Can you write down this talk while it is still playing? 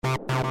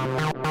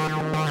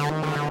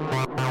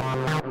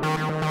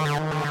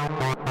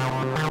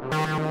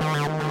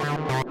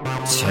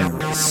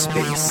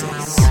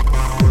TerraSpaces.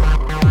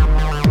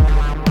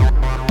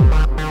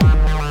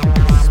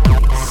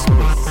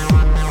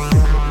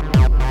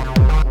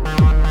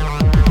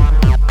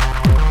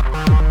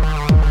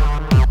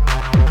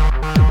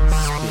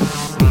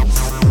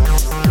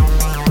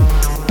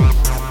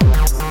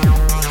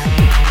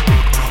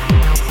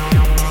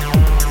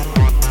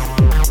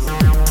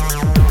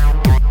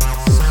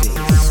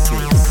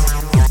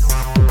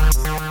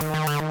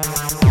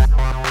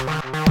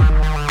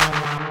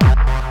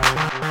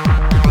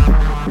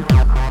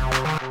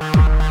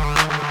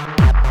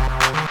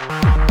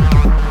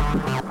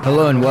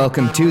 Hello and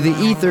welcome to The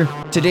Ether.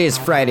 Today is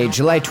Friday,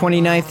 July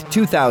 29th,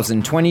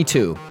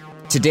 2022.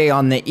 Today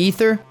on The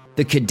Ether,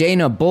 the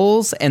Kadena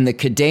Bulls and the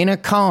Kadena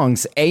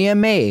Kongs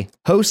AMA,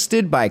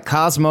 hosted by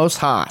Cosmos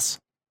Haas.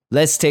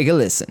 Let's take a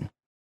listen.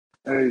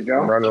 There you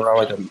go. I'm running around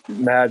like a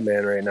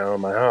madman right now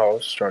in my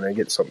house trying to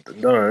get something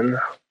done.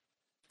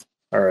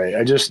 All right,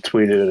 I just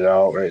tweeted it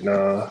out right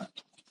now.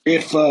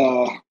 Can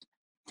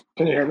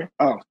you hear me?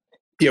 Oh.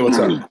 Yeah, what's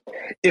up?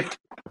 If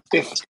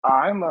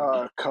I'm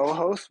a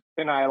co-host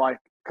and I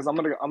because I'm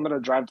gonna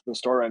drive to the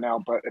store right now,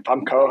 but if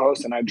I'm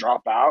co-host and I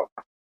drop out,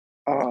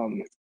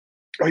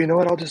 you know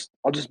what? I'll just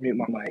mute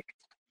my mic.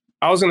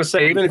 I was gonna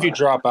say, even if you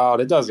drop out,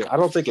 it doesn't. I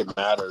don't think it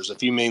matters.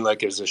 If you mean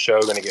like, is the show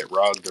gonna get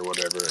rugged or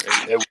whatever?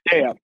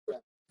 Yeah.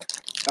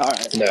 All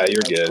right. Yeah,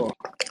 you're That's good. Cool.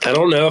 I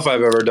don't know if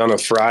I've ever done a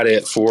Friday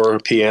at 4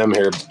 p.m.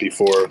 here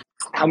before.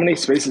 How many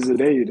spaces a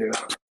day you do?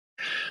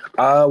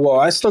 Well,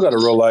 I still got a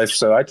real life,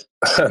 so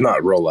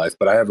not real life,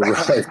 but I have a real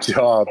life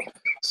job,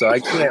 so I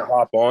can't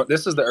hop on.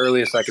 This is the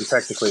earliest I can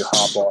technically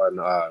hop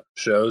on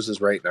shows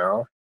is right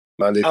now,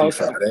 Monday through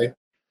Friday.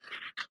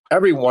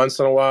 Every once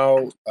in a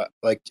while,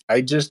 like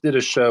I just did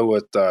a show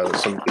with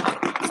some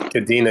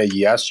Kadena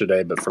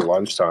yesterday, but for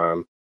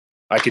lunchtime,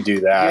 I could do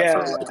that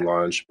for like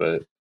lunch.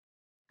 But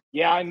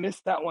yeah, I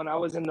missed that one. I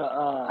was in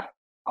the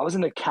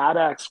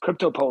CADX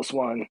Crypto Pulse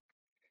one.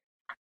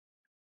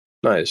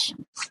 Nice.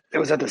 It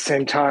was at the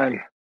same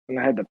time, and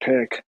I had to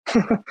pick.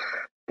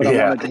 But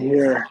I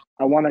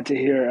wanted to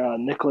hear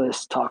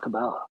Nicholas talk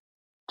about,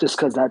 just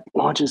because that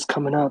launch is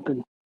coming up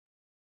and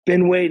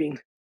been waiting.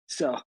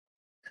 So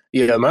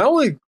yeah,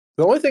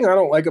 the only thing I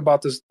don't like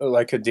about this,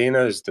 like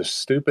Kadena, is the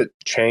stupid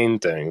chain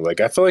thing.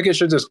 Like I feel like it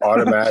should just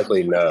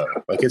automatically know.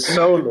 Like it's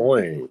so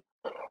annoying.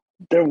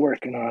 They're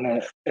working on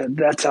it.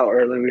 That's how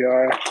early we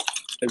are.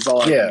 Is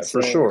all. Yeah,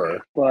 for sure.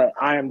 But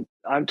I'm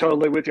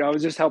totally with you. I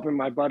was just helping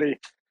my buddy.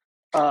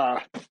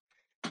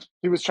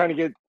 He was trying to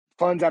get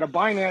funds out of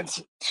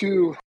Binance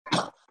to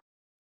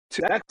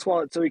X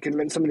wallet so he can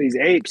mint some of these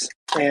apes.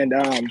 And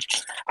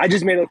I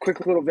just made a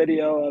quick little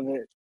video of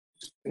it.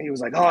 And he was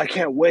like, "Oh, I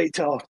can't wait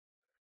till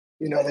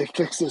they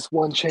fix this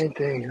one chain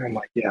thing." And I'm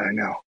like, "Yeah, I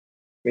know.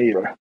 Me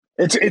either."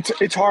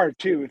 It's hard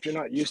too if you're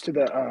not used to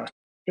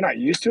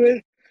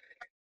it.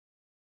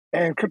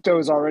 And crypto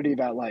is already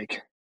that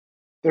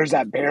there's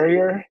that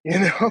barrier,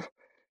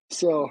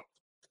 So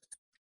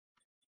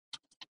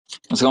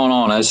what's going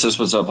on? That's just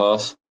what's up,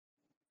 Huss.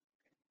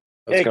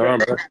 What's going on,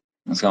 brother?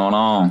 What's going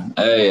on?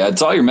 Hey, I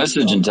saw your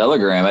message in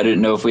Telegram. I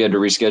didn't know if we had to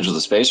reschedule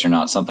the space or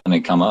not. Something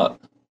had come up.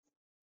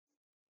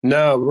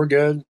 No, we're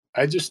good.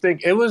 I just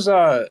think it was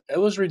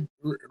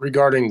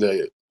regarding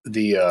the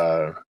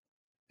I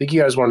think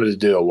you guys wanted to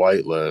do a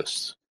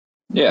whitelist.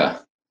 Yeah.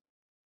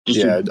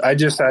 It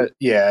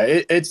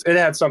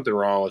had something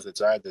wrong with it,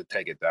 so I had to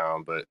take it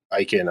down. But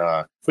I can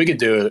if we could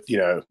do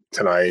it,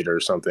 tonight or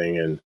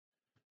something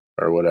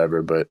or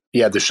whatever. But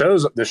yeah, the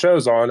show's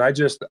on.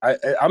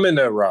 I'm in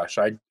no rush.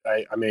 I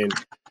mean,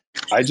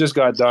 I just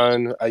got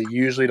done. I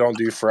usually don't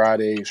do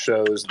Friday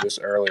shows this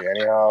early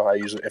anyhow.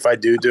 If I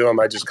do them,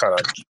 I just kind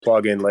of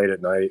plug in late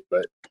at night.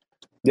 But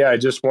yeah, I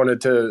just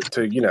wanted to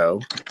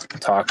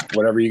talk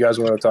whatever you guys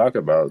want to talk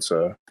about.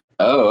 So.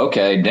 Oh,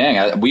 okay.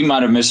 Dang, we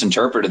might have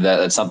misinterpreted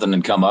that something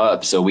had come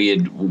up. So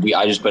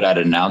I just put out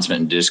an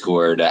announcement in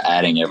Discord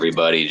adding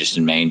everybody just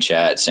in main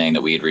chat saying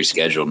that we had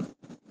rescheduled.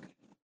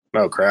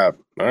 Oh crap!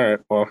 All right,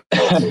 well.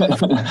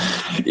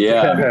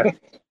 Yeah.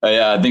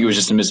 Yeah, I think it was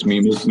just a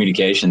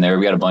miscommunication there.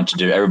 We got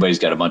everybody's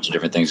got a bunch of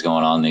different things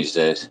going on these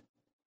days.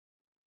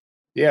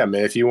 Yeah,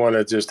 man. If you want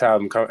to just have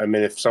them come, I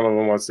mean, if some of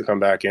them wants to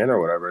come back in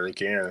or whatever, they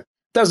can. It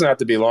doesn't have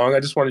to be long. I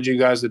just wanted you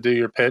guys to do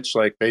your pitch,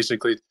 like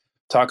basically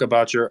talk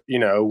about your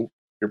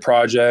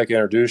project,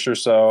 introduce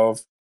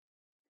yourself.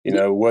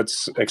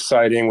 What's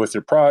exciting with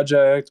your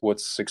project,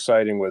 what's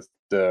exciting with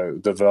the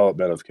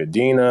development of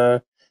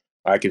Kadena.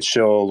 I could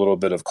show a little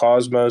bit of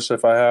Cosmos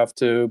if I have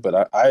to,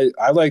 but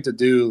I like to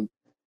do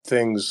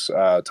things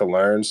to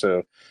learn.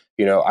 So,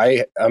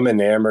 I'm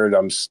enamored.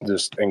 I'm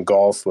just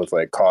engulfed with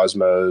like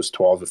Cosmos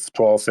 12,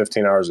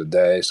 15 hours a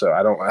day. So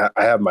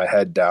I have my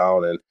head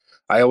down, and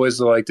I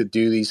always like to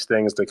do these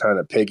things to kind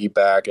of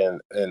piggyback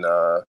and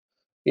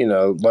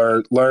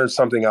learn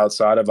something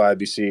outside of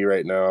IBC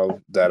right now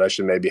that I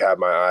should maybe have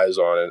my eyes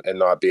on and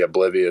not be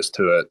oblivious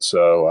to it.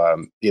 So,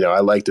 I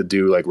like to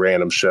do like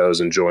random shows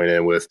and join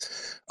in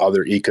with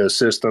other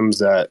ecosystems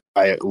that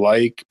I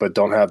like, but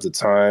don't have the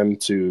time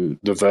to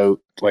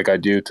devote like I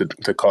do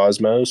to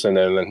Cosmos. And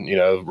then,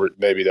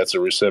 maybe that's a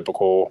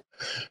reciprocal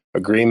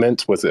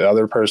agreement with the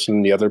other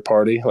person, the other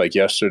party. Like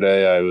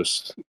yesterday, I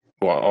was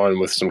on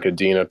with some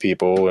Kadena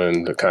people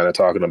and kind of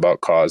talking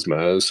about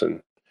Cosmos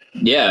and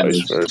yeah,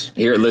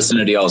 here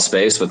listening to y'all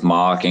space with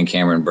Mock and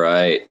Cameron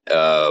Bright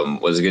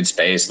was a good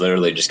space.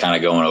 Literally just kind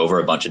of going over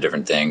a bunch of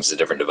different things, the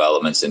different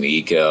developments in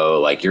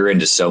eco. Like you're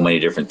into so many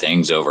different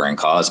things over in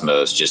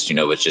Cosmos, just,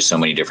 with just so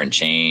many different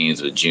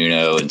chains with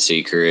Juno and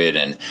Secret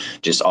and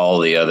just all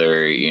the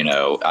other,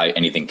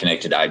 anything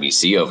connected to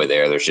IBC over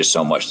there. There's just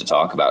so much to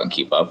talk about and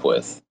keep up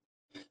with.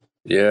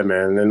 Yeah,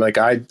 man. And like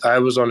I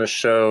was on a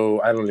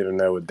show, I don't even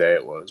know what day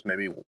it was,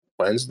 maybe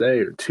Wednesday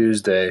or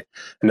Tuesday,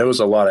 and there was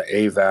a lot of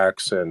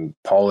AVAX and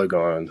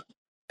Polygon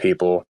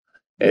people,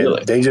 and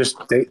Really? they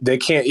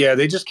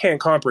just can't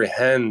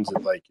comprehend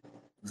like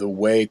the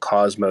way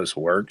Cosmos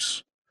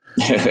works.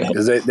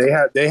 Because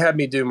they had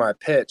me do my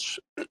pitch,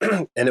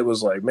 and it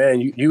was like,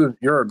 man,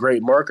 you're a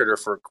great marketer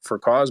for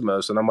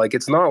Cosmos, and I'm like,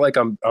 it's not like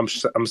I'm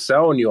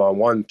selling you on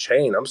one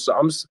chain.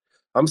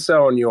 I'm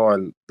selling you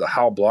on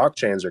how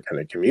blockchains are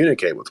going to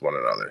communicate with one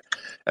another.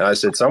 And I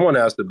said, someone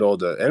has to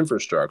build the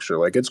infrastructure.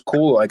 Like, it's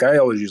cool. Like, I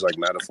always use like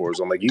metaphors.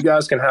 I'm like, you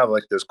guys can have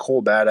like this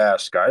cool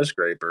badass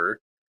skyscraper,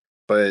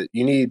 but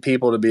you need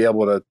people to be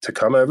able to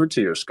come over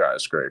to your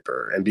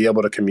skyscraper and be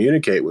able to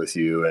communicate with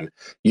you. And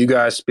you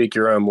guys speak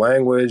your own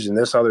language, and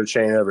this other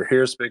chain over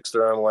here speaks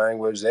their own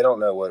language. They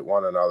don't know what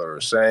one another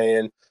are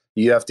saying.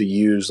 You have to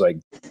use like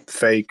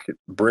fake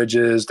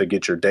bridges to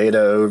get your data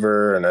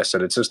over. And I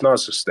said, it's just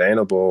not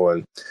sustainable.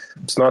 And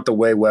it's not the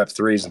way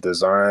Web3 is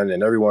designed.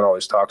 And everyone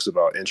always talks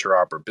about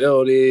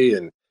interoperability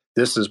and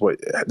this is what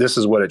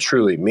it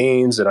truly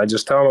means. And I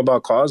just tell them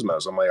about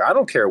Cosmos. I'm like, I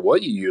don't care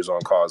what you use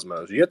on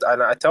Cosmos.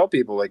 And I tell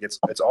people like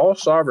it's all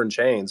sovereign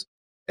chains.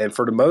 And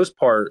for the most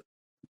part,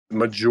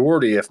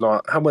 majority, if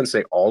not, I wouldn't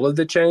say all of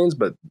the chains,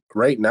 but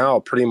right now,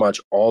 pretty much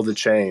all the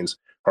chains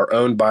are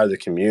owned by the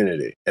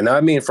community. And I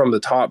mean from the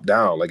top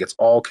down, like it's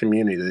all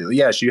community.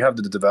 Yes, you have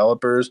the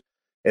developers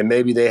and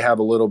maybe they have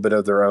a little bit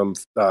of their own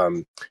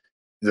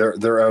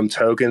their own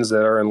tokens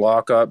that are in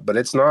lockup, but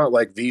it's not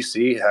like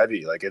VC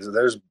heavy. Like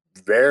there's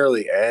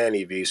barely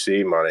any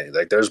VC money.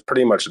 Like there's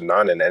pretty much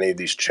none in any of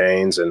these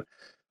chains. And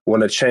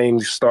when a chain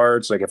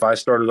starts, like if I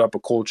started up a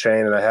cool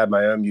chain and I had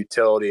my own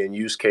utility and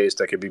use case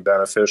that could be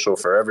beneficial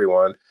for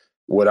everyone,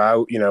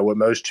 what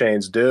most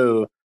chains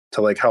do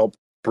to like help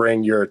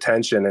bring your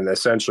attention and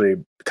essentially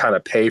kind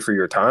of pay for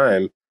your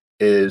time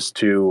is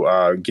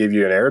to give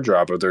you an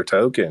airdrop of their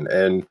token.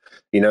 And,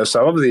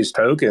 some of these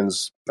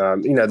tokens,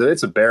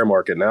 it's a bear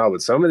market now,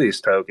 but some of these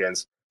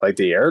tokens, like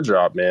the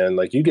airdrop, man,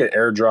 like you get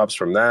airdrops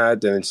from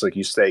that. Then it's like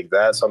you stake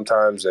that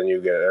sometimes, and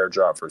you get an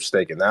airdrop for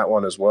staking that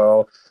one as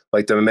well.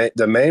 Like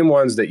the main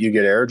ones that you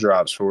get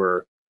airdrops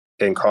for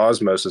in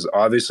Cosmos is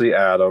obviously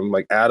Atom.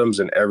 Like Atom's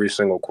in every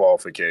single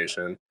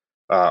qualification.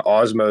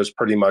 Osmo's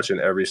pretty much in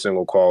every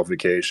single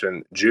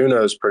qualification.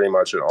 Juno's pretty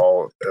much in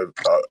all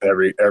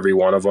every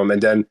one of them.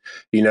 And then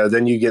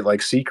then you get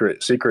like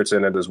secrets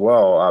in it as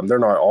well. They're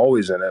not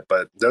always in it,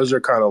 but those are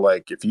kind of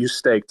like if you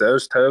stake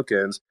those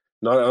tokens,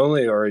 not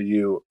only are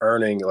you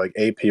earning like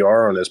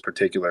APR on this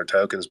particular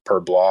tokens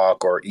per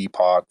block or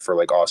epoch for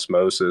like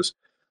osmosis.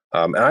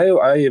 And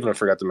I even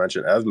forgot to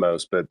mention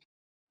Evmos, but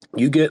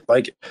you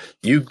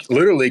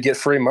literally get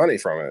free money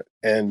from it.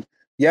 And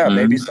yeah,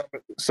 maybe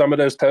some of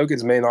those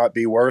tokens may not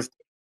be worth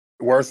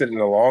it in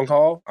the long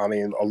haul. I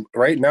mean,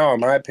 right now, in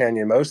my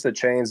opinion, most of the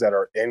chains that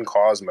are in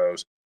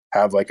Cosmos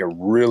have like a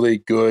really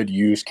good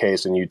use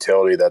case and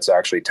utility that's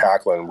actually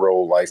tackling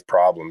real life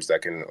problems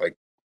that can like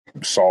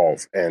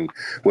solve and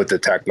with the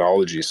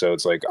technology. So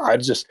it's like I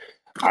just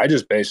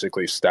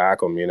basically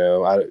stack them.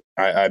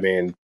 I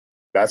mean,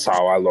 that's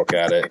how I look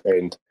at it.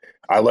 And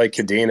I like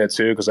Kadena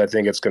too, because I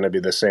think it's going to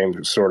be the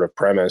same sort of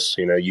premise.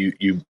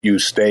 You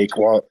stake.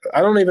 Well,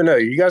 I don't even know.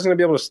 You guys going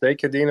to be able to stake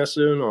Kadena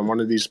soon on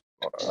one of these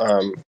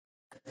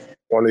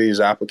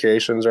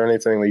applications or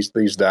anything? These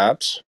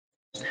dApps.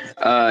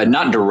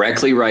 Not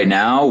directly right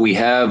now. We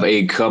have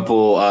a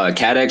couple.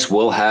 CADX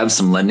will have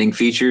some lending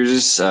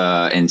features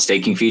and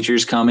staking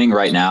features coming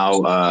right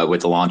now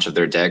with the launch of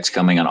their DEX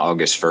coming on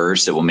August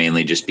 1st. It will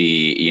mainly just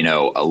be,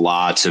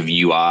 lots of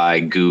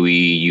UI,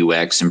 GUI,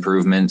 UX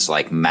improvements,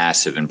 like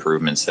massive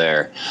improvements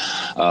there.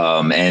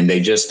 And they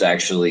just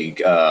actually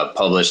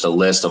published a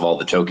list of all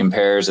the token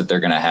pairs that they're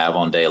going to have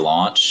on day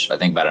launch, I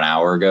think about an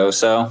hour ago or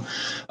so.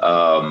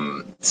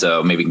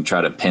 So maybe you can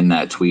try to pin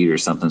that tweet or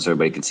something so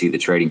everybody can see the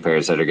trading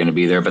pairs that are going to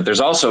be there. But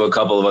there's also a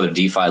couple of other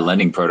DeFi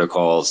lending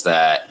protocols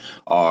that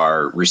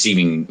are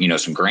receiving,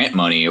 some grant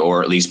money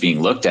or at least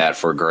being looked at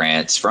for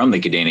grants from the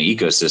Kadena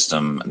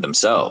ecosystem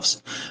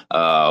themselves.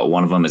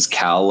 One of them is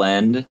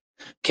CalLend.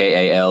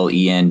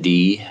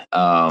 Kalend.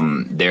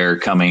 They're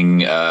coming,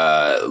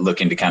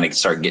 looking to kind of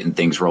start getting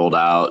things rolled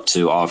out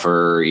to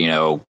offer,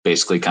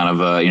 basically kind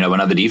of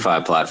another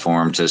DeFi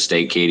platform to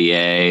stake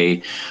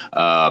KDA.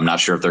 I'm not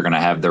sure if they're going to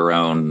have their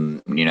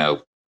own,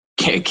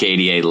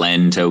 KDA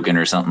Lend token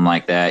or something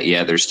like that.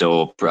 Yeah, they're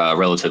still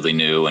relatively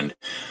new, and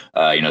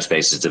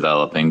space is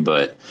developing,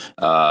 but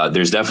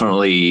there's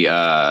definitely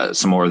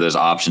some more of those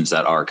options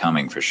that are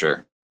coming for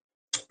sure.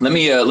 Let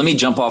me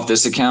jump off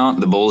this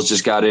account. The Bulls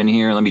just got in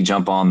here. Let me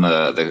jump on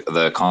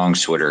the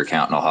Kong's Twitter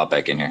account, and I'll hop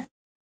back in here.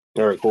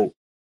 All right, Cool.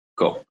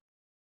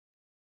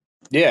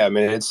 Yeah, I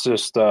mean, it's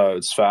just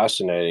it's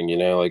fascinating.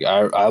 Like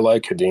I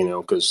like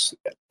Kadena because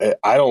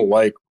I don't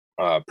like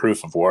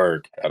proof of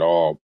work at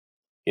all.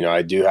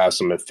 I do have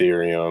some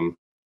Ethereum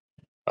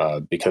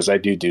because I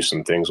do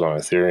some things on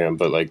Ethereum,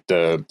 but like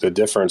the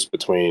difference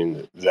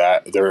between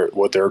that,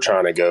 what they're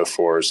trying to go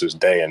for is just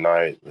day and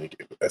night. Like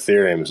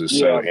Ethereum is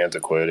so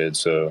antiquated.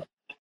 So,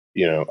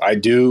 I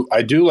do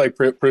like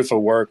proof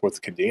of work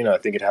with Kadena. I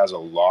think it has a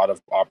lot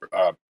of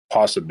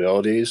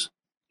possibilities.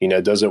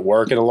 Does it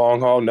work in the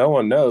long haul? No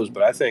one knows,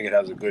 but I think it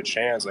has a good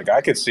chance. Like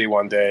I could see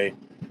one day,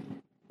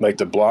 like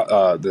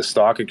the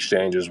stock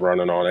exchange is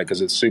running on it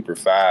because it's super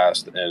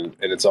fast and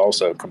it's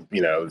also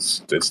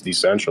it's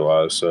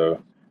decentralized.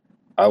 So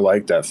I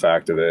like that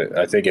fact of it.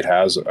 I think it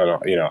has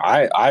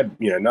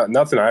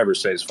nothing I ever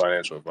say is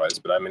financial advice,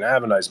 but I mean I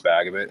have a nice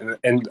bag of it,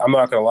 and I'm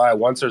not gonna lie.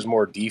 Once there's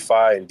more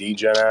DeFi and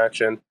degen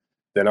action,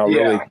 then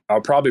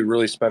I'll probably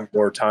really spend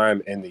more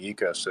time in the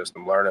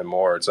ecosystem learning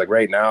more. It's like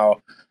right now,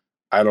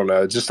 I don't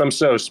know. Just I'm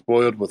so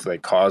spoiled with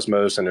like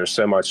Cosmos, and there's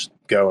so much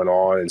going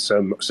on, and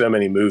so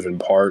many moving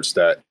parts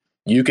that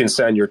you can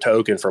send your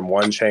token from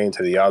one chain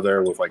to the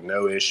other with like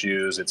no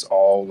issues. It's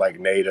all like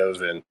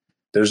native, and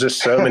there's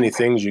just so many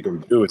things you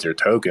can do with your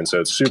token.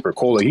 So it's super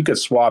cool. Like you could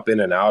swap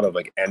in and out of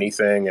like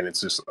anything, and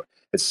it's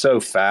so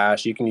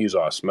fast. You can use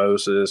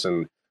osmosis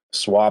and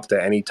swap to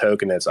any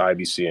token that's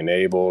IBC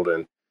enabled,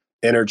 and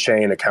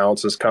interchain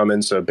accounts is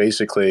coming. So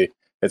basically,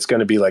 it's going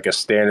to be like a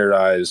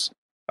standardized.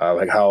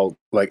 How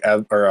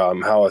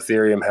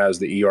Ethereum has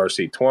the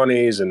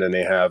ERC20s, and then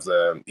they have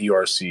the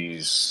ERC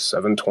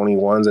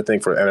 721s, I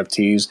think, for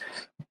NFTs,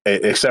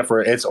 except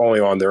for it's only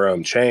on their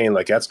own chain.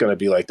 Like that's going to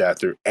be like that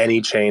through any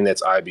chain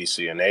that's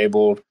IBC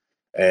enabled.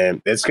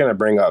 And it's going to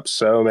bring up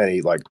so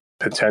many like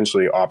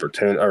potentially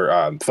opportunity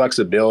or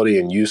flexibility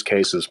and use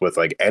cases with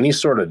like any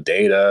sort of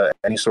data,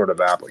 any sort of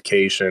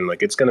application.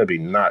 Like it's going to be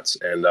nuts.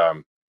 And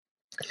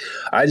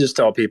I just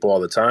tell people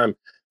all the time,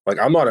 like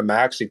I'm not a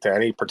maxi to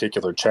any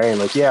particular chain.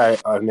 Like, yeah,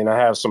 I mean, I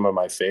have some of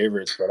my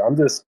favorites, but I'm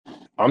just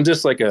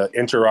like a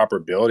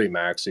interoperability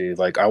maxi.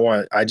 Like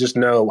I just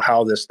know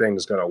how this thing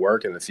is going to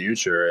work in the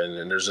future.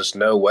 And there's just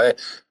no way.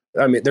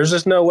 I mean, there's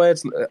just no way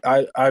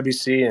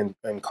IBC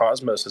and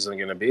Cosmos isn't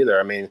going to be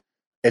there. I mean,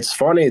 it's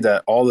funny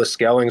that all the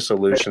scaling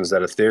solutions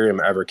that Ethereum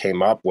ever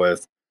came up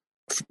with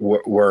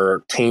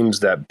were teams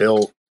that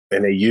built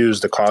and they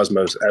used the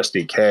Cosmos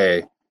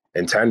SDK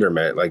and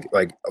Tendermint, like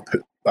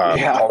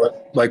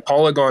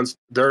Polygon's.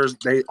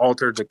 They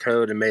altered the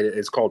code and made it.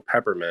 It's called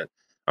Peppermint.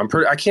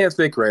 I can't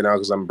think right now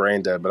because I'm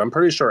brain dead, but I'm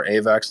pretty sure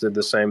AVAX did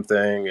the same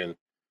thing,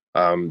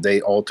 and they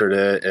altered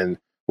it. And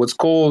what's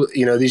cool,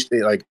 these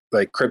like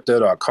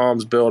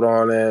Crypto.com's built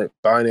on it,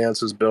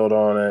 Binance is built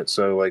on it.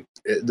 So like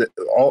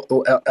all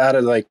out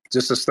of like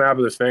just a snap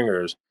of the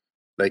fingers,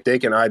 like they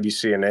can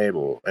IBC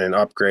enable and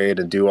upgrade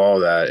and do all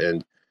that.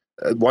 And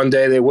one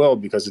day they will,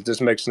 because it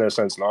just makes no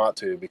sense not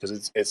to,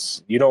 because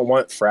it's you don't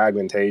want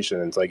fragmentation.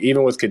 It's like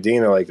even with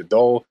Kadena, like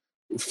they'll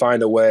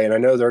find a way, and I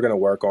know they're going to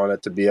work on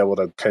it to be able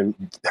to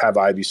have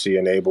IBC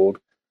enabled.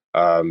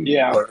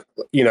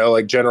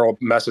 Like general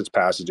message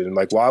passaging. And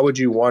like, why would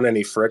you want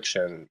any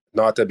friction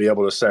not to be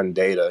able to send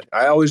data?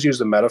 I always use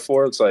the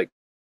metaphor. It's like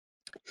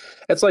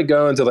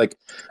going to like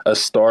a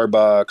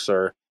Starbucks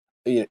or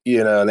and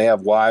they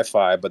have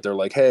Wi-Fi, but they're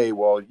like, hey,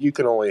 well, you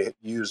can only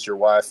use your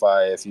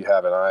Wi-Fi if you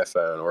have an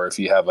iPhone or if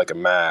you have like a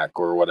Mac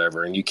or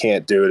whatever, and you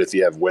can't do it if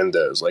you have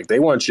Windows. Like they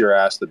want your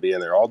ass to be in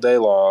there all day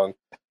long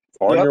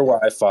on your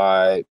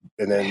Wi-Fi,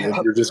 and then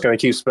you're just going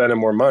to keep spending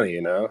more money.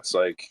 It's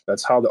like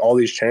that's how all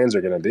these chains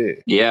are going to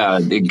be. Yeah,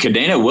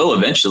 Kadena will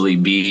eventually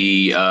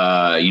be,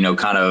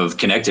 kind of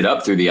connected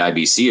up through the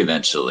IBC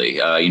eventually.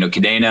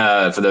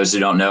 Kadena, for those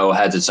who don't know,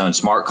 has its own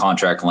smart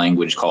contract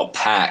language called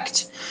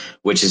Pact,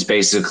 which is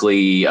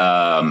basically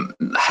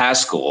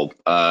Haskell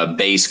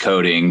base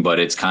coding, but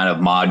it's kind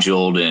of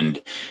moduled and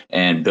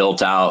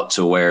built out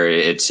to where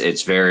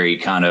it's very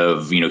kind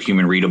of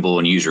human readable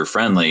and user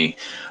friendly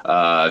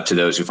to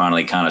those who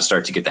finally kind of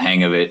start to get the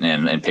hang of it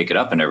and pick it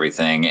up and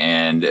everything.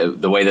 And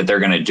the way that they're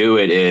going to do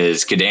it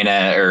is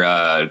Kadena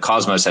or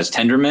Cosmos has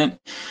Tendermint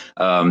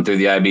through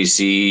the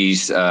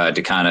IBCs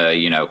to kind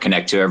of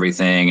connect to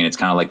everything, and it's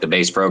kind of like the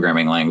base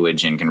programming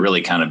language and can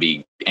really kind of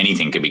be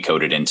anything could be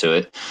coded into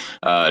it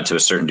to a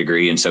certain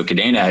degree. And so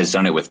Kadena has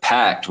done it with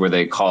Pact, where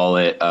they call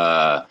it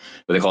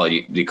they call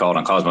it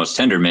on Cosmos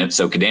Tendermint.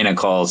 So Kadena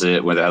calls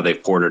it, how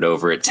they've ported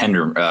over it,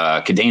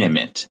 Kadena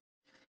Mint.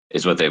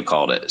 is what they've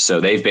called it. So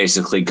they've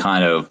basically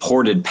kind of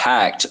ported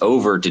Pact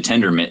over to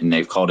Tendermint, and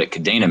they've called it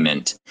Kadena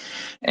Mint.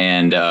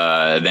 And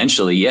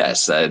eventually,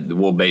 yes,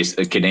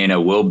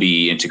 Kadena will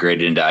be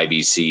integrated into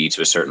IBC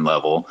to a certain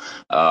level.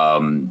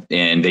 And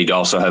they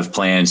also have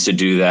plans to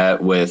do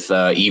that with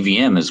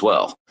EVM as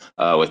well.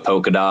 With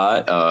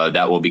Polkadot,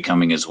 that will be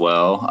coming as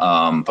well.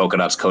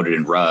 Polkadot's coded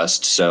in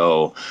Rust,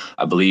 so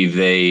I believe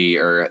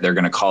they're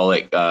going to call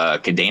it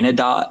Kadena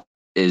Dot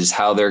is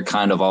how they're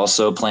kind of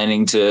also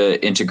planning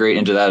to integrate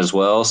into that as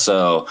well.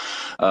 So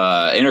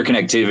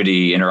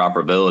interconnectivity,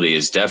 interoperability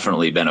has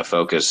definitely been a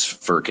focus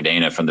for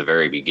Kadena from the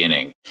very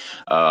beginning.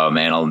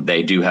 And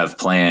they do have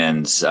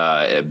plans,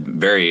 a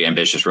very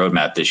ambitious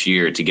roadmap this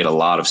year to get a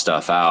lot of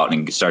stuff out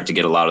and start to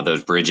get a lot of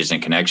those bridges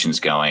and connections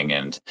going.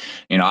 And,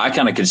 I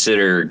kind of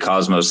consider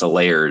Cosmos a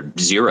layer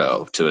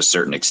 0 to a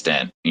certain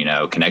extent,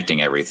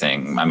 connecting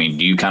everything. I mean,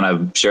 do you kind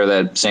of share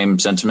that same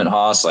sentiment,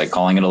 Haas, like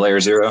calling it a layer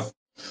 0?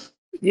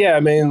 Yeah,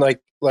 I mean,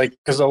 like,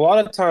 because a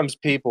lot of times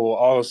people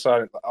all of a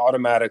sudden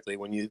automatically,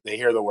 when they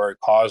hear the word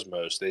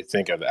Cosmos, they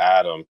think of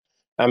Atom.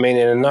 I mean,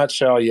 in a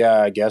nutshell,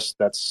 yeah, I guess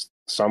that's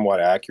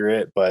somewhat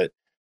accurate, but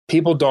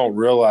people don't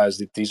realize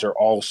that these are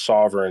all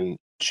sovereign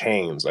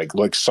chains,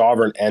 like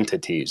sovereign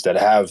entities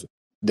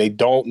they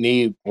don't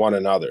need one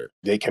another.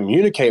 They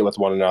communicate with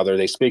one another.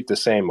 They speak the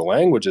same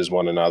language as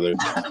one another,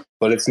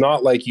 but it's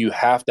not like you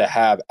have to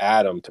have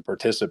Atom to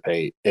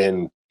participate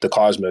in the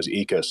Cosmos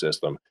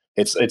ecosystem.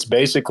 It's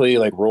basically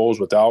like rules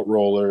without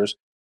rulers.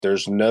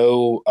 There's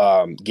no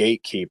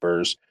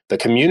gatekeepers. The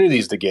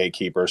community's the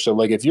gatekeeper. So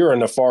like if you're a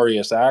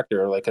nefarious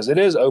actor, like because it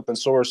is open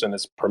source and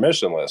it's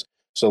permissionless.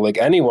 So like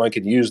anyone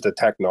could use the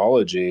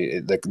technology,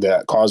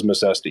 that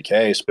Cosmos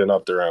SDK, spin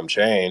up their own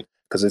chain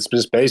because it's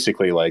just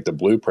basically like the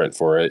blueprint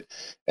for it.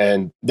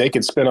 And they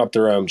could spin up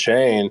their own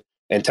chain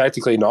and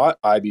technically not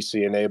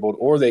IBC enabled,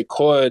 or they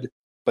could.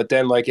 But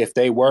then, like, if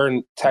they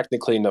weren't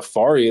technically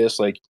nefarious,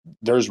 like,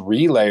 there's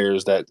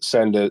relayers that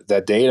send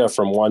that data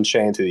from one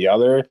chain to the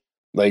other.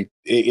 Like,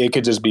 it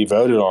could just be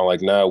voted on.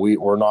 Like, no,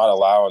 we're not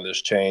allowing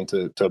this chain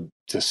to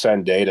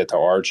send data to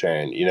our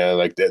chain.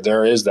 Like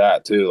there is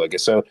that too. Like,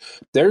 so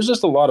there's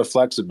just a lot of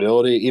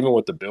flexibility, even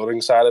with the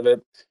building side of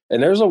it.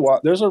 And there's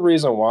a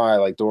reason why,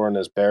 like during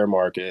this bear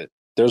market,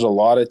 there's a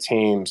lot of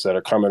teams that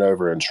are coming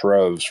over in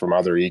troves from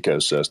other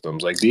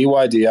ecosystems. Like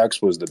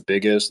DYDX was the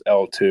biggest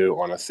L2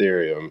 on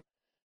Ethereum,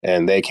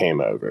 and they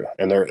came over,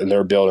 and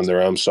they're building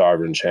their own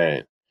sovereign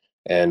chain.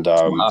 And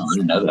Wow, I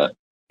didn't know that.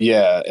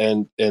 Yeah,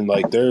 and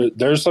like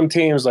there's some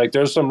teams, like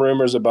there's some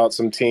rumors about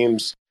some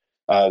teams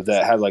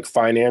that had like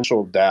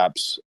financial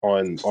dApps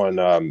on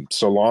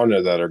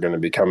Solana that are going to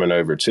be coming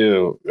over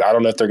too. I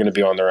don't know if they're going to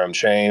be on their own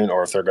chain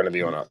or if they're going to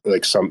be on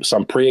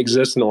some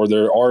pre-existing, or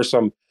there are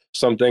some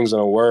things in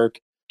the work.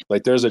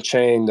 Like there's a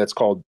chain that's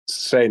called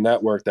Say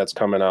Network that's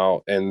coming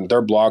out, and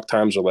their block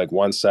times are like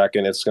 1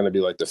 second. It's going to be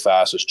like the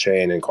fastest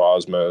chain in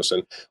Cosmos,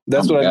 and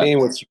that's what I mean.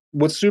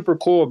 What's super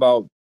cool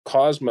about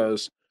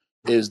Cosmos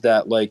is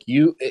that like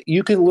you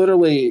can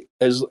literally,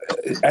 as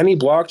any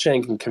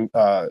blockchain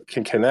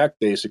can connect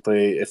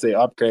basically if they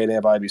upgrade and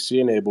have IBC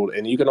enabled,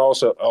 and you can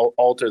also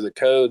alter the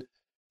code.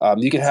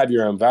 You can have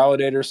your own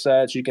validator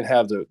sets. You can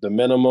have the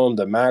minimum,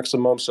 the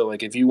maximum. So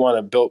like if you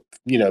want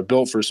to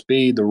build for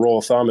speed, the rule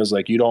of thumb is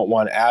like you don't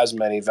want as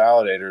many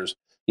validators.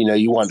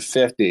 You want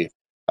 50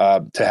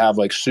 to have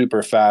like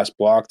super fast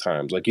block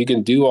times. Like you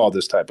can do all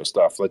this type of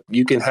stuff. Like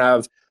you can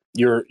have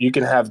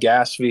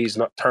gas fees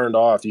not turned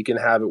off. You can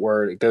have it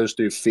where it goes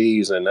through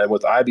fees, and then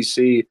with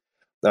IBC,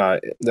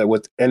 that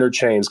with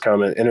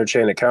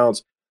interchain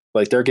accounts,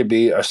 like there could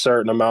be a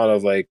certain amount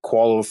of like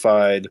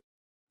qualified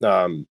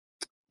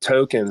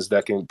tokens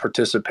that can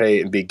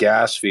participate and be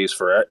gas fees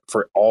for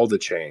all the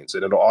chains,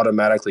 and it'll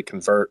automatically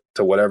convert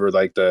to whatever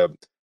like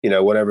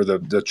whatever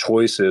the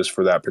choice is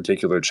for that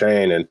particular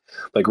chain. And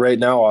like right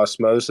now,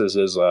 Osmosis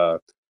is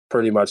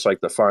pretty much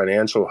like the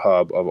financial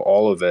hub of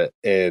all of it,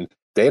 and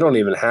they don't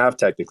even have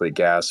technically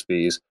gas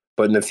fees.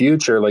 But in the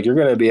future, like you're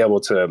going to be able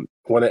to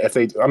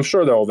I'm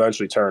sure they'll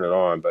eventually turn it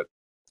on, but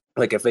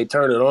like if they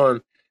turn it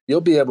on, you'll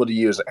be able to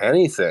use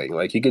anything.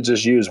 Like you could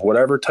just use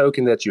whatever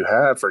token that you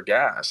have for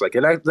gas. Like,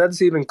 and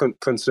that's even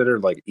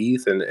considered like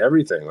ETH and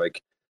everything.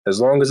 Like as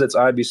long as it's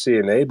IBC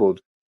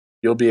enabled,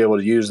 you'll be able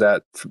to use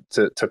that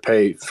to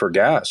pay for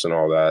gas and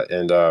all that.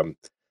 And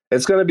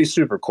it's going to be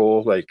super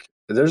cool. Like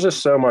there's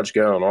just so much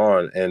going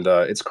on, and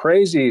it's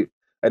crazy.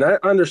 And I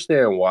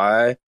understand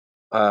why.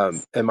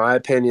 In my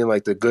opinion,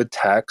 like the good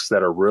techs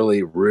that are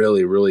really,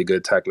 really, really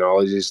good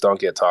technologies don't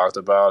get talked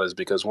about is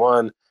because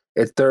one,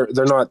 they're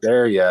not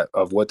there yet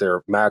of what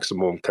their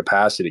maximum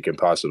capacity can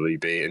possibly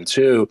be, and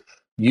two,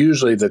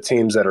 usually the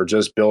teams that are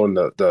just building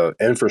the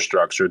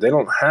infrastructure, they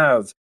don't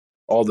have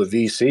all the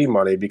VC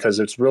money because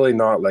it's really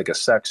not like a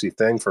sexy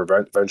thing for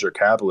venture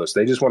capitalists.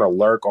 They just want to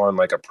lurk on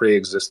like a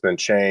pre-existing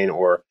chain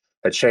or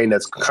a chain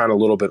that's kind of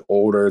a little bit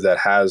older that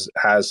has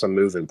some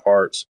moving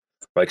parts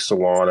like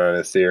Solana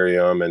and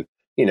Ethereum and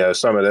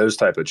some of those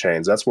type of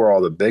chains. That's where all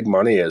the big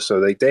money is.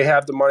 So they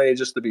have the money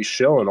just to be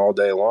shilling all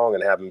day long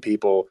and having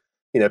people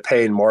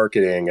paid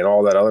marketing and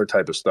all that other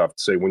type of stuff.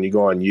 So when you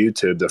go on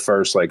YouTube, the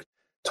first like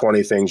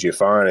 20 things you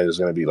find is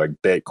going to be like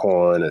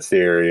Bitcoin,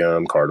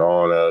 Ethereum,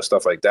 Cardano,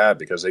 stuff like that,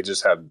 because they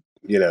just have,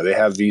 they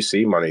have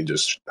VC money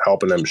just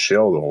helping them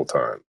shill the whole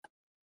time.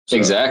 So.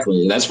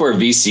 Exactly. That's where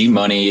VC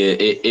money,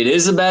 it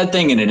is a bad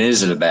thing and it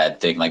isn't a bad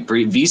thing. Like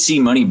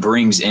VC money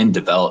brings in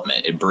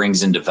development. It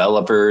brings in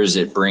developers.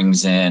 It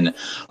brings in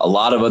a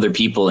lot of other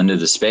people into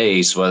the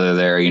space, whether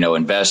they're,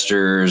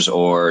 investors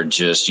or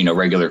just,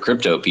 regular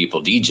crypto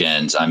people,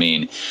 degens. I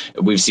mean,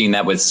 we've seen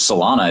that with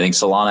Solana. I think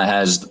Solana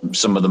has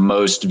some of the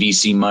most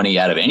VC money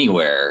out of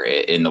anywhere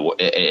in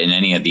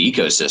any of the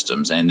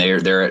ecosystems. And their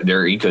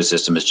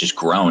ecosystem has just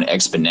grown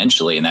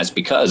exponentially. And that's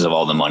because of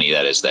all the money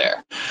that is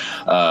there.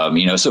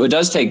 So it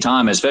does take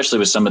time, especially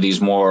with some of these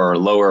more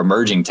lower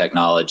emerging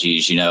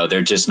technologies.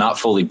 They're just not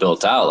fully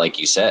built out. Like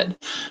you said,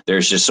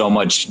 there's just so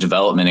much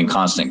development and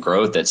constant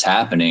growth that's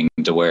happening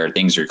to where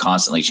things are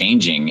constantly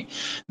changing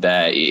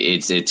that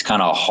it's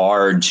kind of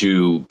hard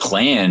to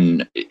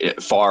plan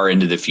far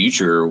into the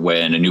future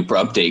when a new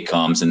update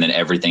comes and then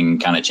everything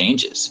kind of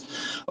changes.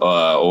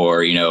 I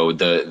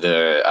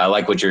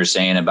like what you're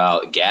saying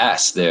about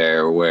gas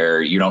there,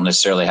 where you don't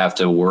necessarily have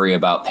to worry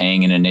about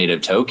paying in a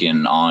native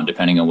token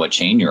depending on what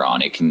chain you're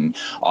on. It can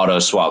auto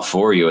swap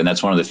for you. And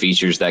that's one of the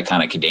features that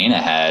kind of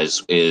Kadena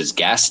has is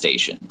gas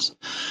stations,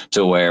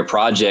 to where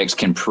projects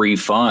can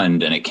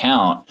pre-fund an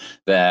account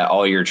that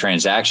all your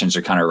transactions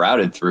are kind of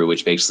routed through,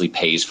 which basically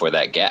pays for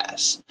that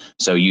gas.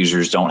 So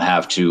users don't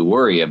have to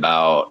worry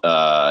about,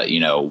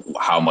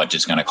 how much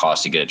it's going to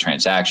cost to get a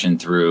transaction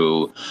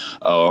through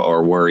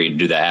or worry,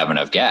 do they have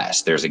enough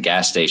gas? There's a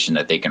gas station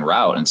that they can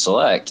route and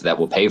select that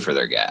will pay for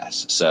their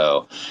gas.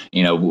 So,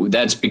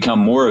 that's become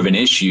more of an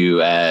issue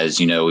as,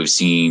 we've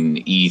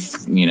seen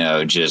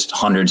ETH, just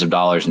hundreds of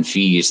dollars in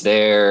fees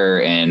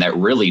there. And that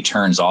really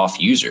turns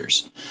off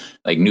users,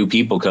 like new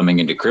people coming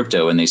into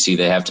crypto, and they see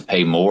they have to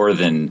pay more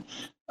than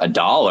 $1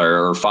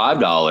 or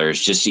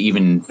 $5 just to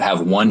even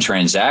have one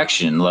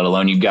transaction, let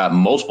alone you've got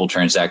multiple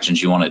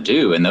transactions you want to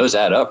do, and those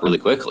add up really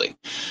quickly.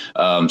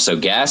 So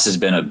gas has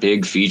been a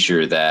big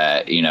feature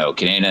that,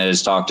 Kadena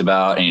has talked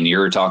about, and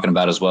you're talking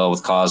about as well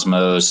with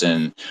Cosmos,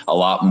 and a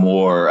lot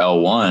more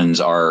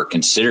L1s are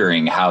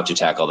considering how to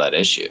tackle that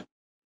issue.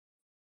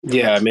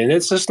 Yeah, I mean,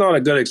 it's just not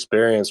a good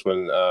experience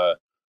when,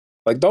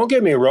 don't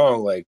get me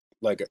wrong, like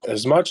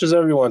as much as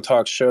everyone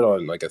talks shit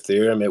on like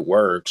Ethereum, it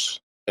works.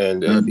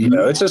 And,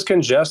 it's just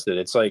congested.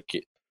 It's like,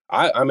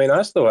 I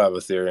still have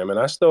Ethereum and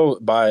I still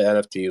buy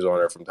NFTs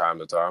on it from time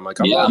to time. Like,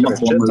 I'm a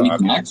former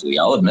Ethan, actually.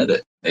 I'll admit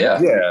it.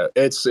 Yeah. Yeah.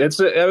 It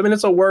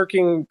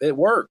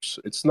works.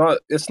 It's not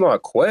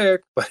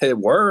quick, but it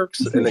works.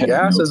 And the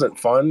gas isn't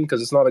fun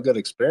because it's not a good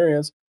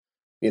experience.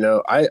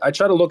 I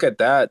try to look at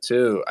that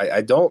too.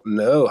 I don't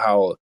know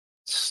how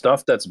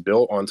stuff that's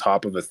built on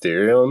top of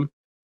Ethereum,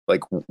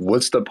 like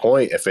what's the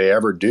point if they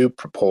ever do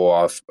pull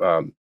off,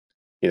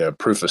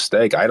 proof of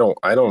stake? I don't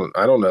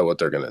know what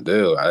they're going to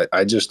do.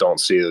 I just don't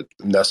see it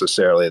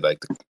necessarily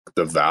like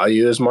the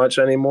value as much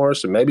anymore.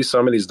 So maybe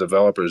some of these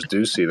developers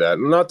do see that.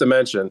 Not to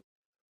mention,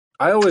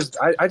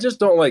 I just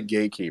don't like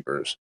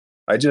gatekeepers.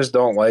 I just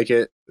don't like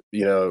it.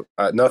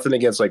 Nothing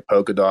against like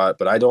Polkadot,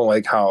 but I don't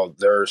like how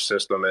their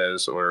system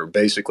is. Or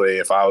basically,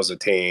 if I was a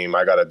team,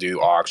 I got to do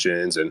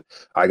auctions and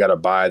I got to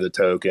buy the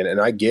token.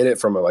 And I get it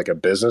from a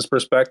business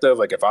perspective.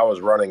 Like if I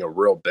was running a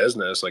real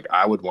business, like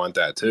I would want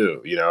that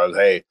too.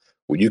 Hey,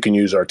 well, you can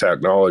use our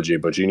technology,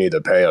 but you need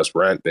to pay us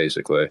rent,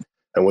 basically.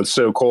 And what's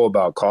so cool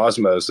about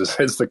Cosmos is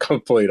it's the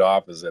complete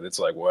opposite. It's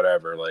like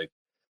whatever,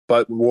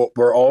 but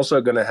we're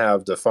also going to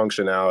have the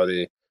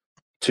functionality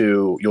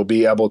you'll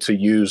be able to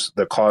use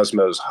the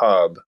Cosmos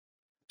hub.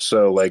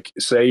 So like,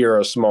 say you're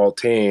a small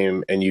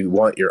team and you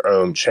want your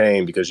own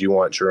chain because you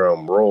want your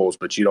own rules,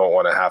 but you don't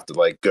want to have to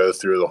like go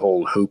through the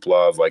whole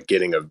hoopla of like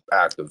getting an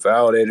active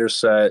validator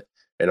set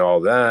and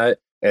all that.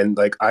 And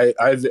like, I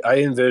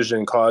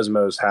envision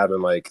Cosmos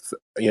having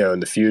in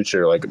the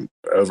future, like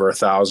over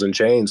 1,000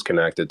 chains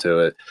connected to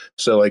it.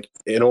 So like,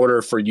 in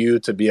order for you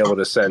to be able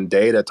to send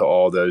data to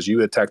all those, you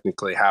would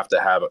technically have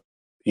to have,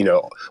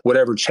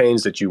 whatever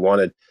chains that you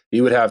wanted,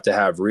 you would have to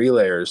have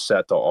relayers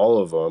set to all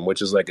of them,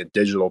 which is like a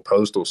digital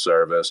postal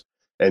service.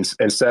 And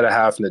instead of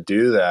having to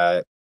do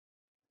that,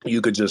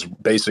 you could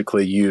just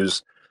basically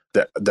use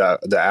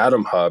the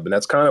Atom Hub. And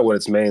that's kind of what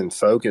its main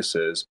focus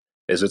is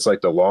it's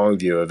like the long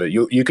view of it.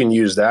 You can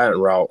use that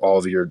and route all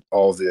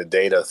of the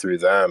data through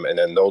them, and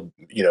then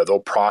they'll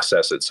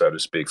process it, so to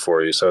speak,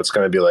 for you. So it's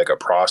going to be like a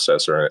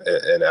processor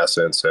in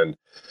essence. And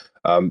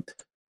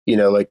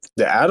like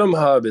the Atom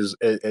Hub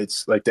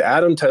it's like the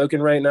Atom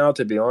token right now,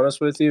 to be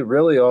honest with you.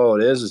 Really all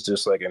it is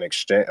just like an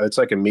exchange. It's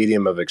like a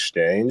medium of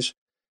exchange.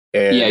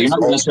 And yeah, you're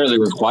not necessarily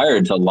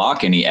required to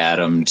lock any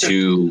Atom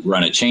to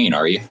run a chain,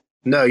 are you?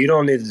 No, you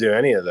don't need to do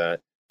any of that.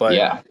 But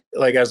yeah,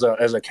 like as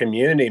a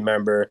community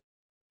member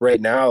right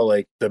now,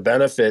 like the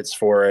benefits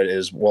for it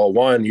is, well,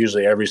 one,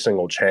 usually every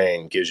single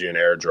chain gives you an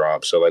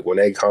airdrop. So like when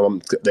they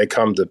come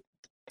to,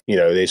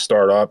 they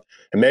start up,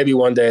 and maybe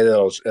one day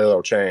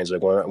it'll change.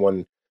 Like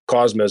when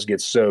Cosmos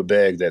gets so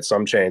big that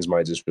some chains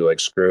might just be like,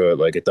 screw it,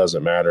 like it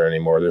doesn't matter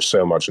anymore. There's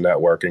so much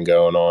networking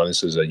going on.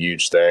 This is a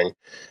huge thing.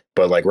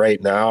 But like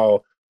right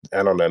now,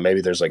 I don't know,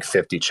 maybe there's like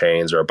 50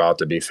 chains or about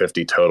to be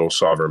 50 total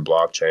sovereign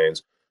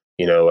blockchains.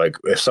 You know, like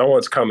if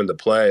someone's coming to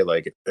play,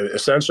 like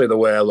essentially the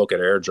way I look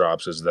at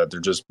airdrops is that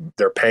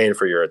they're paying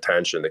for your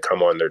attention to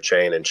come on their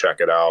chain and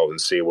check it out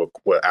and see what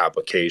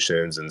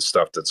applications and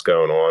stuff that's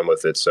going on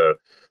with it. So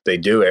they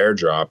do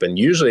airdrop, and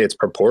usually it's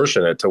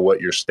proportionate to what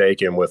you're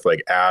staking with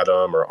like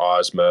Atom or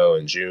Osmo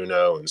and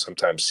Juno and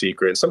sometimes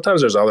Secret.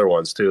 Sometimes there's other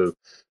ones too,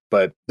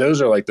 but those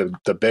are like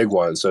the big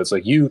ones. So it's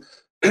like you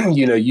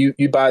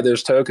buy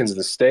those tokens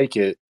and stake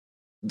it.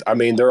 I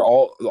mean, they're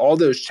all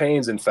those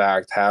chains, in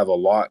fact, have a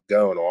lot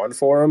going on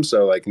for them.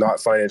 So like not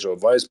financial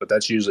advice, but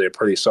that's usually a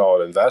pretty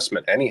solid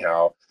investment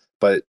anyhow.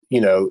 But,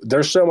 you know,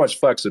 there's so much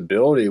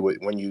flexibility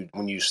when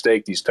you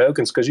stake these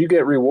tokens because you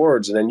get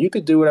rewards, and then you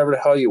could do whatever the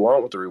hell you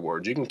want with the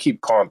rewards. You can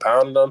keep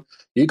compounding them.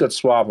 You could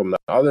swap them to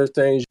other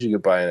things. You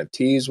could buy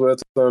NFTs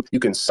with them.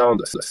 You can sell them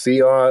to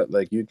fiat.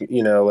 Like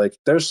like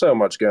there's so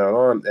much going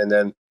on. And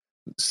then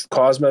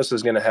Cosmos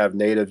is going to have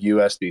native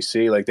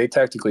USDC. Like they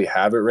technically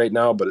have it right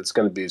now, but it's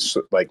going to be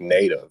like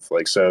native.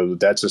 Like, so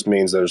that just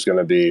means there's going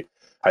to be,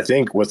 I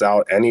think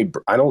without any,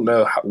 I don't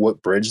know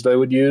what bridge they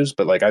would use,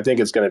 but like, I think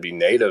it's going to be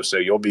native. So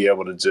you'll be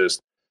able to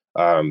just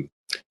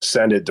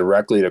send it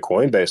directly to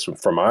Coinbase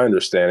from my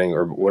understanding,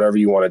 or whatever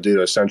you want to do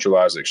to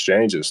centralized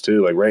exchanges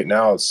too. Like right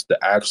now it's the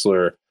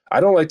Axler. I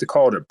don't like to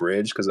call it a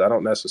bridge because I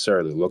don't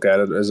necessarily look at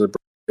it as a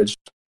bridge.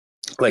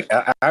 Like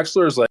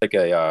Axler is like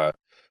a,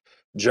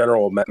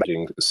 general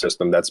messaging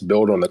system that's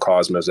built on the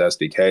Cosmos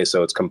SDK,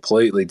 so it's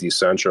completely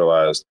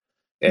decentralized,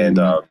 and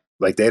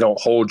like they don't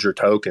hold your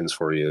tokens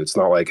for you. It's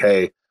not like,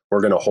 hey,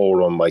 we're going to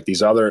hold them like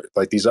these other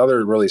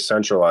really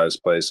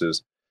centralized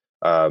places,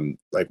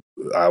 like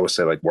I would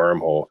say like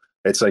Wormhole.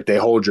 It's like they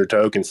hold your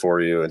token for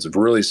you. It's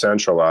really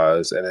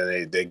centralized, and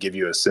then they give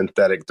you a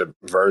synthetic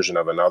version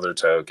of another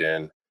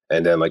token.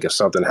 And then like if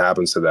something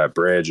happens to that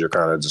bridge, you're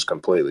kind of just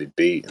completely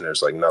beat, and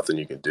there's like nothing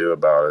you can do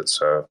about it.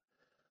 So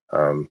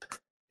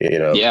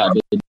yeah,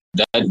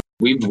 that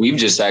we've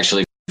just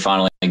actually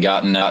finally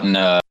gotten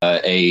a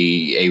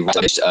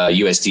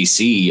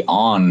USDC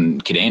on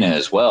Kadena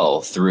as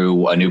well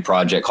through a new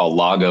project called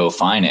Lago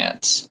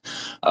Finance.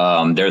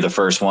 They're the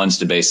first ones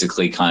to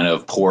basically kind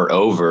of port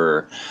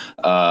over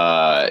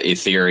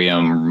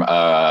Ethereum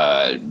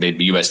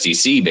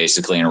USDC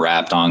basically and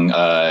wrapped on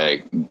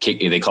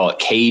they call it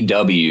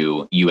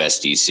KW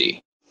USDC.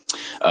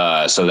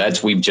 So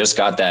we've just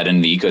got that in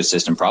the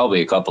ecosystem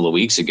probably a couple of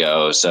weeks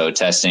ago. So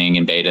testing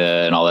and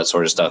beta and all that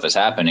sort of stuff is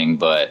happening.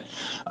 But,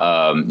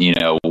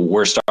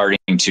 we're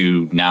starting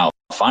to now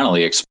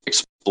finally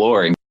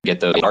explore and get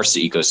the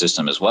RC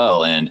ecosystem as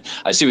well. And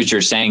I see what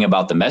you're saying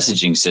about the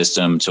messaging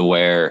system, to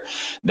where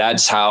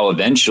that's how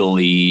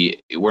eventually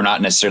we're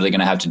not necessarily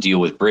going to have to deal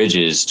with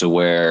bridges, to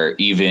where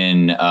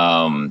even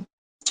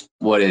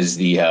what is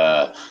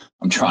the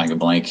I'm trying to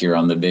blank here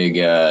on the big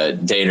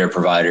data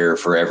provider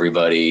for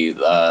everybody.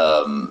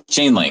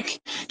 Chainlink.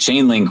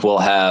 Chainlink will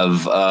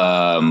have,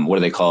 what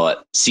do they call it?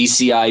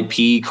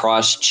 CCIP,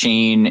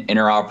 cross-chain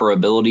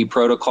interoperability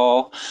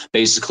protocol.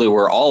 Basically,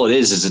 where all it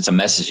is it's a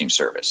messaging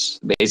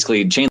service.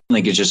 Basically,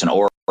 Chainlink is just an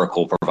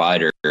Oracle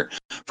provider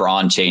for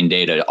on-chain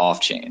data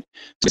off-chain.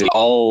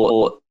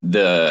 So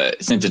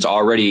since it's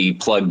already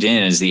plugged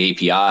in as the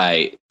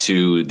API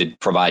to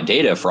provide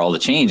data for all the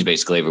chains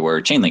basically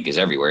everywhere, Chainlink is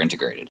everywhere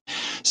integrated.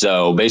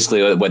 So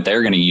basically what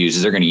they're going to use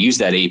is they're going to use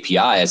that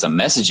API as a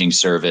messaging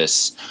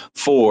service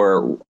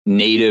for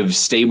native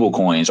stable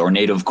coins or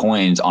native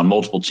coins on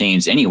multiple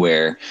chains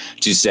anywhere,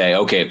 to say,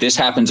 okay, if this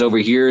happens over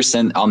here,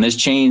 send on this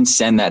chain,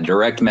 send that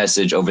direct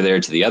message over there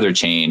to the other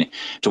chain,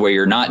 to where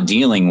you're not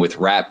dealing with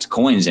wrapped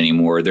coins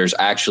anymore. There's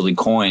actually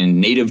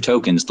native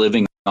tokens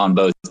living on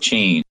both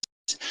chains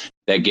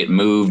that get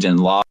moved and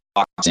locked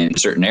in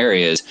certain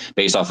areas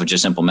based off of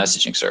just simple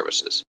messaging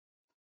services.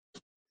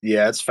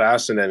 Yeah, it's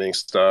fascinating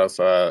stuff.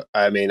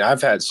 I mean,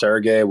 I've had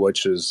Sergey,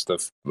 which is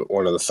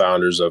one of the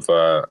founders of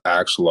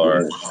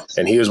Axelar,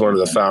 and he was one of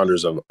the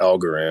founders of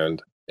Elgarand,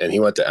 and he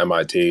went to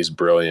MIT. He's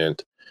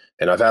brilliant.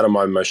 And I've had him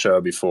on my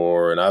show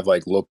before, and I've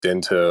like looked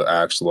into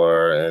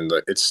Axelar, and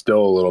it's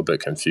still a little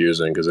bit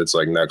confusing because it's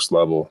like next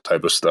level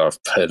type of stuff.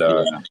 But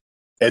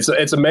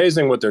it's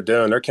amazing what they're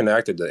doing. They're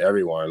connected to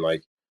everyone.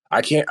 Like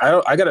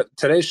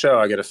today's show,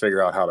 I got to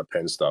figure out how to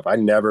pin stuff. I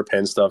never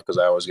pin stuff because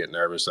I always get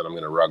nervous that I'm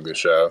going to rug the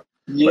show.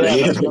 Yeah,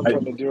 that's what I'm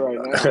trying to do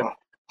right now.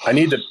 I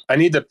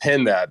need to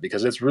pin that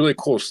because it's really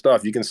cool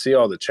stuff. You can see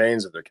all the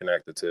chains that they're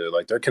connected to.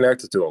 Like they're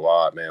connected to a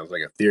lot, man. It's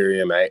like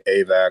Ethereum,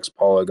 AVAX,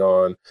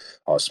 Polygon,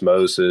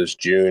 Osmosis,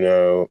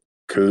 Juno,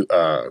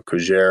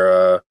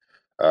 Kujera,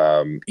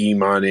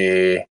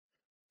 eMoney.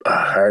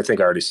 I think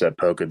I already said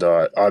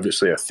Polkadot.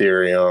 Obviously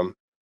Ethereum.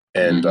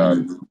 And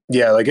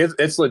like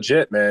it's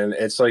legit, man.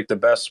 It's like the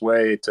best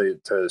way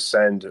to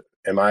send,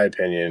 in my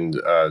opinion,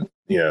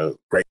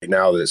 right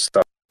now this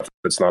stuff,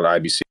 it's not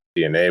IBC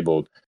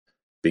enabled,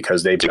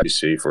 because they do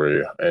IBC for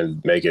you and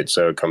make it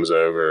so it comes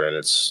over and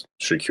it's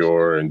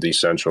secure and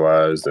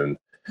decentralized. And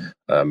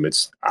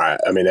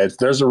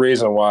there's a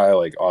reason why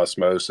like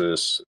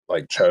Osmosis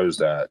like chose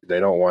that. They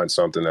don't want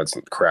something that's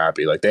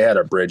crappy. Like they had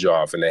a bridge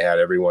off, and they had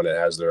everyone that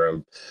has their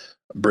own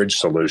bridge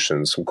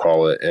solutions, we'll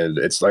call it. And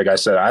it's like I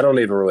said, I don't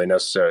even really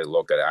necessarily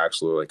look at it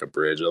actually like a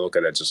bridge. I look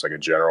at it just like a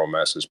general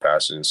message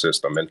passing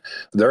system. And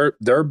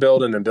they're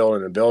building and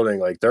building and building.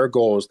 Like their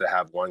goal is to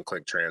have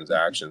one-click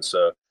transactions.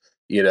 So,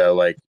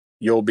 like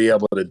you'll be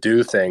able to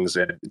do things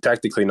and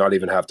technically not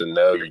even have to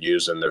know you're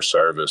using their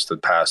service to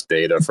pass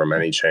data from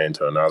any chain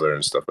to another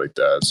and stuff like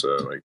that. So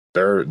like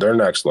they're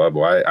next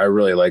level. I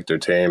really like their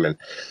team, and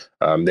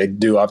they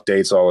do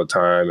updates all the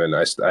time, and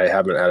I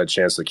haven't had a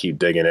chance to keep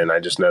digging in. I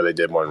just know they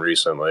did one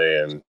recently,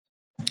 and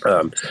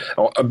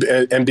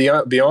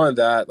beyond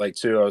that, like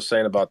too, I was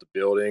saying about the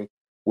building.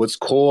 What's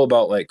cool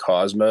about like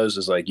Cosmos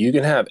is like you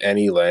can have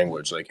any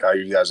language, like how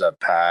you guys have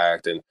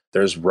Pact, and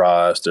there's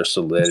Rust, there's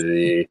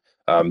Solidity.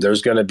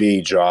 There's going to be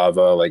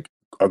Java, like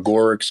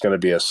Agoric's going to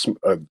be a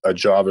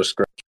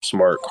JavaScript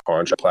smart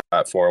contract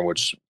platform,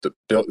 which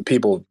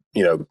people,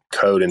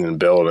 code and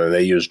build, and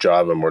they use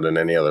Java more than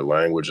any other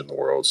language in the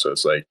world. So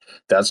it's like,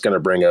 that's going to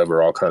bring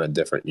over all kind of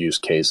different use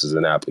cases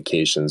and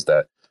applications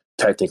that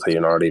technically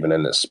are not even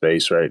in this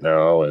space right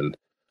now. And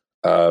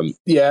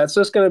it's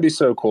just going to be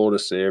so cool to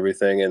see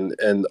everything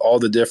and all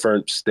the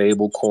different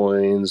stable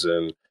coins,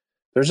 and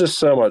there's just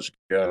so much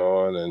going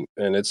on,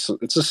 and it's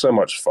just so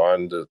much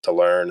fun to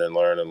learn and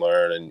learn and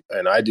learn.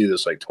 And I do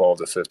this like 12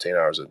 to 15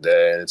 hours a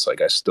day, and it's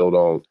like I still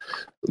don't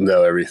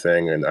know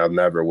everything, and I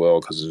never will,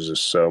 because there's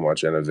just so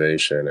much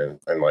innovation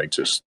and like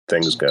just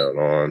things going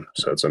on.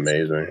 So it's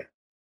amazing.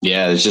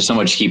 Yeah, there's just so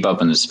much to keep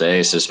up in the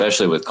space,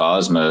 especially with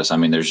Cosmos. I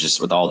mean, there's just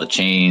with all the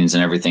chains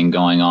and everything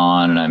going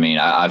on. And I mean,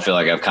 I feel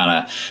like I've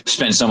kind of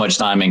spent so much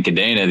time in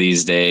Kadena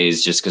these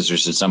days just because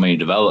there's just so many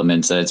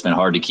developments that it's been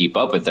hard to keep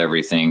up with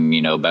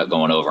everything, about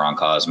going over on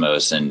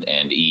Cosmos and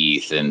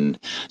ETH and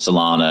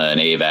Solana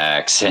and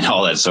AVAX and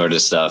all that sort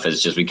of stuff.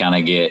 It's just we kind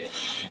of get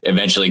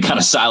eventually kind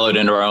of siloed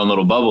into our own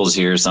little bubbles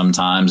here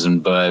sometimes.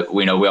 But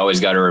we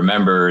always got to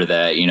remember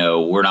that,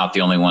 we're not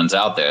the only ones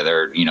out there.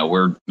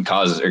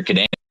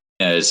 Kadena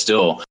is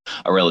still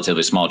a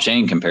relatively small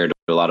chain compared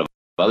to a lot of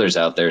others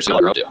out there, so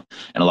and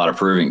a lot of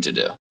proving to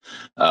do.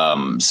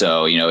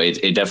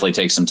 It definitely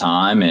takes some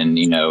time, and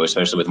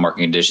especially with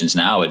market conditions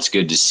now, it's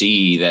good to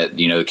see that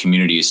the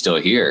community is still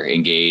here,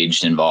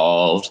 engaged,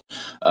 involved,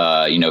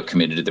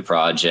 committed to the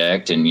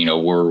project, and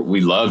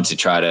we love to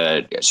try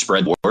to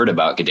spread the word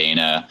about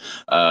Kadena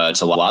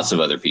to lots of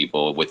other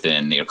people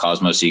within the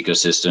Cosmos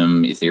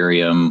ecosystem,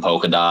 Ethereum,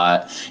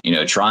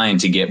 Polkadot, trying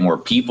to get more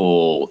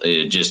people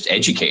just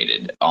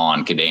educated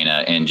on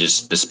Kadena and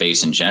just the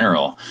space in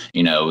general.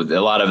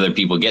 A lot of other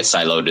people get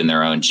siloed in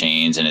their own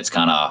chains, and it's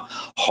kind of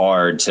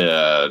hard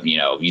to,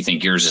 you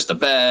think yours is the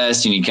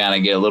best, and you kind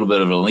of get a little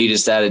bit of an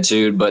elitist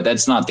attitude, but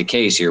that's not the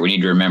case here. We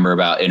need to remember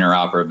about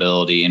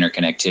interoperability,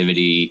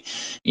 interconnectivity.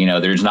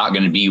 There's not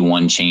going to be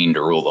one chain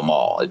to rule them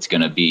all. It's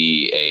going to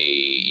be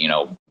a,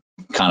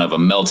 kind of a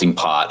melting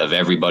pot of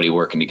everybody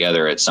working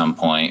together at some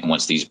point.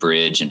 Once these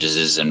bridge and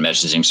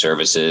messaging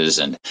services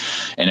and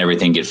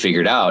everything get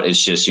figured out,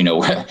 it's just,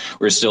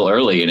 we're still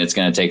early and it's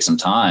going to take some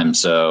time.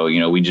 So,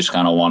 we just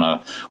kind of want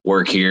to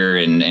work here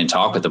and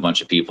talk with a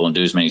bunch of people and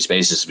do as many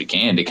spaces as we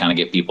can to kind of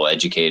get people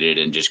educated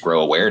and just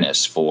grow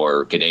awareness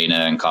for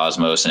Kadena and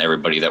Cosmos and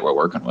everybody that we're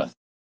working with.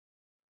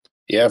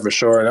 Yeah, for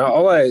sure. And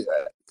all I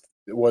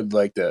would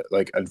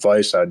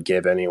advice I'd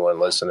give anyone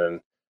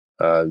listening,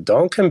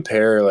 don't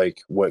compare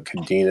like what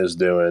Kadena's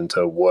doing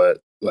to what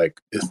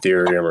like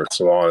Ethereum or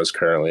Solana is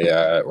currently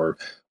at or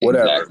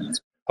whatever. Exactly.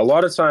 A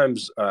lot of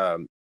times, I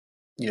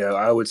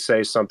would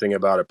say something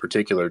about a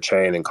particular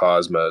chain in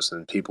Cosmos,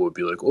 and people would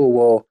be like, "Oh,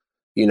 well,"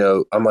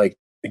 I'm like,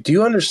 "Do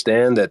you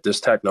understand that this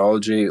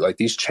technology, like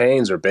these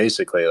chains, are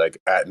basically like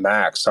at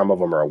max, some of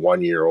them are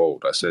 1 year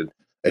old?" I said,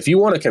 "If you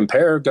want to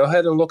compare, go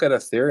ahead and look at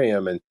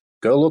Ethereum and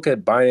go look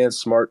at Binance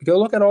Smart. Go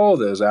look at all of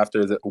those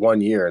after the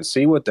 1 year and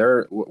see what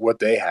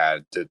they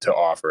had to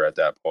offer at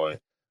that point."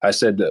 I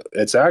said,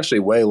 it's actually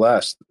way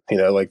less.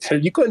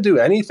 You couldn't do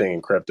anything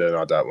in crypto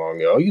not that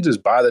long ago. You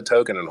just buy the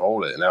token and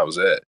hold it, and that was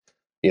it.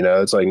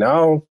 It's like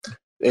now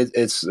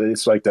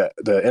it's like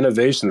the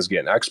innovation is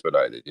getting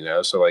expedited.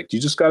 So like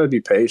you just got to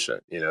be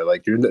patient.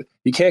 Like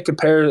you can't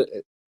compare.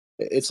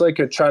 It's like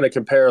you're trying to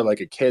compare like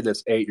a kid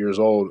that's 8 years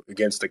old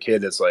against a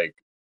kid that's like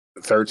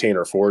 13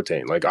 or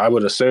 14. Like I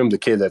would assume the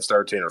kid that's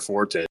 13 or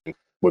 14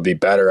 would be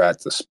better at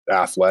the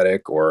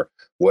athletic or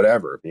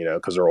whatever,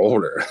 because they're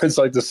older. It's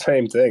like the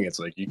same thing. It's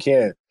like you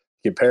can't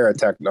compare a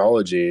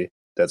technology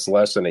that's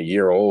less than a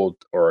year old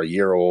or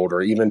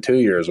even 2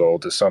 years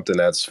old to something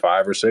that's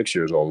 5 or 6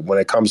 years old when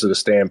it comes to the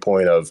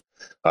standpoint of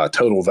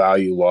total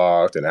value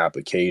locked and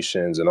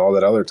applications and all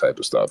that other type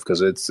of stuff,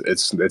 because it's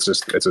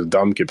a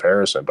dumb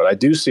comparison. But I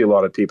do see a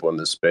lot of people in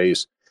this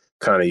space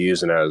kind of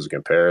using that as a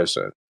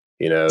comparison.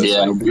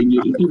 Yeah,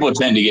 people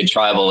tend to get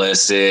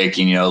tribalistic,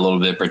 a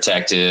little bit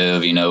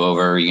protective,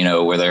 over,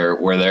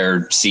 where they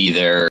see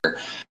their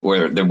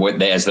where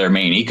as their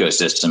main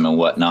ecosystem and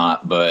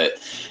whatnot. But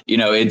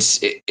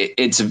it's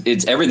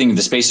everything.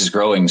 The space is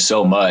growing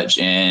so much,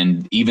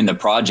 and even the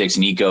projects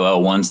and eco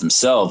L1s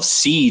themselves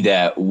see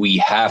that we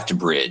have to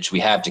bridge, we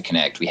have to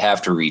connect, we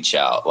have to reach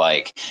out.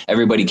 Like,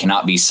 everybody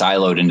cannot be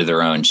siloed into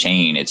their own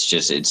chain.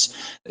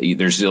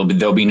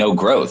 There'll be no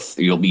growth.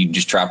 You'll be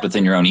just trapped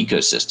within your own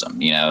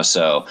ecosystem.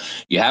 So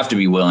you have to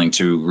be willing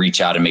to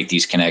reach out and make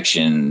these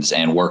connections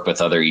and work with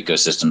other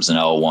ecosystems and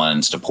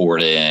L1s to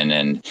port in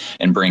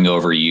and bring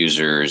over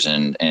users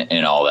and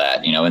all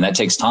that. And that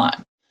takes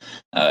time.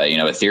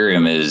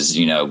 Ethereum is,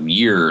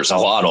 years, a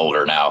lot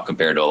older now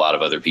compared to a lot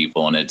of other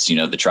people. And it's,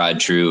 the tried,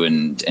 true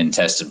and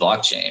tested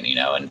blockchain,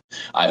 and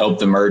I hope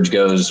the merge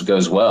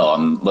goes well.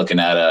 I'm looking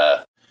at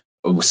a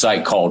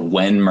site called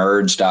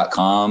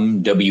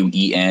whenmerge.com,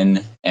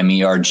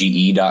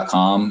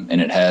 WENMERGE.com.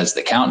 And it has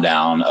the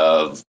countdown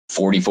of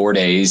 44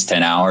 days,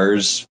 10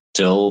 hours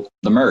till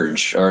the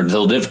merge, or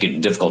till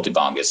difficulty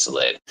bomb gets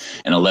delayed,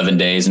 and 11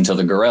 days until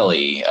the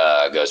Gorelli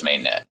goes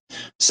mainnet.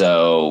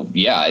 So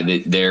yeah,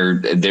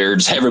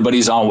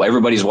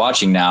 everybody's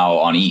watching now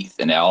on ETH,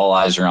 and all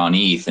eyes are on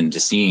ETH, and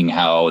just seeing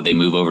how they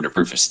move over to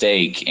proof of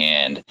stake.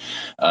 And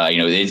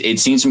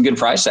it's seen some good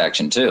price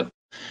action too.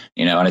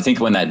 And I think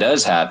when that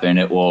does happen,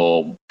 it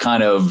will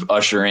kind of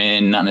usher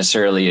in not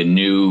necessarily a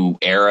new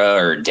era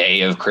or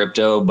day of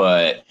crypto,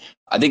 but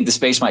I think the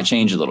space might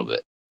change a little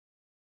bit.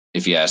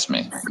 If you ask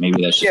me,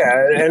 maybe that's just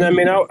and I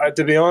mean,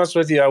 to be honest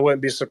with you, I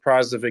wouldn't be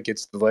surprised if it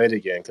gets delayed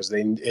again, because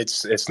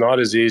it's not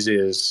as easy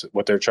as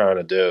what they're trying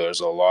to do.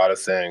 There's a lot of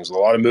things, a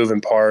lot of moving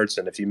parts,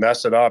 and if you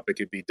mess it up, it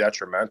could be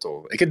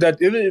detrimental.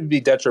 It would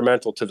be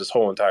detrimental to this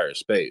whole entire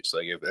space.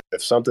 Like,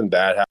 if something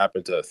bad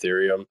happened to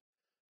Ethereum,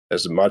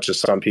 as much as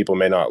some people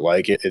may not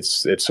like it,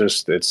 it's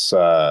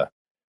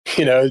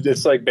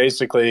like,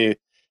 basically,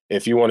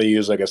 if you want to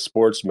use like a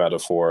sports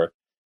metaphor,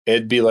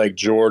 it'd be like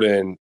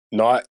Jordan.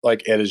 Not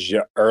like at his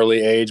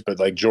early age, but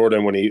like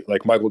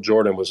Michael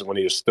Jordan was when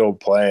he was still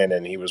playing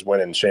and he was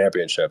winning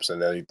championships, and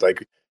then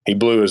he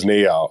blew his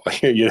knee out.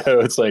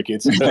 It's like the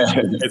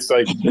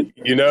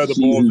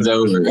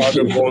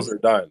Bulls are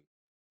done,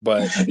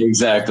 but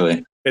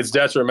exactly, it's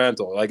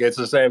detrimental. Like, it's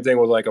the same thing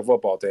with like a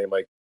football team.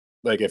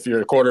 Like if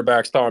your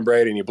quarterback's Tom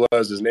Brady and he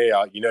blows his knee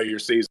out, your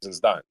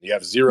season's done. You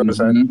have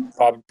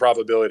 0%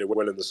 probability of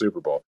winning the Super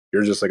Bowl.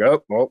 You're just like,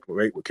 oh, well,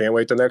 we can't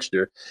wait till next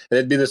year. And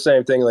it'd be the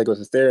same thing like with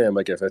Ethereum.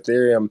 Like, if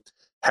Ethereum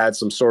had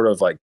some sort of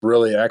like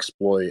really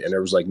exploit and there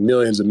was like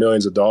millions and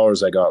millions of dollars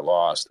that got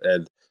lost,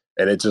 and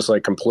it just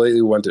like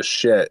completely went to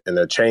shit, and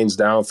the chain's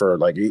down for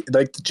like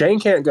the chain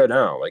can't go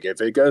down. Like, if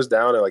it goes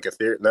down and like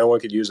Ethereum, no one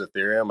could use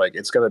Ethereum, like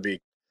it's gonna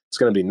be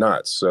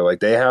nuts. So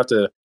like, they have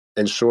to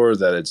ensure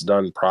that it's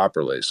done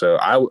properly. So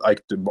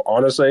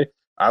honestly,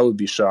 I would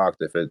be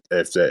shocked if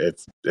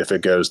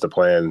it goes to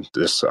plan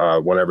this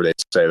whenever they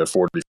say the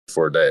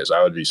 44 days.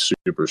 I would be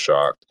super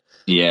shocked.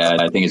 Yeah,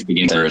 I think it's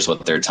beginning is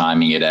what they're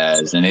timing it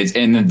as,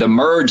 and the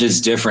merge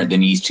is different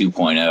than ETH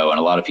 2.0, and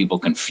a lot of people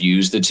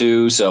confuse the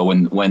two. So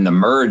when the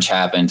merge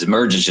happens, the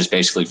merge is just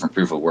basically from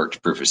proof of work to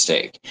proof of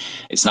stake.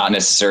 It's not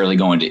necessarily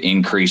going to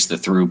increase the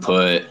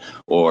throughput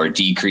or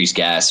decrease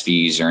gas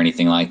fees or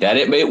anything like that.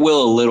 It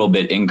will a little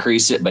bit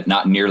increase it, but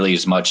not nearly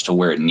as much to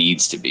where it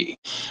needs to be.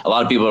 A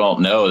lot of people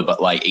don't know,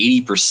 but like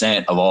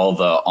 80% of all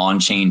the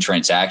on-chain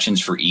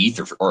transactions for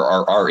ETH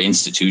are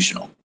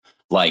institutional.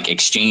 Like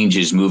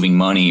exchanges moving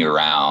money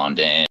around,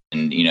 and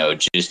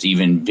just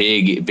even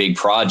big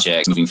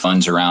projects moving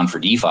funds around for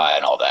DeFi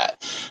and all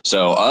that.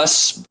 So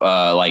us,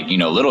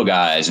 little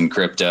guys in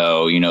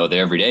crypto, the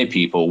everyday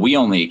people, we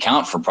only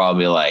account for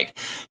probably like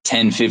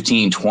 10,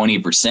 15,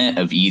 20%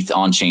 of ETH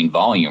on-chain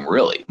volume,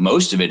 really.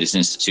 Most of it is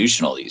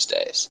institutional these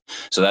days.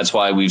 So that's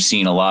why we've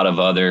seen a lot of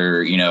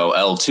other,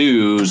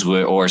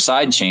 L2s or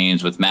side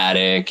chains with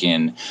Matic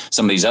and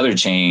some of these other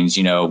chains,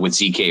 with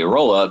ZK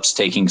rollups,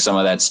 taking some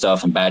of that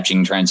stuff and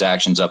batching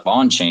transactions up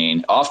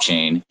on-chain,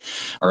 off-chain,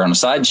 or on a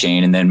side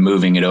chain, and then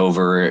moving it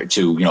over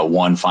to,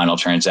 one final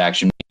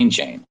transaction main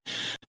chain.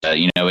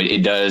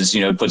 It does,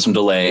 put some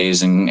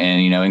delays and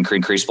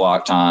increase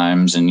block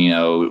times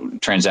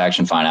and,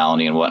 transaction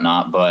finality and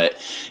whatnot. But,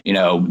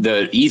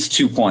 the ETH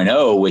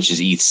 2.0, which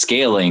is ETH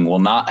scaling, will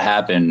not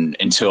happen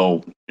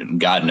until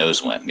God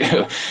knows when.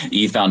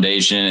 ETH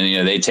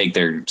Foundation, they take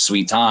their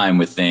sweet time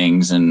with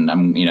things, and,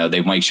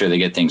 they make sure they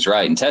get things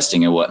right and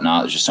testing and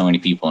whatnot. There's just so many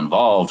people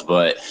involved,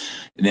 but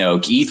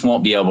ETH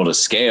won't be able to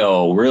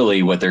scale.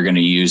 Really, what they're going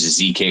to use is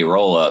ZK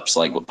rollups,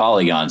 like what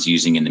Polygon's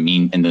using in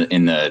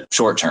the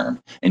short term,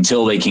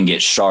 until they can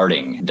get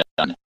sharding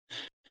done,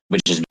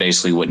 which is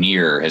basically what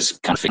Near has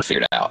kind of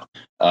figured out.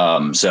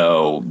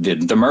 So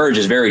the merge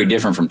is very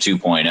different from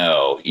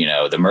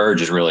 2.0. The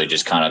merge is really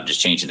just kind of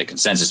just changing the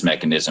consensus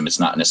mechanism. It's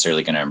not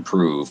necessarily going to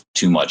improve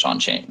too much on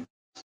chain.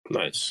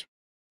 Nice.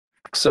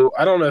 So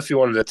I don't know if you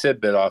wanted a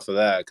tidbit off of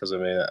that, because I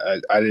mean,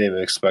 I didn't even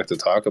expect to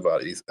talk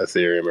about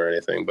Ethereum or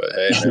anything. But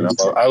hey, man,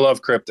 I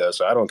love crypto,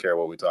 so I don't care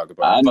what we talk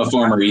about. I'm a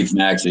former ETH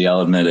maxi,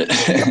 I'll admit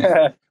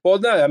it. Well,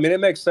 no, I mean,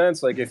 it makes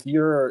sense. Like if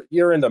you're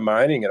into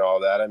mining and all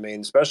that, I mean,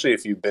 especially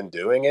if you've been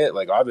doing it,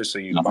 like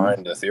obviously you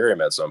mined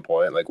Ethereum at some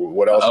point. Like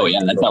what else? Oh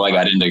yeah, that's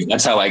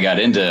how I got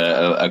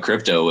into a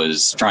crypto,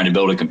 was trying to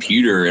build a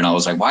computer, and I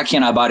was like, why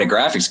can't I buy a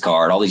graphics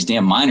card? All these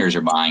damn miners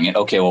are buying it.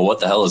 Okay, well, what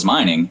the hell is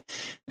mining?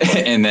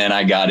 And then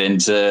I got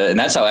into, and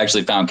that's how I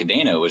actually found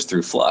Kadena, was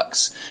through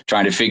Flux,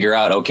 trying to figure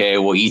out, okay,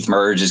 well, ETH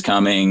merge is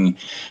coming,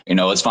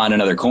 let's find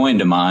another coin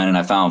to mine. And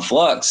I found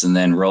Flux, and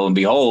then lo and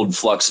behold,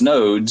 Flux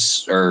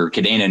nodes, or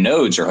Kadena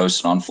nodes, are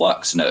hosted on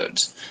Flux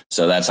nodes.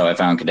 So that's how I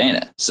found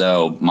Kadena.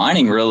 So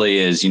mining really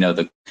is,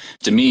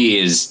 to me,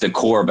 is the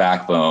core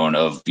backbone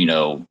of,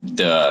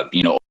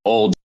 the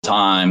old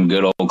time,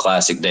 good old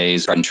classic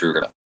days, and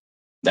true.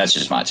 That's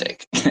just my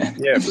take.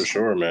 Yeah, for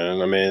sure,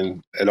 man. I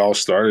mean, it all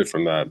started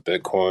from that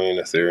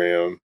Bitcoin,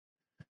 Ethereum,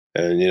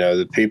 and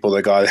the people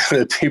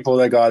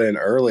that got in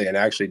early and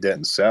actually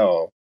didn't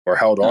sell or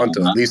held on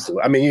to at least.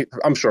 I mean,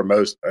 I'm sure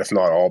most, if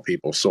not all,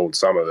 people sold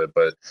some of it,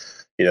 but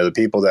the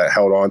people that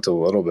held on to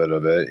a little bit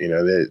of it,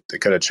 they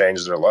could have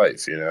changed their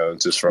life,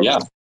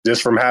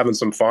 just from having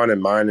some fun and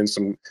mining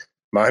some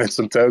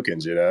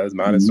tokens,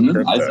 mining some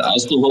crypto. I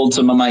still hold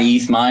some of my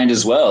ETH mined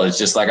as well. It's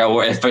just like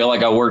I feel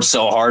like I worked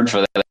so hard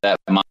for that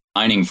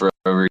mining for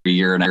over a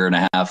year and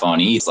a half on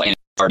ETH. Like,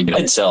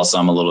 I'd sell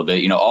some a little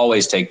bit.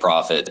 Always take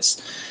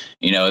profits.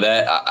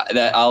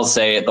 That I'll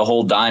say it. The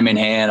whole diamond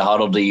hand,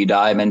 hodl till you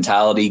die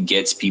mentality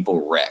gets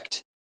people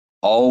wrecked.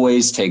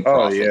 Always take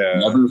profit.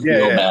 Never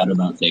feel bad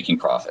about taking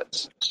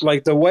profits.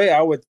 Like the way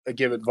I would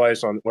give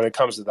advice on when it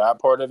comes to that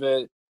part of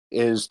it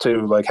is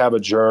to like have a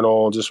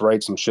journal, just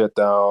write some shit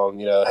down.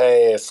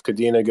 Hey, if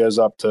Kadena goes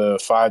up to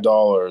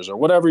 $5 or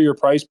whatever your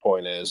price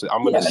point is,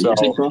 I'm going to sell.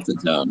 Take profit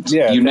zones.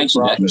 Yeah, you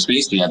mentioned that in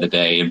space the other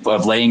day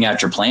of laying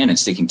out your plan and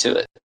sticking to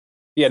it.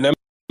 Yeah, no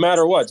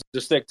matter what,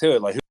 just stick to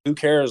it. Like who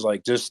cares?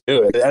 Like just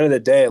do it. At the end of the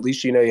day, at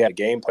least you had a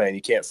game plan.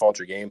 You can't fault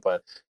your game plan.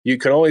 You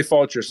can only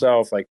fault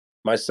yourself. Like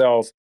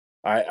myself,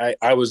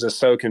 I was just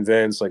so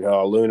convinced, like,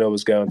 Luna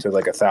was going to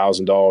like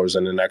 $1,000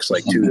 in the next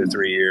like 2 to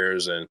 3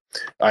 years, and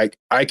I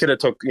could have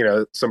took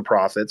some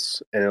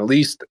profits, and at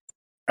least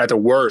at the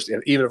worst,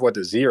 even if it went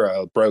to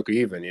zero, broke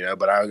even,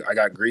 But I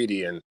got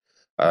greedy, and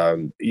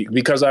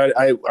because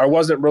I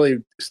wasn't really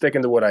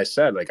sticking to what I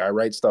said. Like I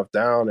write stuff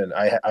down, and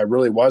I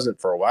really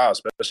wasn't for a while,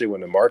 especially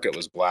when the market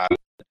was black.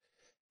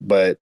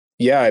 But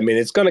yeah, I mean,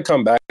 it's going to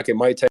come back. It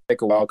might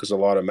take a while because a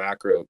lot of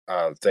macro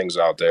things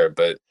out there,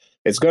 but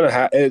it's going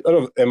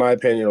to in my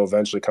opinion, it'll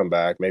eventually come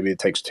back. Maybe it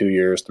takes 2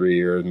 years, 3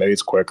 years, maybe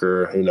it's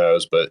quicker, who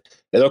knows, but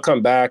it'll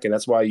come back. And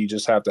that's why you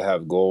just have to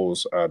have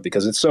goals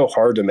because it's so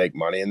hard to make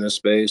money in this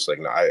space. Like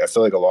I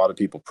feel like a lot of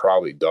people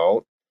probably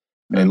don't,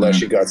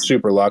 unless you got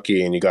super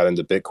lucky and you got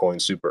into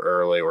Bitcoin super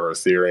early or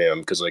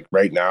Ethereum. Cause like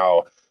right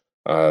now,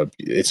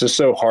 it's just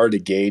so hard to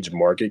gauge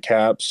market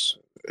caps.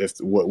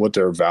 What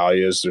their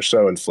value is, they're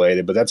so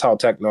inflated, but that's how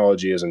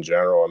technology is in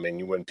general. I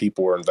mean, when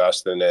people were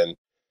investing in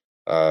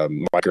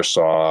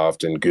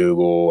Microsoft and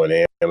Google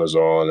and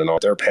Amazon and all,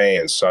 they're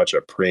paying such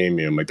a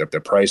premium. Like the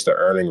price to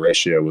earning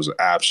ratio was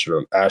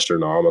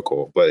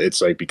astronomical. But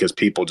it's like because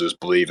people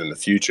just believe in the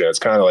future. It's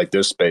kind of like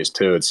this space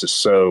too. It's just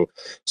so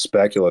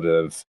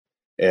speculative.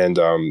 And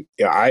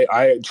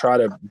I try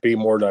to be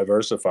more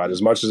diversified.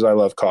 As much as I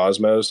love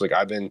Cosmos, like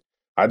I've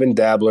been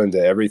dabbling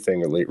into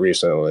everything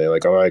recently.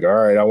 Like I'm like, all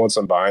right, I want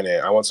some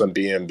Binance, I want some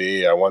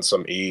BNB, I want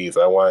some ETH,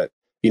 I want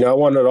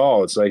it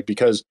all. It's like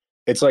because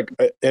it's like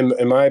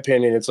in my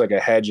opinion, it's like a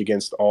hedge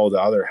against all the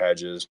other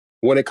hedges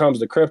when it comes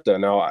to crypto.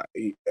 Now,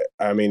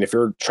 I mean, if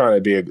you're trying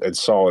to be a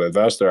solid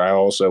investor, I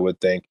also would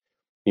think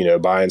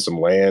buying some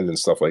land and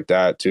stuff like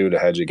that too to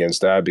hedge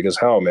against that, because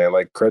hell, man,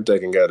 like crypto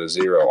can go to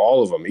zero.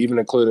 All of them, even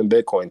including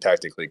Bitcoin,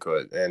 technically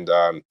could. And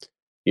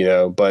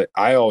but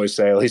I always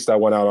say at least I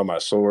went out on my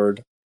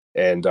sword.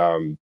 And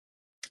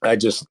I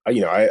just,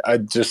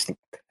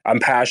 I'm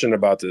passionate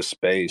about this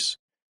space,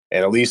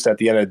 and at least at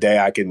the end of the day,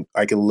 I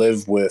can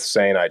live with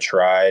saying I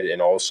tried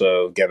and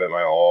also give it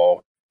my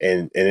all.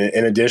 And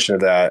in addition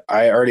to that,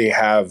 I already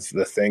have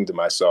the thing to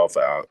myself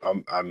out.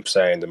 I'm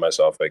saying to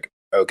myself, like,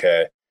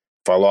 okay,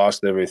 if I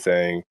lost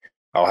everything,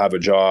 I'll have a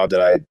job that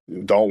I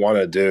don't want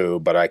to do,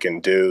 but I can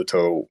do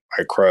till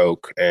I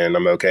croak, and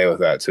I'm okay with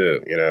that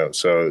too.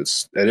 So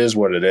it is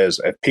what it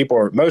is.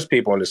 Most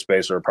people in this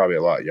space are probably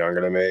a lot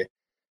younger than me.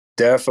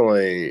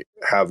 Definitely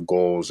have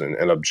goals and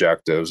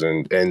objectives,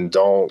 and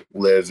don't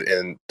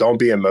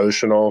be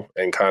emotional,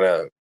 and kind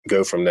of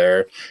go from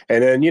there.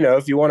 And then,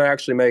 if you want to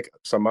actually make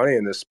some money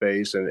in this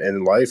space and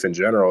in life in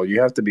general, you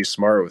have to be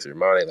smart with your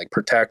money, like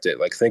protect it.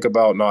 Like think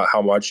about not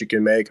how much you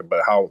can make,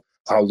 but how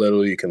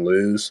little you can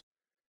lose,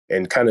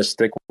 and kind of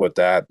stick with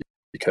that,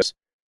 because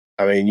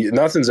I mean,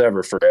 nothing's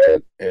ever for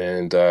it.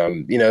 And,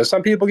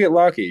 some people get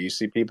lucky. You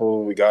see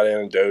people, we got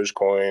in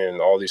Dogecoin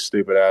and all these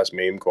stupid ass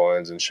meme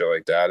coins and shit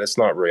like that. It's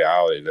not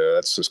reality, though.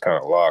 That's just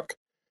kind of luck.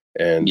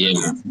 And yeah,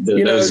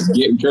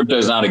 crypto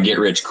is not a get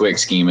rich quick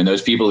scheme, and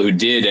those people who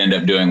did end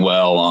up doing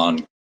well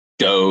on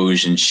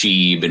Doge and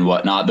Sheeb and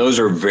whatnot, those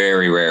are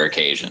very rare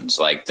occasions.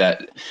 Like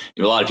that,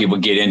 a lot of people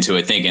get into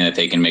it thinking that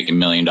they can make $1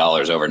 million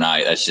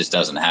overnight. That just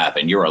doesn't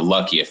happen. You're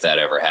lucky if that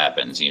ever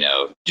happens.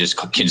 Just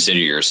consider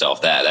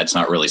yourself that. That's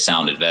not really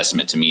sound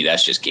investment to me.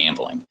 That's just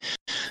gambling.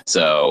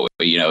 So,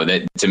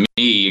 that to me,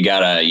 you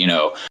gotta,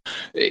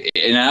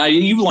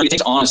 it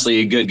takes honestly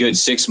a good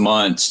 6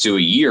 months to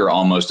a year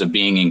almost of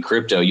being in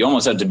crypto. You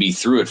almost have to be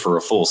through it for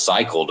a full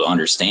cycle to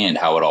understand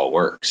how it all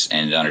works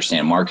and to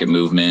understand market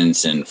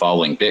movements and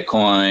following Bitcoin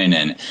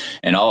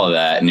and all of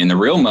that. And then the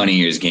real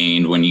money is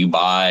gained when you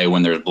buy,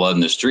 when there's blood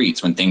in the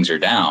streets, when things are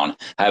down,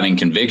 having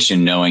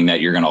conviction, knowing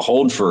that you're going to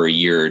hold for a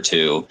year or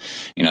two,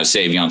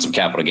 save you on some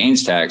capital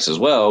gains tax as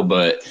well.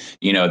 But,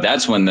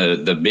 that's when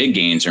the big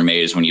gains are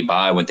made, is when you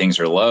buy when things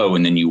are low,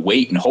 and then you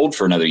wait and hold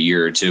for another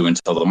year or two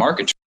until the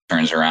market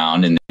turns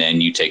around, and then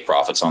you take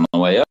profits on the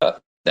way up.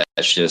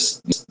 That's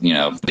just,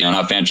 not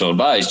financial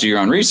advice. Do your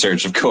own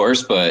research, of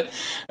course, but,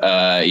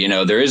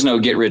 there is no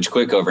get rich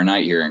quick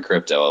overnight here in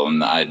crypto.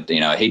 And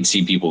I hate to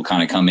see people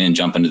kind of come in,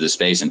 jump into the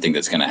space and think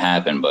that's going to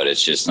happen, but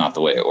it's just not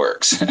the way it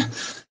works.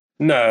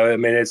 No, I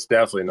mean, it's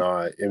definitely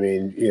not. I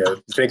mean,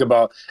 think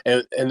about,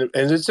 and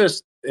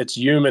it's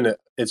human.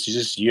 It's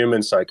just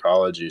human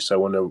psychology. So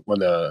when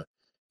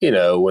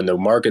the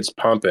market's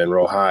pumping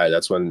real high,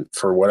 that's when,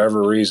 for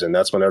whatever reason,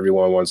 that's when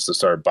everyone wants to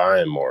start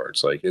buying more.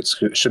 It's like, it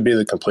should be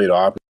the complete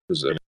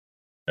opposite.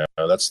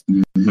 That's,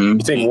 you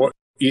think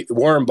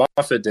Warren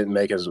Buffett didn't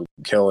make his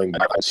killing.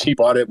 He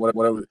bought it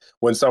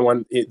when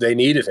someone, they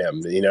needed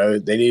him,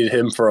 they needed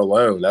him for a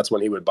loan. That's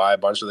when he would buy a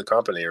bunch of the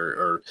company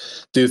or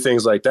do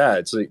things like that.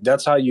 It's like,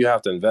 that's how you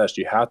have to invest.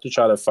 You have to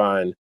try to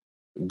find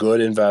good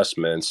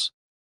investments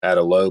at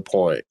a low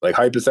point. Like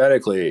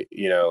hypothetically,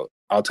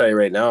 I'll tell you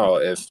right now,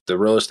 if the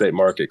real estate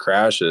market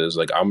crashes,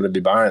 like I'm going to be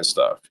buying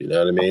stuff. You know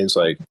what I mean? It's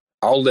like,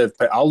 I'll live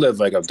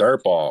like a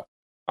dirtball.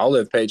 I'll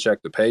live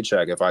paycheck to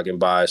paycheck if I can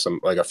buy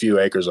like a few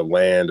acres of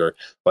land or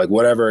like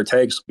whatever it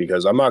takes,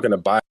 because I'm not going to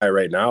buy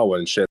right now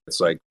when shit's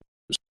like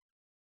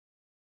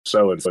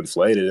so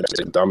inflated.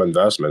 It's dumb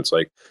investments.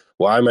 Like,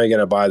 why am I going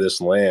to buy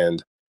this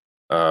land,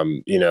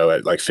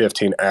 at like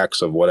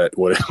 15x of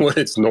what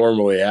it's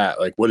normally at,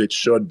 like what it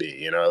should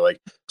be, like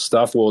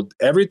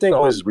everything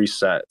always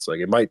resets. Like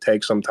it might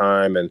take some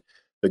time, and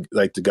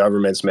the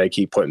governments may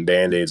keep putting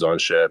band-aids on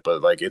shit,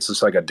 but like it's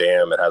just like a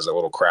dam that has a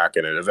little crack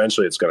in it.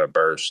 Eventually it's going to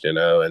burst, and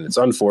it's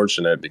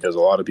unfortunate because a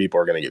lot of people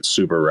are going to get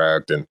super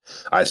wrecked, and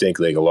I think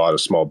like a lot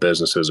of small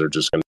businesses are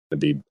just going to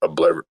be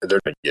they're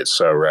going to get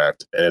so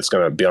wrecked, and it's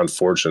going to be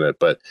unfortunate,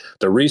 but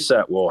the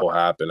reset will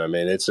happen. I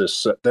mean, it's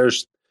just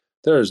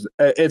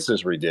it's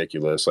just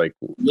ridiculous, like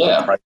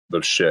the price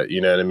of shit,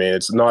 you know what I mean?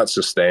 It's not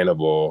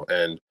sustainable,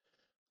 and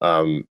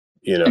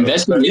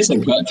investment is a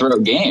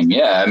cutthroat game.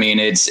 Yeah, I mean,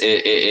 it's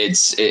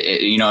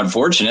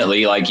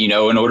unfortunately, like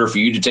in order for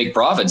you to take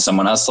profit,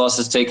 someone else has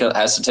to take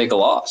a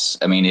loss.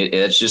 I mean,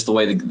 it's just the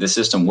way the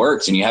system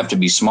works, and you have to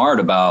be smart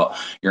about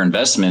your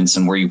investments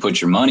and where you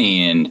put your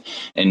money in,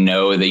 and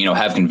know that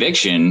have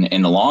conviction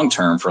in the long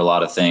term for a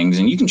lot of things.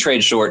 And you can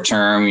trade short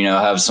term,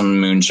 have some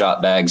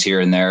moonshot bags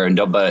here and there,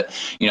 but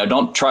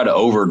don't try to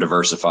over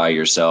diversify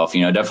yourself.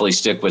 Definitely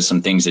stick with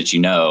some things that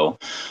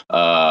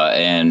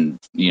and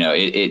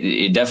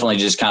it definitely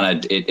just kind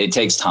of it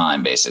takes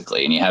time,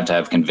 basically, and you have to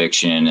have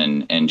conviction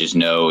and just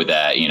know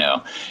that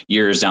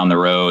years down the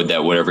road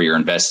that whatever you're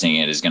investing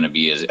in is going to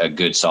be a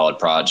good solid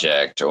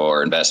project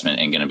or investment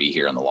and going to be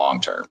here in the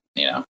long term.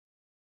 Yeah,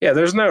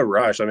 there's no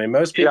rush. I mean,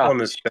 most people in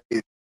this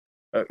space,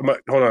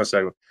 hold on a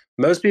second,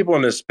 most people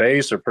in this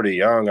space are pretty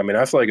young. I mean,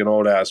 I feel like an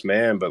old ass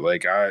man, but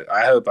like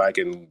I hope I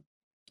can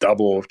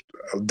double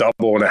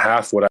and a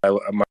half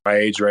my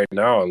age right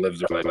now and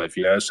live my life,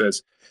 so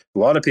it's, a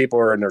lot of people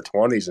are in their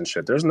 20s and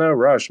shit. There's no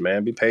rush,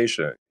 man. Be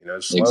patient.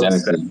 Slow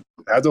exactly.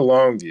 Have the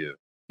long view.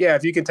 Yeah,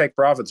 if you can take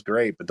profits,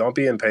 great, but don't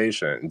be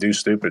impatient and do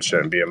stupid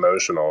shit and be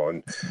emotional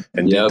and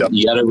you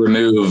got to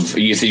remove.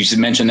 You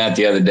mentioned that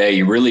the other day.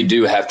 You really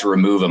do have to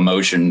remove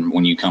emotion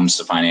when it comes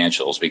to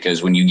financials,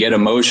 because when you get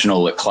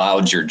emotional, it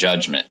clouds your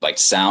judgment. Like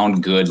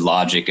sound, good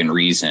logic and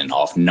reason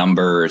off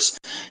numbers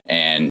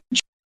and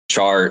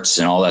charts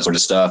and all that sort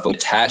of stuff, but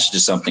attached to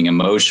something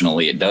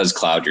emotionally, it does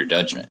cloud your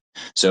judgment.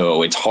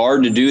 So it's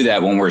hard to do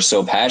that when we're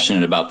so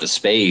passionate about the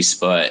space,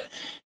 but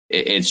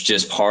it's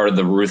just part of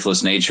the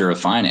ruthless nature of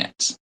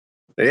finance.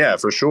 Yeah,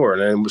 for sure.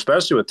 And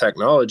especially with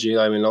technology,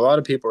 I mean, a lot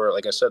of people are,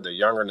 like I said, they're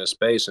younger in this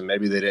space, and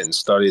maybe they didn't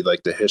study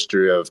like the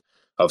history of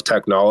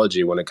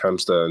technology when it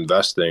comes to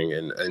investing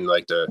and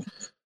like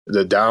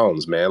the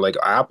downs, man. Like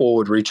Apple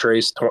would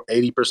retrace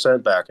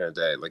 80% back in the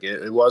day. Like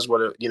it was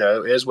what it,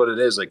 it is what it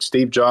is. Like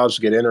Steve Jobs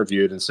would get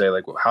interviewed and say,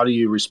 like, well, how do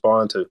you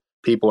respond to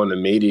people in the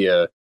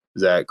media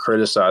that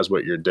criticize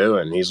what you're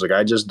doing? He's like,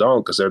 I just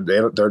don't, because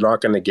they're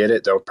not going to get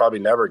it. They'll probably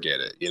never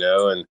get it,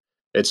 and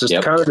it's just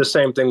kind of the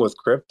same thing with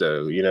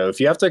crypto. If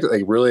you have to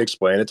like really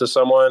explain it to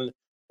someone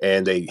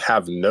and they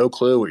have no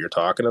clue what you're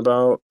talking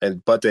about,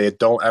 but they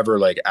don't ever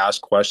like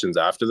ask questions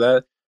after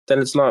that, then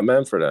it's not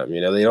meant for them.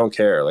 They don't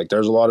care. Like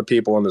there's a lot of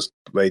people in this,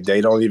 like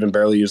they don't even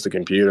barely use the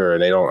computer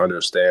and they don't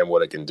understand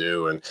what it can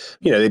do. And,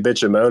 they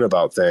bitch and moan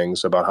about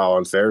things, about how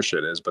unfair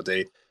shit is, but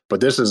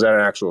this is an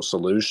actual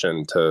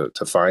solution to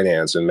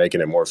finance and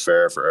making it more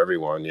fair for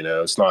everyone.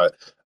 It's not,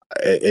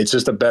 it's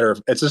just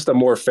a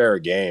more fair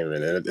game.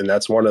 And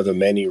that's one of the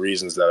many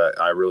reasons that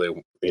I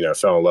really,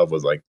 fell in love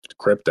with like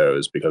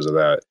cryptos because of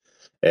that.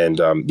 And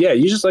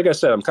you just, like I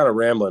said, I'm kind of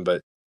rambling,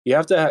 but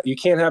you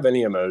can't have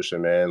any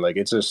emotion, man. Like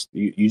it's just,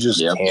 you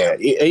just can't.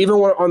 Even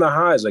on the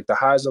highs, like the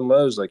highs and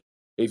lows, like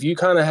if you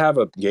kind of have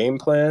a game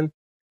plan,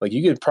 like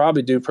you could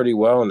probably do pretty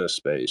well in this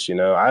space.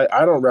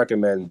 I don't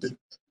recommend,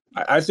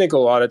 I think a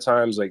lot of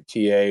times like TA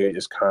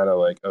is kind of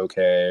like,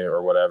 okay,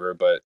 or whatever,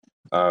 but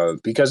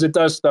because it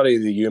does study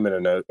the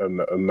human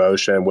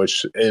emotion,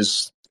 which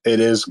it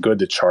is good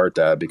to chart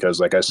that because,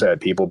 like I said,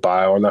 people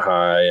buy on the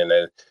high and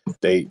then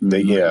they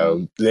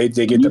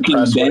get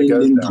depressed when it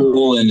goes down.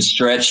 Pull and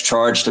stretch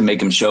charts to make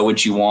them show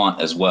what you want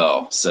as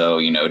well.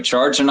 So,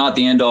 charts are not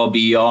the end all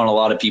be all. And a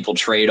lot of people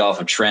trade off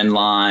of trend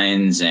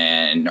lines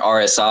and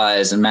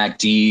RSIs and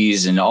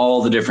MACDs and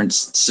all the different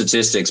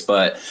statistics,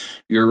 but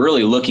you're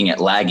really looking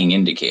at lagging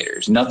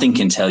indicators. Nothing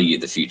can tell you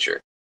the future.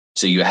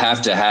 So you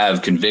have to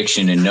have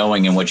conviction and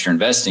knowing in what you're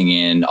investing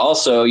in.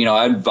 Also,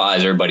 I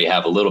advise everybody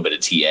have a little bit of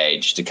TA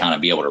just to kind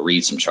of be able to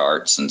read some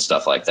charts and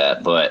stuff like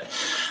that. But,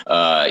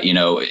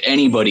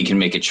 anybody can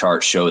make a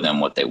chart show them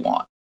what they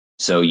want.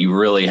 So you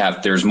really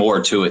there's more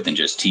to it than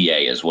just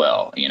TA as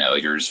well.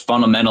 There's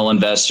fundamental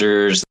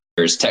investors.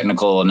 There's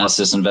technical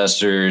analysis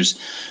investors.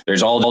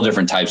 There's all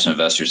different types of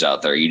investors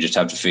out there. You just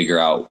have to figure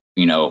out,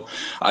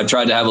 I've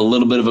tried to have a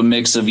little bit of a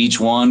mix of each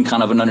one,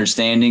 kind of an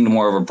understanding,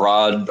 more of a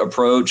broad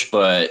approach.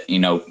 But,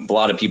 a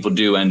lot of people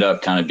do end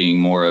up kind of being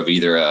more of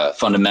either a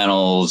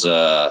fundamentals,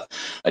 a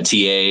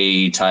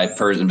TA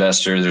type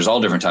investor. There's all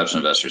different types of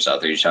investors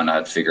out there. You just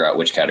have to figure out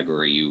which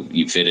category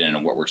you fit in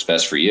and what works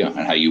best for you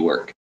and how you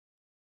work.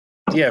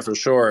 Yeah, for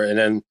sure. And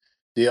then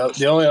the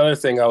only other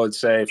thing I would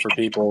say for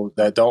people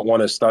that don't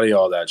want to study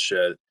all that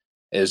shit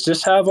is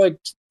just have like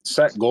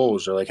set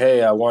goals. You're like,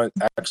 hey, I want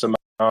X amount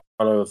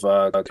of,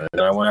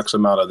 and I want X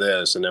amount of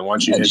this. And then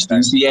once you hit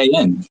that,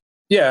 and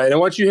then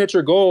once you hit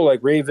your goal,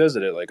 like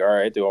revisit it. Like, all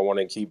right, do I want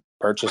to keep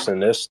purchasing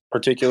this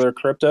particular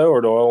crypto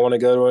or do I want to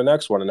go to the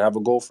next one and have a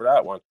goal for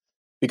that one?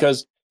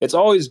 Because it's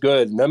always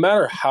good, no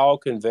matter how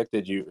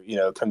convinced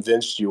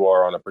you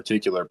are on a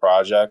particular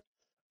project.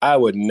 I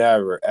would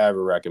never,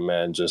 ever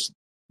recommend just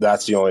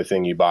that's the only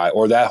thing you buy,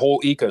 or that whole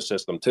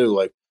ecosystem too.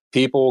 Like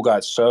people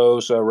got so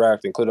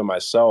wrecked, including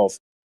myself,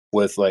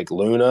 with like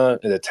Luna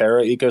and the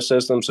Terra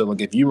ecosystem. So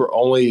like if you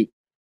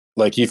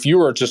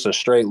were just a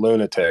straight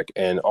lunatic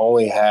and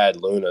only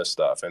had Luna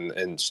stuff and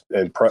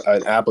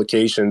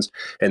applications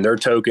and their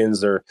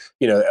tokens, their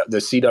the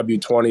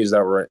CW20s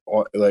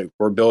that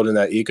were building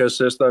that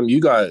ecosystem,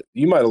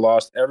 you might have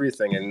lost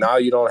everything, and now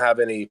you don't have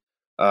any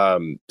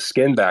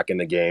skin back in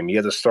the game. You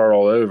have to start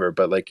all over.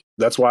 But like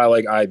that's why I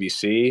like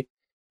IBC.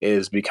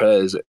 Is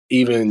because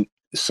even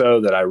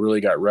so that I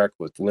really got wrecked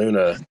with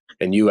Luna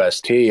and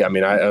UST. I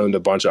mean, I owned a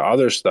bunch of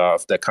other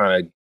stuff that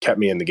kind of kept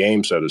me in the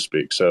game, so to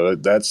speak. So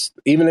that's,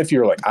 even if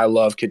you're like, I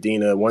love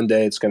Kadena, one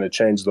day it's going to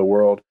change the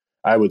world,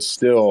 I would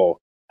still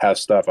have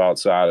stuff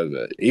outside of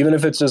it. Even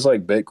if it's just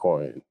like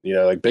Bitcoin,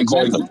 like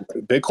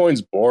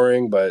Bitcoin's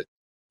boring, but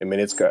I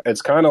mean, it's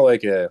kind of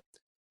like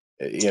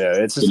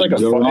it's just like a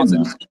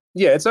fund.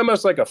 It's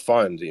almost like a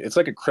fund. It's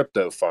like a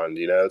crypto fund,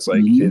 it's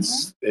like,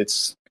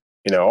 it's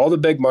all the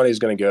big money is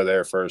going to go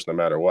there first, no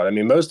matter what. I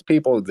mean, most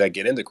people that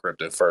get into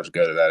crypto first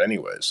go to that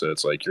anyway. So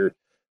it's like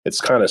it's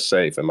kind of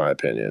safe in my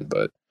opinion.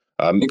 But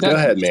go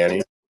ahead,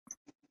 Manny.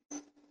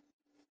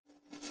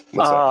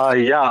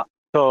 Yeah.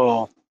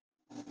 So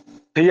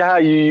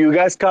you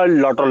guys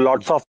covered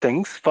lots of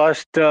things.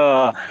 First,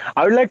 I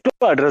would like to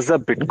address the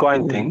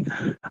Bitcoin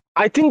thing.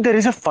 I think there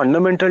is a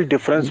fundamental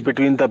difference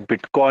between the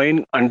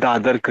Bitcoin and the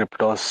other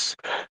cryptos.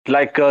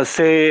 Like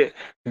say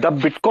the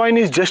Bitcoin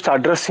is just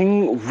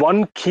addressing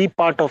one key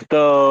part of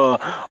the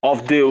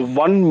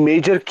one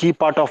major key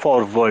part of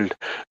our world,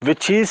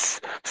 which is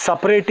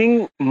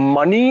separating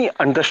money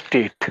and the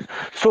state.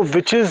 So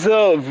which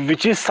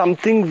is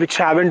something which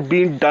haven't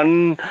been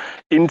done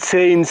in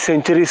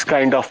centuries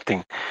kind of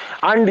thing.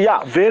 And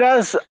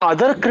whereas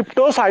other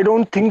cryptos, I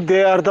don't think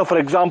they are for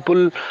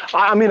example,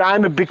 I mean,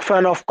 I'm a big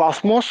fan of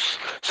Cosmos.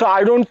 So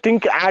I don't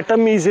think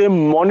Atom is a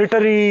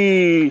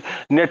monetary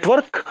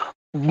network.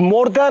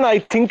 More than I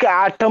think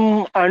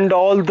Atom and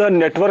all the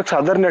networks,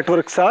 other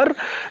networks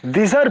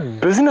these are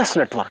business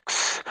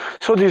networks.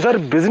 So these are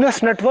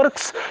business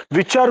networks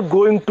which are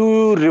going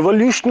to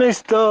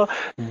revolutionize the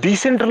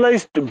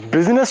decentralized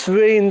business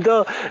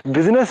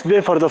way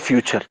for the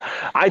future.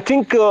 I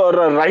think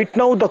right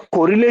now the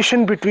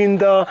correlation between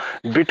the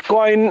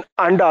Bitcoin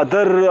and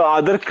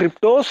other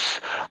cryptos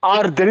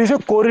there is a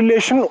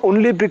correlation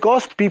only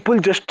because people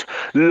just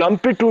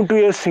lump it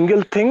into a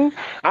single thing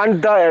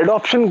and the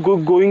adoption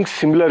going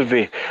similar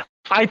way.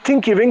 I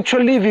think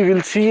eventually we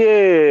will see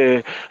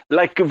we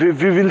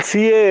will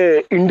see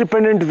a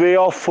independent way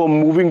of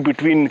moving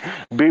between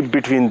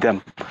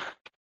them.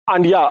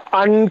 And yeah,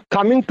 and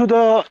coming to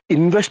the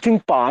investing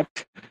part,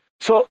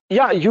 so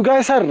yeah, you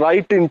guys are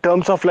right in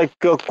terms of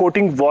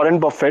quoting Warren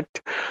Buffett.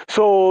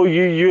 So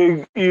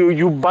you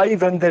buy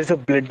when there is a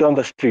blood on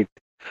the street.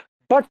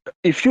 But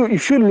if you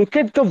look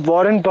at the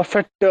Warren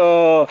Buffett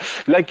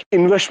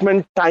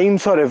investment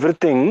times or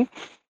everything,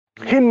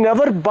 he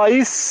never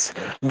buys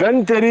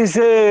when there is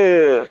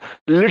a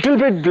little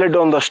bit blood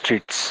on the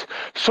streets.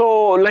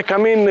 So I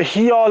mean,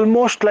 he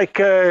almost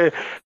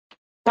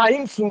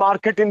times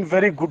market in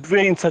very good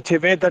way, in such a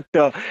way that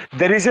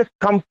there is a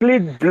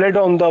complete blood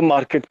on the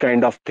market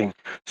kind of thing.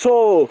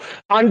 So,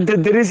 and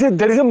there is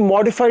a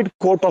modified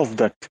quote of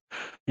that: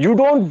 you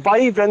don't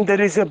buy when there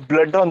is a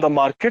blood on the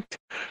market,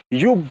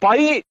 you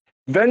buy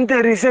when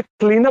there is a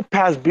cleanup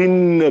has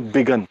been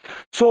begun.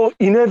 So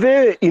in a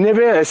way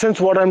essence,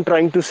 what I'm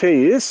trying to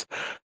say is,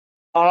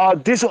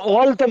 this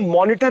all the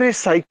monetary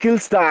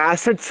cycles, the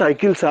asset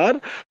cycles are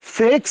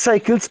fake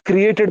cycles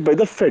created by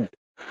the Fed.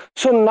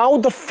 So now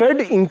the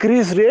Fed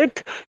increase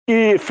rate,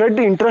 Fed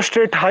interest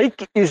rate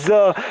hike is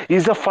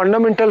the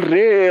fundamental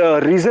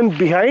reason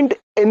behind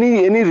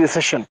any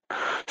recession.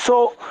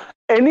 So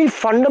any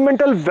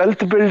fundamental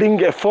wealth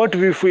building effort,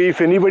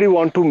 if anybody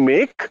want to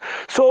make,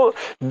 so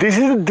this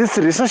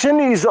recession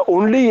is the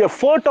only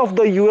effort of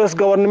the US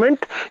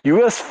government,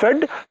 US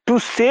Fed, to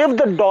save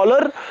the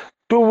dollar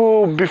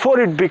to before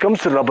it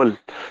becomes rubble.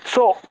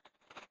 So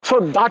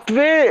that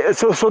way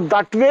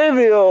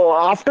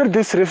after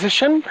this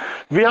recession,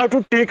 we have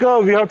to take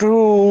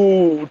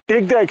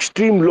the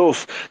extreme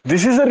lows.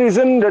 This is the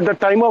reason that the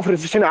time of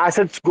recession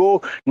assets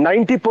go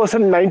 90%,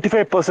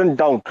 95%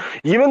 down.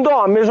 Even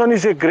though Amazon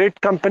is a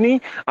great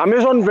company,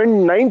 Amazon went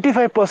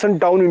 95%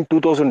 down in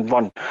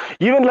 2001.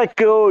 Even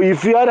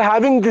if we are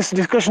having this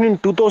discussion in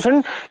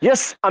 2000,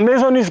 yes,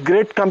 Amazon is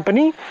great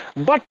company,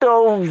 but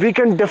we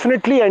can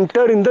definitely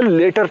enter in the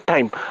later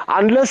time,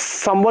 unless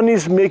someone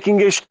is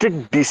making a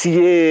strict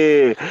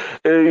DCA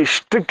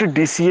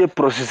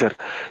procedure.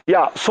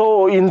 Yeah,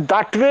 so in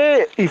that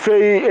way, if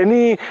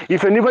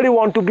anybody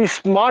want to be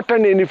smart,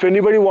 and if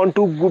anybody want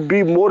to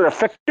be more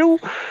effective,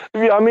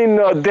 I mean,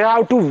 they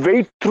have to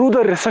wait through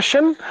the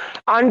recession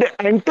and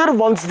enter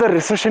once the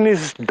recession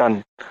is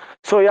done.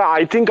 So yeah,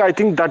 I think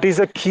that is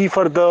a key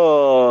for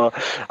for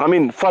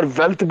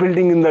wealth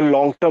building in the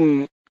long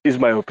term, is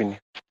my opinion.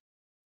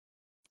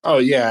 Oh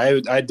yeah,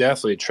 I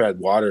definitely tread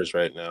waters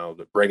right now,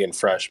 but bringing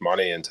fresh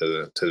money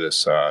into to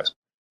this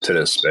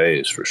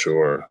space for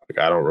sure. Like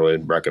I don't really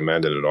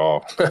recommend it at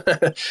all.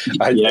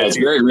 It's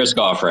very risk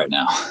off right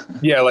now.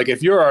 Yeah, like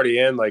if you're already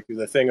in, like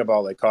the thing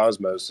about like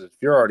Cosmos, if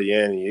you're already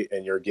in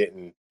and you're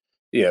getting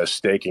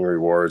staking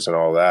rewards and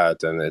all that,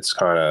 then it's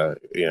kind of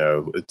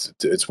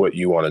it's what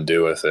you want to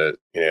do with it.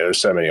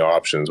 There's so many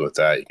options with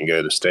that. You can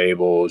go to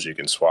stables, you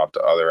can swap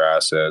to other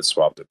assets,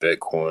 swap to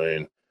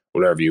Bitcoin,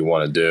 whatever you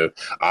want to do.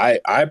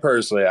 I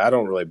personally, I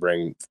don't really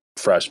bring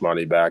fresh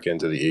money back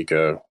into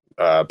the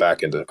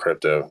back into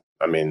crypto.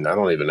 I mean, I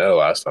don't even know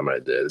last time I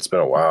did. It's been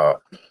a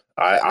while.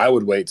 I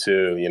would wait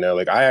too.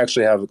 Like I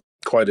actually have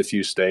quite a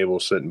few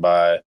stables sitting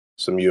by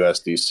some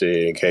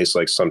USDC in case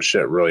like some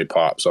shit really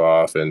pops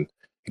off and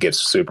it gets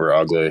super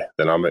ugly.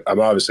 Then I'm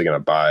obviously going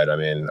to buy it. I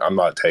mean, I'm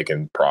not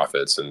taking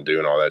profits and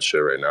doing all that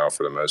shit right now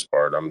for the most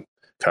part. I'm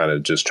kind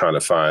of just trying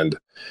to find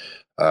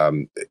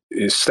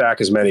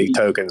stack as many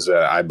tokens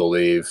that I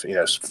believe,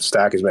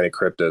 stack as many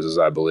cryptos as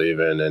I believe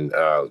in, and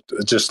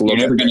just look.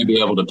 You're never going to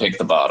be able to pick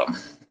the bottom.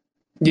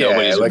 Yeah,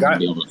 nobody's going to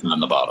be able to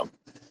find the bottom.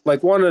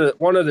 Like one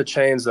of the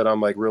chains that I'm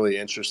like really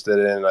interested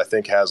in, I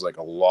think has like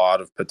a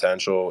lot of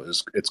potential.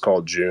 It's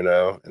called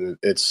Juno, and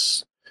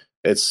it's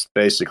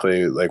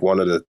basically like one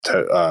of the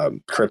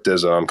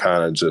cryptos that I'm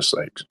kind of just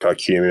like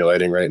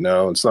accumulating right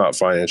now. It's not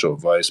financial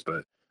advice,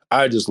 but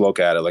I just look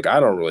at it like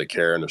I don't really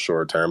care in the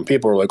short term.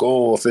 People are like,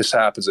 oh, if this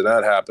happens and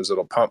that happens,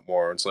 it'll pump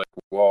more. It's like,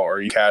 well, are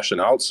you cashing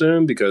out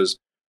soon? Because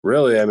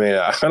really, I mean,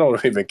 I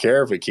don't even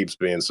care if it keeps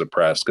being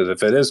suppressed. Because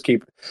if it is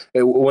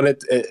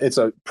it's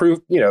a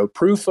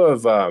proof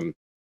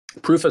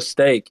of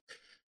stake.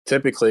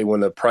 Typically, when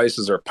the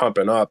prices are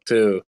pumping up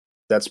too,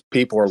 that's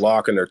people are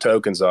locking their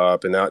tokens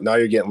up, and now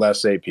you're getting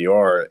less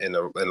APR in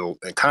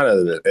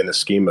the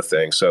scheme of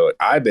things. So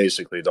I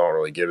basically don't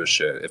really give a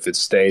shit if it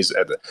stays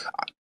at the.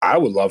 I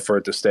would love for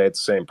it to stay at the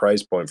same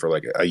price point for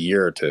like a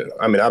year or two.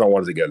 I mean, I don't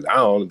want it to go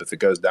down, but if it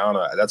goes down,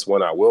 that's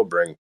when I will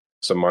bring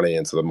some money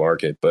into the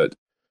market. But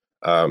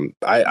I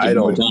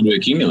don't time to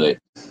accumulate.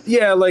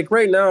 Yeah, like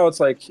right now, it's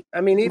like,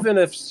 I mean, even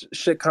if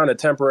shit kind of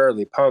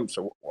temporarily pumps,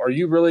 are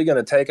you really going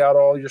to take out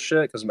all your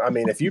shit? Because I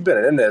mean, if you've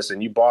been in this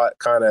and you bought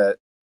kind of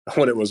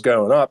when it was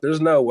going up,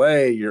 there's no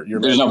way you're.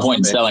 There's no point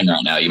in selling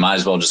right now. You might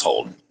as well just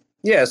hold.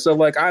 Yeah, so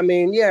like, I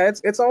mean, yeah,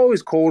 it's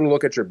always cool to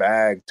look at your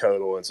bag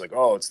total. It's like,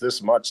 oh, it's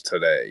this much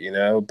today,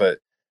 But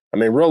I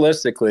mean,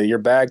 realistically, your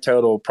bag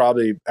total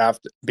probably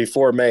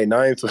before May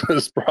 9th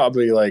was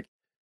probably like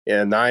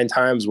 9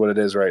 times what it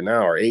is right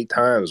now, or 8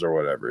 times or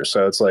whatever.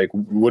 So it's like,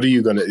 what are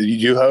you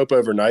you hope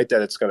overnight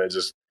that it's gonna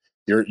just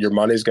your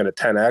money's going to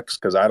 10x,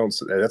 because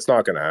that's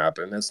not going to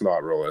happen. It's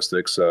not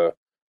realistic. So,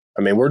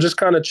 I mean, we're just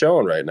kind of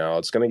chilling right now.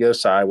 It's going to go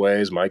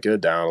sideways, might go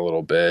down a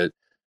little bit.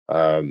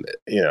 So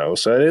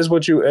it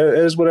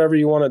is whatever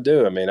you want to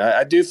do. I mean,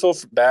 I do feel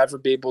bad for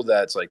people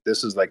that's like,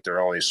 this is like their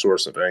only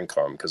source of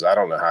income, because I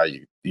don't know how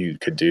you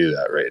could do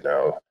that right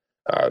now,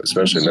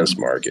 especially in this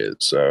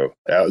market. So,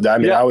 I would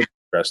be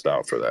stressed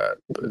out for that.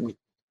 But.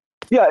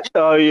 Yeah,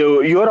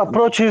 your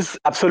approach is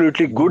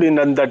absolutely good in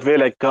that way.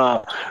 Like,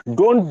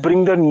 don't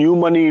bring the new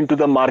money into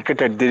the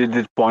market at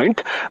this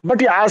point.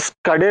 But yeah, as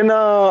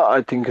Kadena,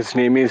 I think his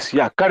name is,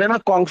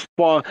 Kadena Kong's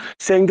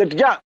saying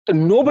that,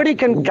 nobody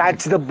can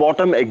catch the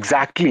bottom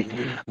exactly.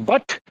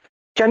 But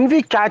can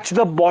we catch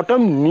the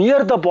bottom,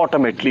 near the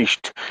bottom at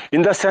least?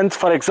 In the sense,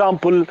 for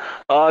example,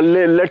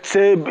 let's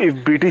say if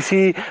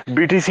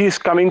BTC is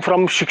coming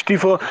from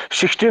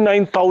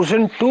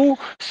 69,000 to,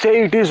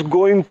 say, it is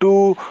going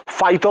to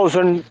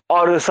 5,000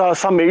 or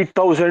some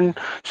 8,000.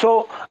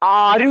 So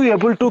are you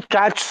able to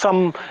catch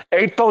some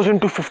 8,000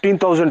 to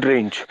 15,000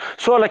 range?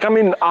 So like, I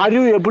mean, are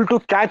you able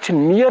to catch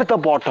near the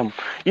bottom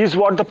is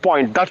what the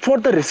point. That's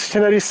what the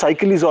recessionary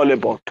cycle is all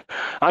about.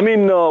 I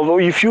mean,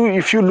 if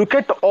you look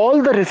at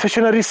all the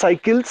recessionary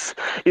cycles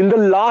in the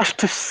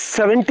last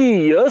 70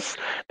 years,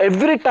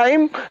 every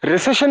time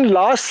recession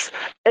lasts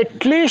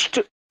at least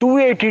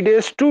 280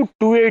 days to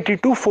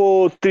 282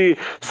 for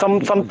some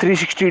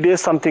 360 days,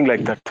 something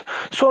like that.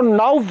 So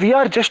now we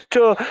are just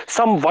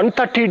some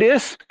 130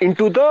 days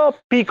into the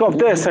peak of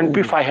the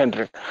S&P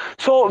 500.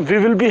 So we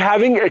will be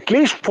having at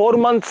least 4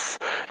 months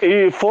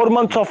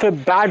of a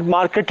bad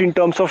market in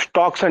terms of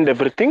stocks and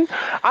everything.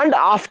 And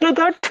after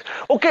that,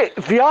 okay,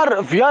 we are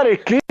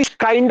at least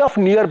kind of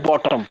near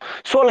bottom.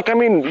 So like, I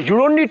mean, you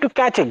don't need to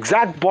catch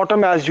exact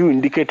bottom as you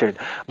indicated,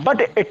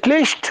 but at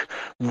least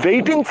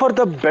waiting for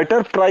the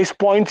better price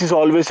points is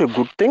always a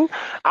good thing.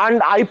 And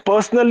I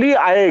personally,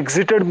 I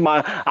exited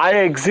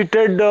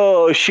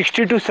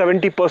 60 to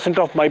 70%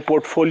 of my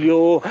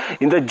portfolio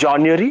in the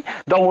January.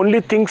 The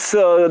only things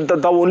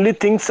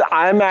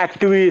I am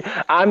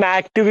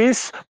active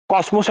is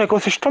Cosmos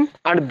ecosystem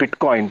and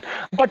Bitcoin.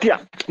 But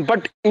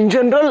in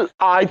general,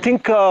 I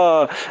think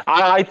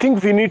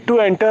we need to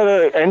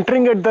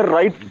entering at the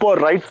right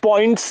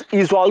points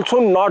is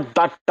also not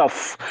that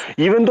tough,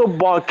 even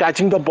though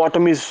catching the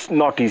bottom is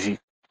not easy.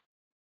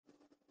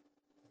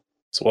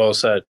 It's well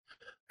said.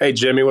 Hey,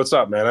 Jimmy, what's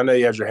up, man? I know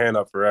you had your hand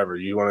up forever.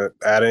 You want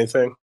to add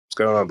anything? What's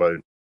going on, buddy?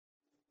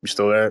 You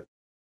still there?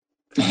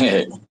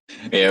 Yeah,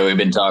 we've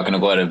been talking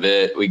quite a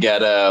bit. We got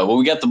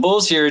the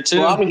Bulls here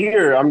too. Well,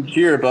 I'm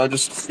here, but I'm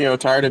just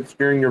tired of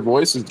hearing your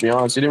voices. To be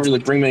honest, you didn't really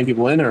bring many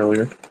people in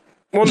earlier.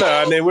 Well, no,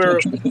 I mean we were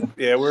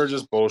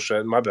just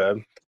bullshitting. My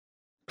bad.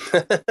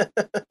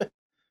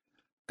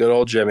 Good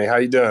old Jimmy, how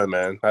you doing,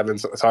 man? I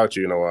haven't talked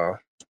to you in a while.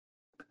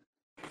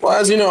 Well,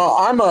 as you know,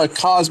 I'm a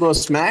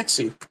Cosmos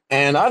maxi,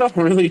 and I'm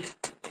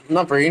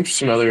not very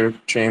interested in other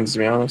chains, to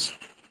be honest.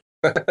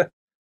 All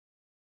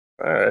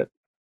right.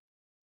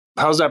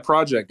 How's that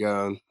project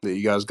going that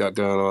you guys got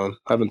going on?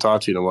 I haven't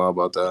talked to you in a while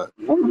about that.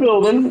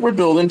 We're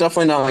building.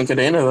 Definitely not like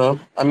Kadena, though.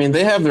 I mean,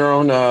 they have their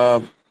own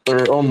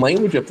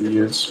language that they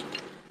use.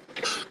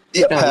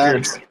 Yeah,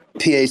 PACT.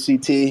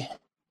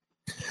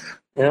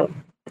 Yeah.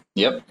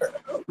 Yep.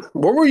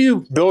 What were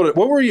you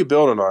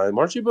building on?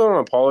 Weren't you building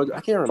on Polygon?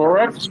 I can't remember.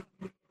 Correct.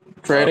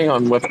 Trading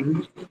on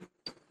weapons.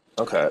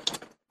 Okay.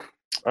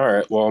 All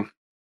right. Well,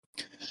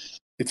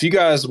 if you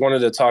guys wanted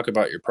to talk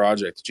about your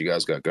project that you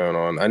guys got going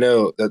on, I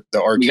know that the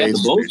arcade. We got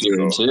the Bulls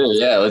here too.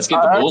 Yeah, let's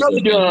get the Bulls. I'd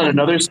probably do it on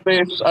another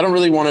space. I don't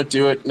really want to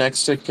do it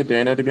next to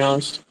Kadena, to be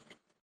honest.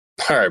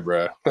 All right,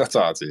 bro. That's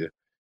all to you.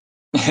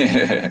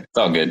 It's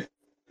all good.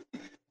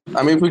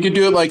 I mean, if we could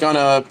do it like on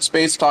a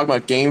space talk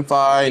about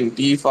GameFi and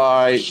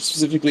DeFi,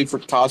 specifically for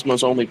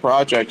Cosmos only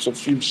projects, a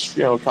few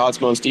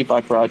Cosmos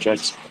DeFi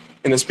projects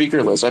in the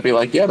speaker list, I'd be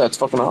like, yeah, that's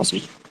fucking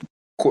awesome.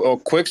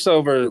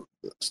 Quicksilver,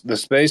 the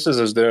Spaces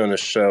is doing a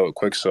show at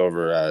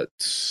Quicksilver at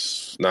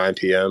 9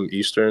 p.m.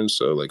 Eastern,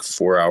 so like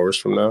 4 hours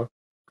from now.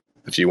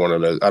 If you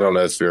want to, I don't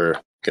know if you're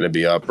going to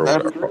be up or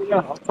whatever.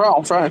 Yeah,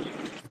 I'll try.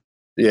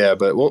 Yeah,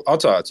 but I'll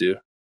talk to you.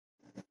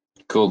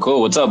 Cool.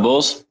 What's up,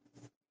 Bulls?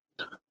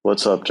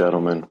 What's up,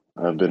 gentlemen?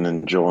 I've been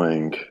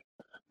enjoying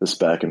this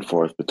back and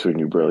forth between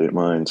you brilliant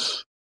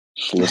minds.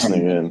 Just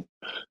listening in.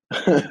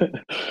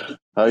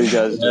 How you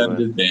guys doing?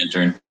 Just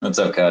bantering. What's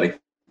up, Cody?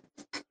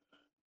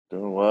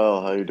 Doing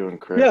well. How you doing,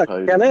 Chris? Yeah, How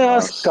you can I doing,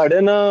 ask Ross?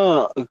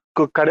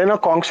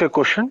 Kadena Kong's a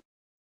question?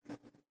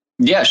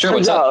 Yeah, sure.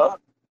 What's up?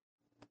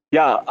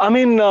 Yeah, I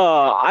mean,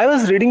 I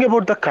was reading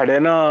about the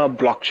Kadena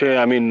blockchain.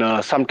 I mean,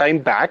 some time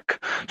back.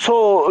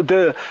 So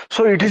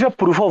it is a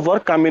proof of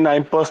work. I mean,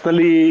 I'm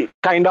personally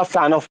kind of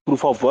fan of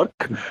proof of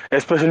work,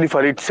 especially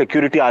for its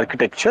security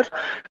architecture.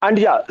 And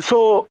yeah,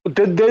 so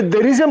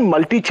there is a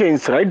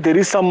multi-chains, right? There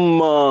is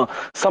some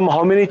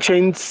how many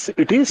chains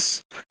it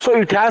is. So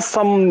it has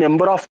some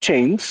number of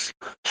chains.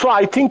 So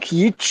I think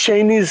each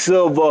chain is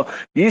having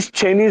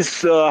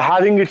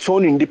its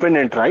own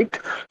independent, right?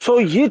 So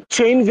each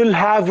chain will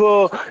have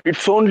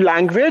its own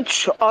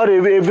language, or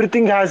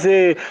everything has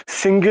a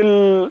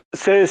single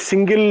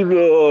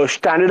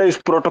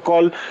standardized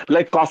protocol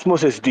like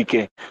Cosmos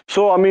SDK?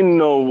 So I mean,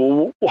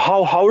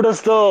 how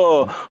does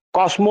the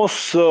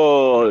Cosmos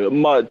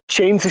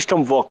chain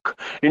system work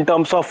in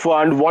terms of,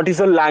 and what is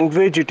the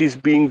language it is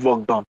being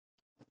worked on?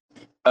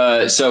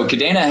 So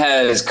Kadena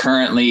has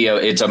currently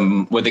it's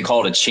what they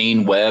call a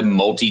chain web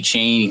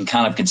multi-chain. You can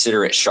kind of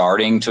consider it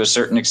sharding to a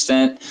certain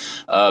extent.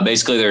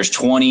 Basically, there's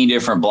 20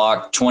 different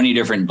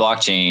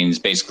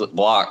blockchains, basically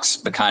blocks,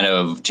 but kind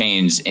of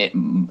chains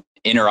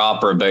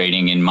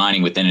interoperating and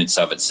mining within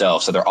itself. So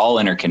they're all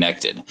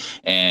interconnected.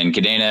 And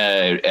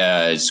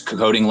Kadena's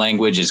coding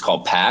language is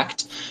called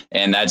Pact.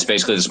 And that's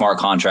basically the smart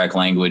contract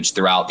language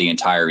throughout the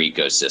entire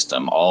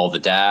ecosystem. All the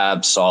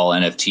dApps, all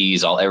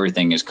NFTs,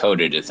 everything is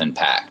coded within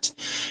Pact.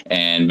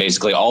 And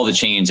basically all the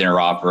chains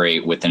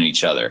interoperate within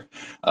each other.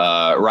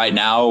 Right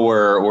now,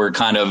 we're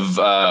kind of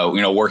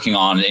working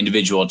on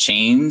individual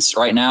chains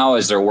right now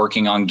as they're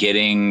working on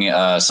getting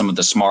some of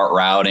the smart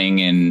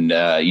routing and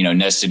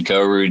nested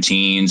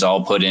coroutines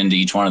all put into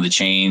each one of the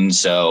chains,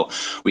 so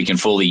we can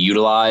fully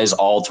utilize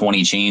all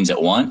 20 chains at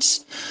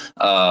once.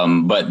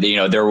 But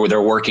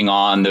they're working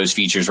on those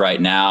features right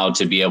now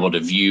to be able to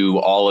view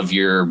all of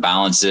your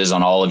balances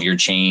on all of your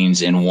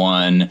chains in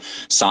one,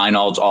 sign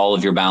all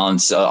of your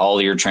balance, all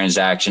of your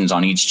transactions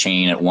on each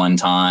chain at one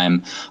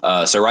time.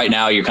 So right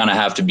now you kind of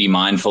have to be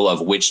mindful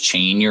of which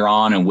chain you're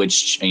on and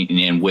which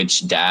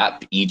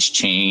dApp each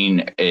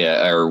chain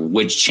or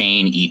which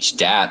chain each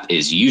dApp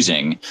is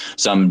using.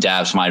 Some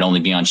dApps might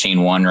only be on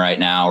chain 1 right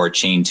now, or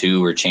chain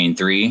 2 or chain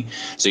 3.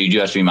 So you do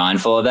have to be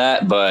mindful of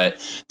that, but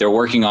they're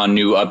working on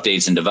new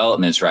updates and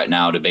developments right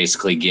now to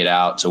basically get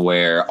out to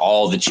where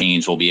all the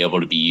chains will be able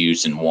to be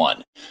used in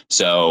one.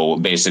 So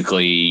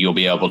basically you'll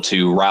be able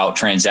to route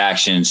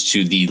transactions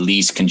to the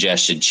least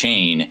congested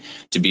chain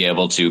to be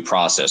able to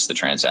process the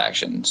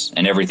transactions,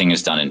 and everything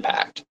is done in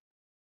Pact.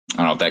 I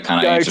don't know if that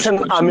kind of answers.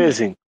 It's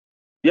amazing.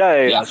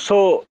 Yeah.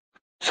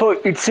 So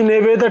it's in a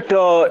way that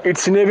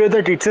it's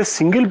a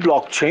single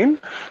blockchain,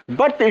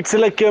 but it's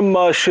like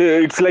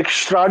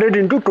shrouded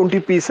into 20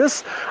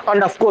 pieces,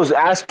 and of course,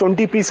 as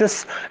 20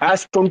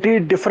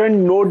 different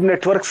node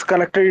networks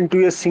connected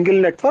into a single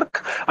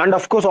network, and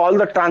of course, all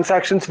the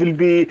transactions will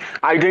be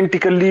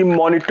identically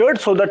monitored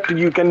so that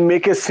you can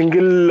make a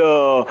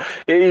single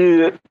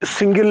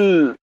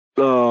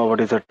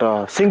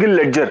single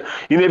ledger,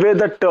 in a way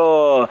that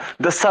the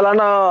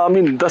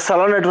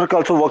Solana network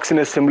also works in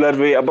a similar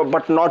way,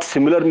 but not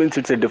similar means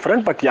it's a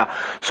different, but yeah.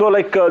 So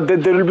like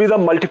there will be the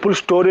multiple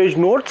storage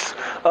nodes,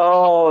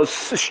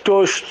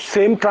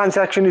 same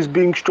transaction is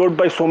being stored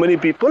by so many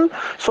people,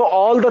 so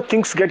all the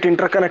things get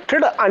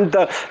interconnected, and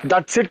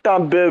that's it.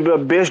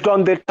 Based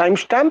on their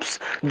timestamps,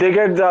 they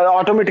get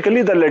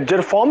automatically the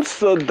ledger forms.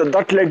 So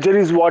that ledger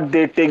is what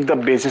they take the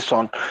basis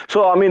on.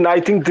 So I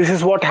think this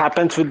is what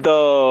happens with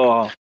the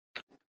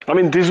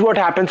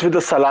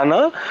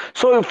Solana.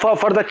 So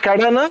for the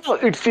Kadena,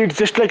 it's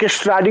just like a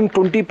sharding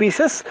 20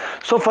 pieces.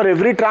 So for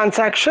every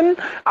transaction,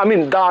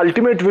 the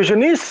ultimate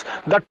vision is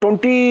that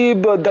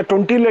the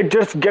 20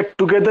 ledgers get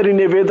together in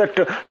a way that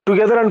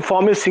together and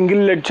form a single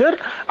ledger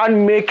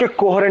and make a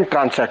coherent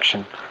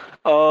transaction.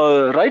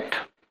 Right?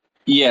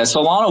 Yeah,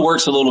 Solana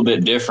works a little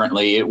bit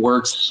differently. It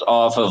works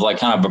off of like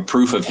kind of a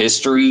proof of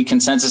history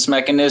consensus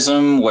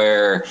mechanism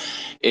where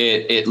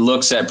it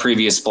looks at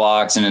previous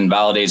blocks and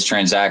invalidates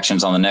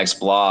transactions on the next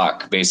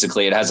block.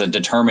 Basically, it has a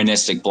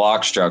deterministic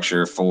block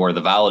structure for the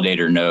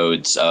validator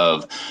nodes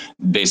of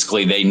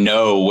basically they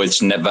know which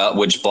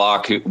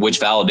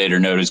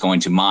validator node is going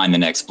to mine the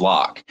next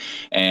block.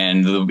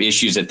 And the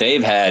issues that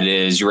they've had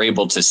is you're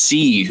able to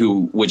see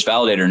which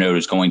validator node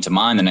is going to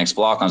mine the next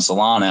block on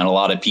Solana, and a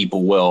lot of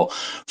people will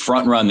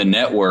front run the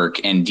network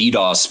and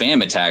DDoS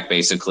spam attack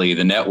basically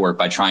the network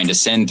by trying to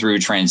send through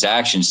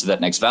transactions to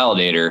that next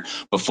validator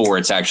before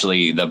it's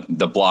actually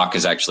the block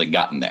has actually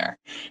gotten there.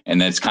 And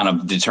that's kind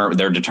of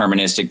their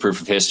deterministic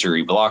proof of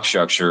history block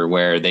structure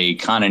where they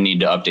kind of need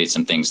to update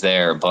some things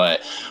there. But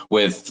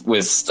with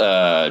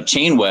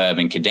Chainweb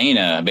and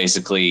Kadena,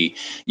 basically,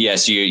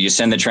 yes, you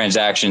send the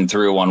transaction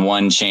through on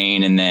one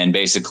chain, and then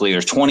basically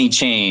there's 20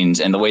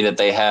 chains, and the way that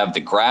they have the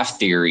graph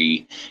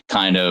theory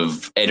kind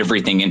of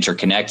everything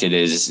interconnected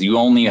is you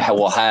only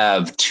will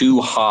have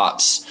 2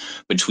 hops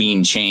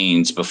between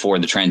chains before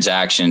the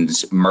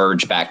transactions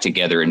merge back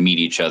together and meet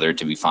each other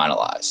to be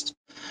finalized.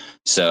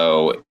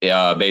 So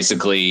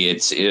basically,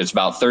 it's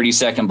about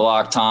 30-second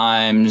block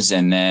times,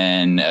 and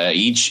then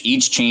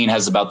each chain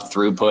has about the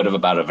throughput of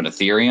about an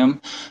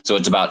Ethereum. So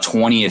it's about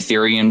 20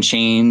 Ethereum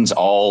chains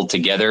all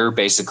together,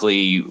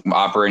 basically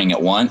operating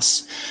at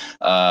once.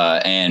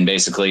 And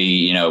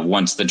basically,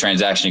 once the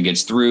transaction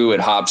gets through, it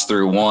hops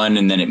through one,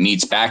 and then it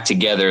meets back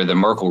together the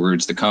Merkle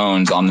roots, the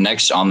cones on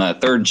the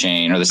third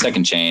chain or the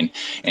second chain,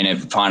 and it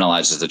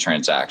finalizes the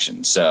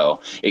transaction. So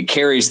it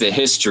carries the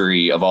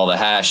history of all the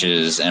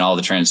hashes and all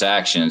the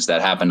transactions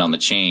that happened on the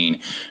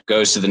chain,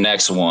 goes to the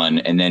next one,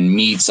 and then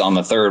meets on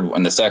the third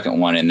one, the second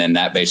one, and then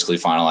that basically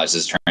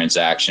finalizes the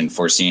transaction,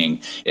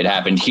 foreseeing it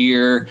happened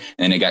here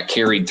and it got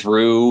carried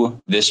through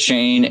this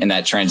chain and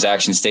that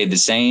transaction stayed the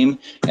same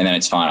and then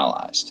it's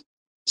finalized.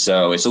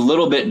 So it's a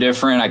little bit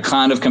different. I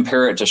kind of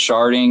compare it to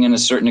sharding in a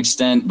certain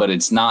extent, but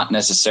it's not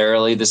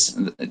necessarily this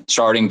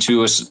sharding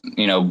to us,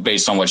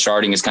 based on what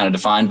sharding is kind of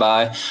defined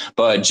by,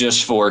 but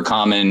just for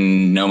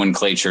common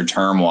nomenclature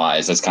term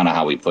wise, that's kind of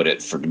how we put it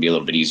to be a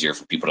little bit easier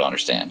for people to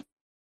understand.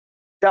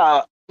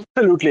 Yeah,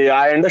 absolutely.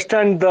 I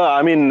understand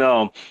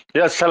Solana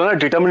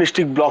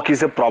deterministic block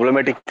is a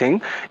problematic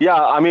thing.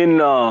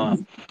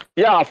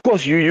 Of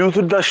course, you used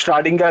the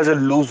sharding as a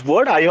loose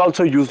word. I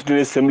also used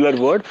a similar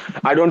word.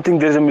 I don't think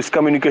there's a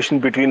miscommunication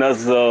between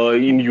us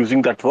in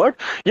using that word.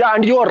 Yeah,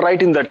 and you are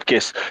right in that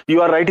case.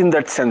 You are right in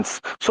that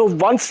sense. So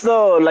once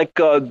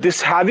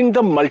this having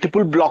the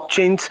multiple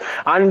blockchains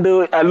and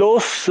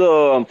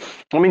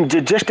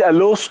just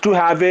allows to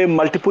have a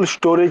multiple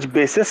storage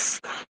basis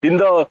in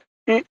the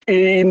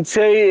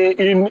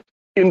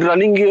in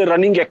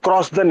running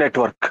across the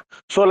network.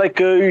 So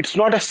it's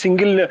not a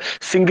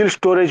single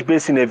storage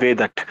base in a way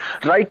that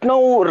right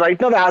now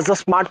as the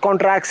smart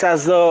contracts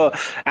as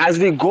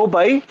we go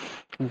by,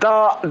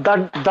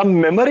 the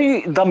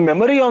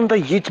memory on the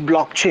each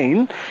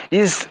blockchain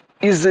is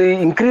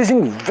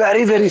increasing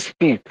very, very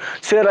speed.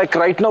 Say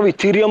right now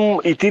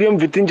Ethereum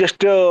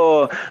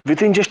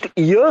within just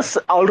years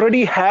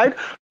already had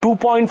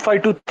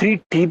 2.5 to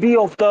 3 TB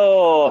of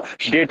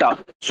the data.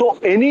 So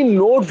any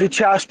node which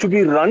has to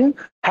be run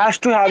has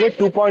to have a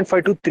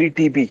 2.5 to 3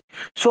 TB.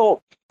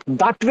 So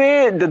that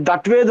way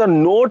the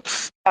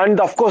nodes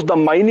and of course the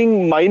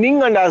mining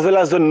and as well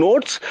as the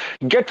nodes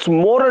gets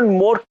more and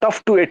more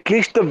tough to at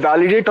least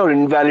validate or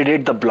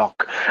invalidate the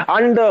block.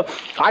 And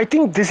I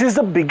think this is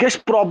the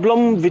biggest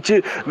problem which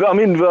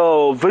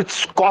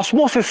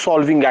Cosmos is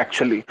solving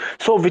actually.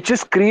 So which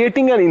is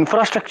creating an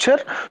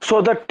infrastructure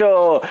so that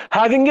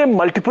having a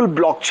multiple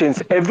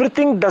blockchains,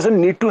 everything doesn't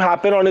need to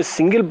happen on a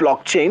single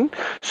blockchain.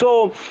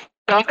 So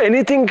here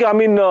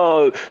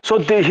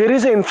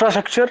is the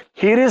infrastructure,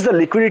 here is the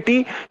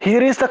liquidity,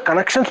 here is the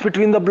connections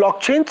between the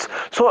blockchains.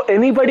 So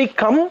anybody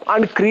come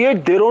and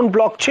create their own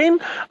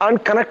blockchain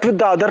and connect with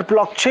the other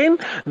blockchain.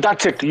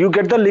 That's it. You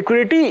get the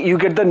liquidity, you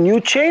get the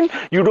new chain,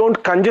 you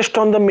don't congest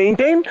on the main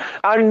chain,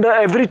 and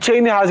every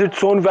chain has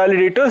its own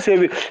validators,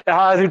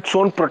 has its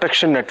own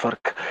protection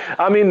network.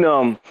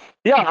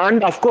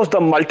 And of course the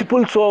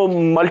multiple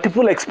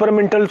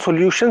experimental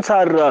solutions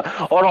are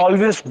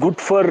always good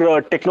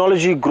for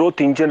technology growth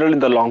in general in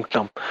the long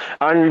term.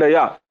 And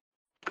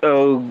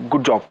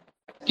good job.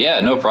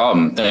 Yeah, no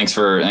problem. Thanks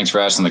for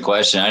asking the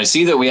question. I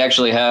see that we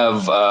actually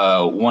have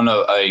a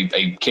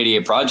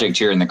KDA project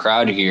here in the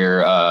crowd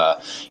here,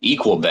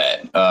 Equal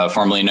Bet,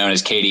 formerly known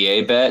as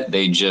KDA Bet.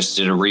 They just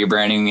did a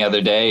rebranding the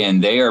other day,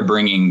 and they are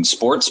bringing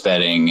sports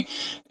betting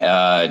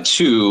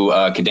to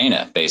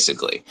Kadena,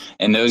 basically.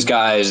 And those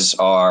guys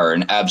are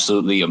an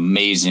absolutely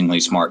amazingly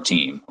smart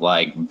team.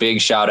 Like,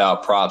 big shout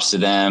out, props to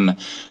them.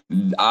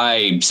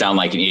 I sound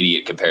like an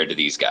idiot compared to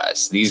these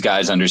guys. These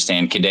guys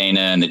understand Kadena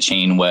and the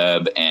chain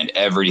web and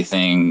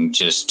everything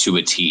just to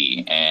a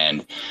T.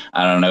 And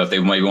I don't know if they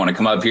maybe want to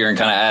come up here and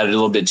kind of add a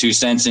little bit 2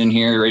 cents in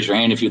here. Raise your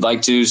hand if you'd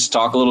like to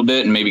talk a little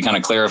bit and maybe kind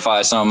of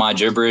clarify some of my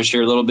gibberish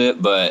here a little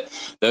bit. But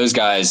those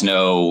guys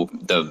know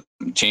the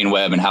chain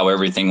web and how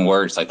everything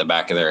works like the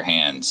back of their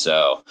hand.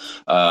 So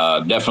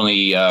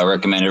definitely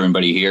recommend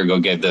everybody here go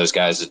give those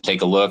guys to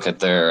take a look at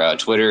their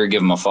Twitter,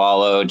 give them a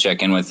follow,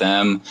 check in with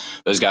them.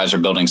 Those guys are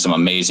building some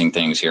amazing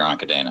things here on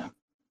Kadena.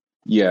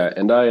 Yeah,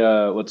 and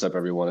what's up,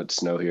 everyone? It's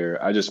Snow here.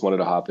 I just wanted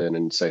to hop in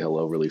and say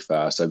hello really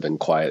fast. I've been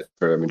quiet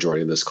for a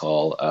majority of this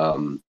call.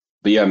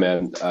 But yeah,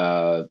 man,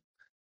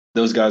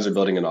 those guys are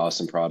building an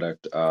awesome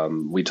product.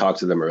 We talked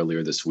to them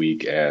earlier this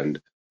week, and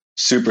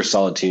super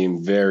solid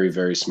team, very,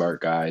 very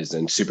smart guys,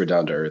 and super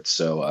down to earth.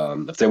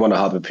 So if they want to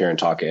hop up here and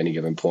talk at any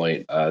given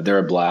point, they're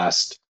a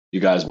blast. You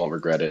guys won't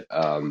regret it.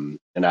 And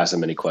ask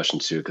them any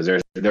questions too, because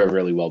they're a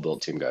really well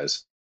built team,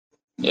 guys.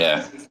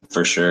 Yeah,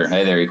 for sure.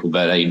 Hey there, Equal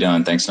Bet. How you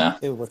doing? Thanks, now.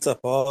 Hey, what's up,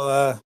 all?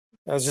 I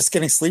was just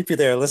getting sleepy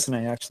there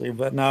listening, actually,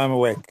 but now I'm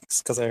awake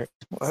because I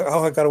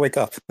got to wake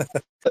up.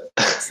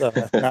 So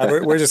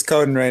we're just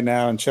coding right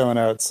now and chilling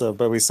out. So,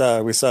 but we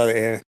saw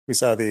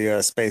the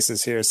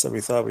spaces here, so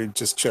we thought we'd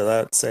just chill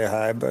out, say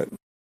hi. But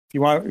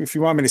if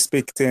you want me to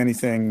speak to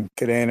anything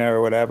Kadena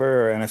or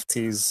whatever or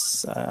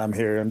NFTs, I'm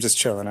here. I'm just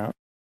chilling out.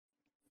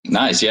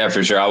 Nice, yeah,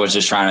 for sure. I was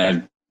just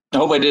trying to. I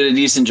hope I did a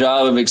decent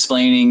job of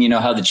explaining,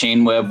 how the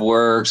chain web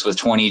works with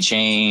 20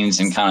 chains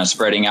and kind of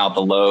spreading out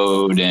the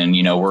load. And,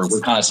 we're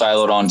kind of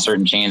siloed on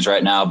certain chains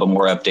right now, but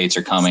more updates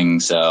are coming.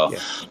 So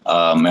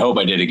I hope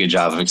I did a good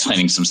job of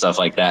explaining some stuff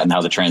like that and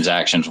how the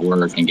transactions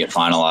work and get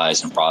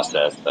finalized and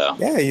processed. So.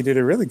 Yeah, you did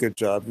a really good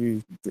job.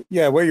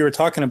 What you were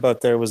talking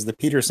about there was the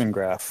Peterson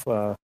graph,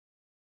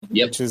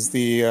 which is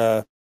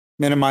the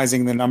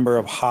minimizing the number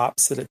of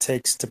hops that it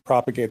takes to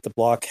propagate the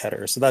block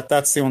header. So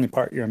that's the only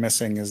part you're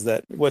missing, is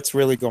that what's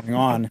really going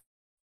on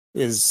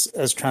is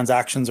as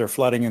transactions are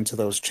flooding into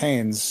those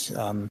chains,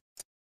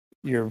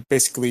 you're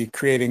basically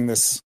creating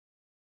this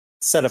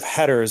set of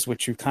headers,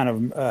 which you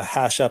kind of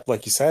hash up,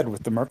 like you said,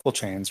 with the Merkle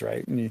chains,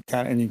 right? And you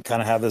kind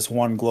of have this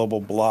one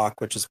global block,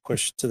 which is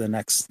pushed to the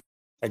next,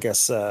 I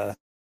guess, the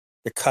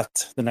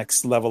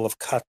next level of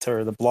cut,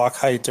 or the block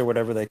height, or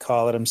whatever they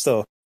call it. I'm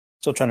still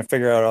trying to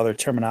figure out other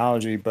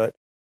terminology, but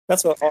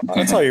that's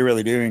all you're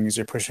really doing is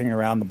you're pushing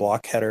around the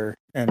block header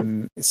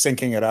and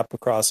syncing it up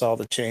across all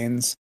the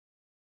chains.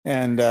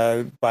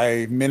 And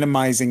by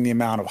minimizing the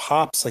amount of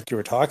hops, like you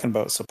were talking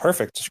about, so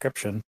perfect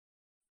description.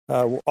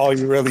 All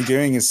you're really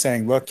doing is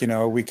saying, look,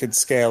 we could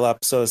scale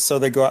up. So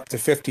they go up to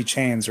 50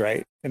 chains,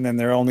 right? And then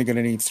they're only going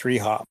to need 3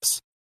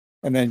 hops.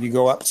 And then you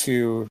go up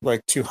to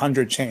like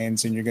 200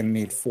 chains and you're going to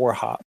need 4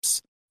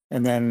 hops.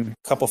 And then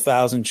a couple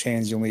thousand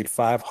chains, you'll need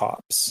 5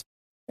 hops.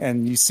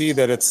 And you see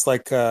that it's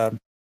like a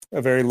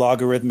very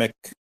logarithmic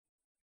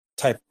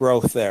type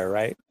growth there,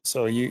 right?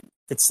 So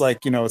it's like,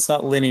 it's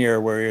not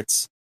linear where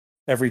it's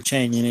every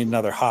chain you need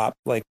another hop,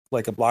 like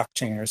a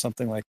blockchain or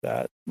something like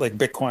that, like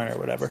Bitcoin or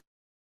whatever.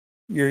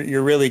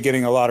 You're really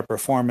getting a lot of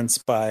performance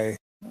by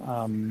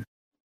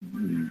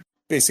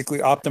basically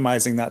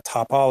optimizing that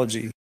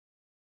topology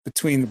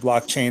between the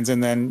blockchains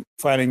and then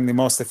finding the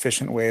most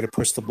efficient way to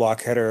push the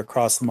block header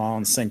across them all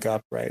and sync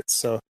up, right?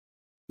 So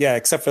yeah,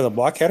 except for the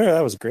block header,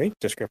 that was a great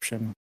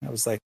description. That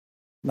was like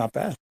not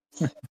bad.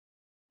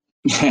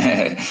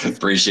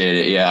 Appreciate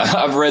it. Yeah,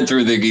 I've read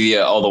through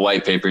all the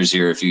white papers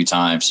here a few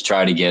times to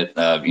try to get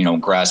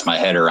grasp my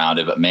head around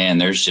it. But man,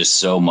 there's just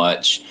so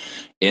much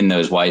in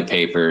those white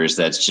papers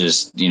that's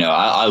just,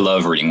 I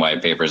love reading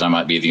white papers. I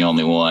might be the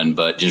only one,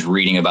 but just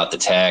reading about the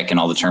tech and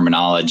all the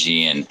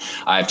terminology, and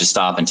I have to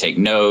stop and take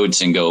notes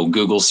and go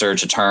Google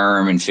search a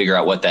term and figure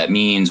out what that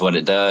means, what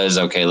it does.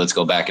 Okay, let's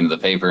go back into the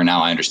paper.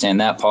 Now I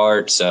understand that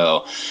part.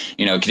 So,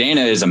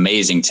 Kadena is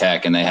amazing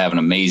tech, and they have an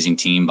amazing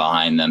team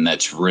behind them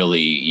that's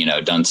really,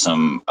 done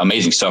some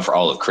amazing stuff for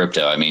all of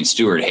crypto. I mean,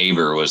 Stuart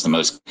Haber was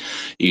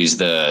he's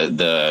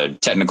the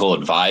technical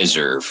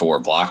advisor for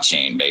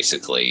blockchain,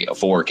 basically,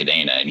 for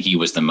Kadena. And he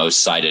was the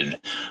most cited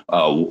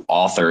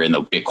author in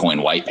the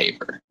Bitcoin white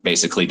paper,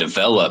 basically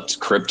developed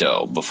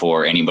crypto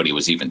before anybody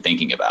was even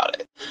thinking about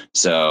it.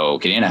 So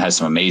Kadena has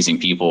some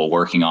amazing people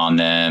working on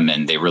them,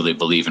 and they really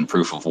believe in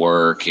proof of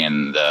work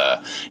and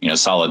the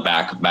solid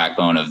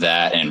backbone of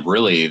that. And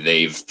really,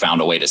 they've found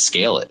a way to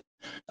scale it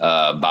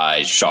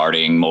by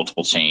sharding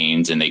multiple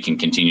chains, and they can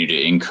continue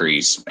to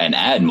increase and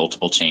add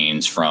multiple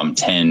chains from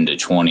 10 to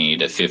 20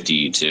 to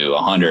 50 to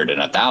 100 and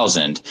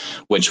 1,000,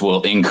 which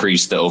will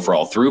increase the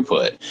overall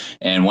throughput.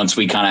 And once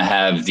we kind of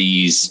have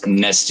these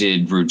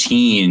nested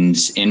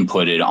routines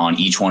inputted on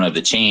each one of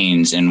the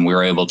chains, and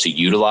we're able to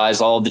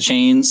utilize all of the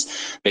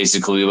chains,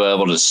 basically we're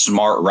able to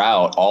smart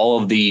route all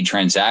of the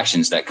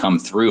transactions that come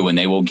through, and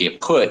they will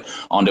get put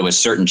onto a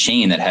certain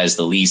chain that has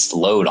the least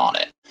load on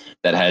it,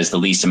 that has the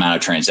least amount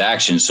of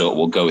transactions, so it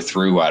will go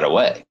through right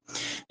away.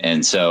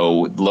 And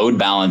so load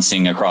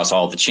balancing across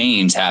all the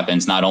chains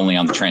happens not only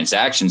on the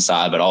transaction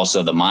side, but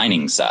also the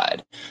mining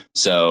side.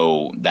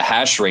 So the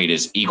hash rate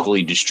is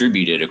equally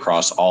distributed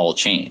across all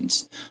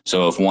chains.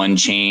 So if one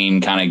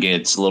chain kind of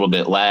gets a little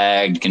bit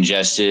lagged,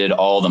 congested,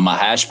 all the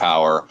hash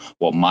power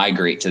will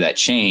migrate to that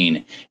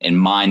chain and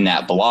mine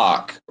that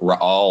block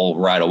all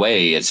right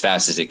away as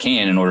fast as it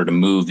can in order to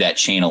move that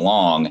chain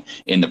along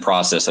in the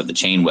process of the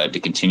chain web to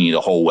continue the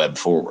whole web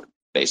forward,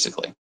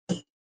 basically.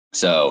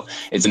 So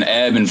it's an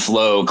ebb and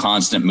flow,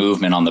 constant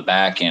movement on the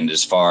back end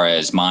as far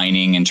as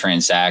mining and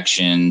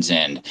transactions.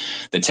 And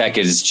the tech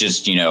is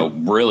just,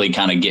 really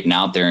kind of getting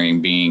out there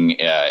and being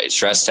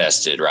stress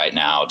tested right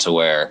now to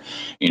where,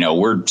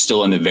 we're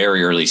still in the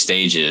very early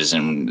stages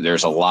and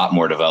there's a lot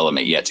more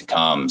development yet to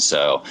come.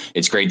 So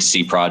it's great to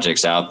see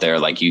projects out there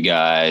like you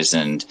guys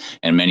and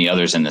many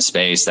others in the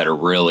space that are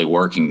really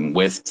working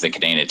with the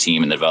Kadena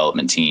team and the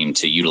development team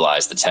to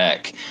utilize the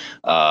tech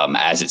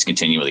as it's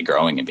continually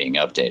growing and being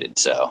updated.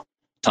 So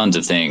tons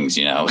of things,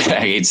 I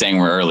hate saying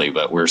we're early,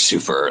 but we're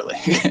super early.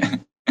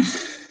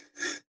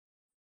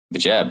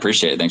 But yeah,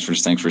 appreciate it. Thanks for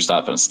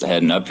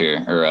heading up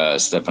here or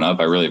stepping up.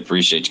 I really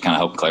appreciate you kind of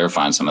help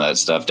clarifying some of that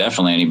stuff.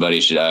 Definitely anybody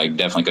should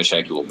definitely go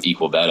check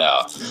Equal Bet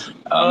out.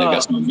 They've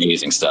got some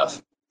amazing stuff.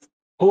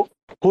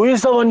 Who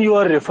is the one you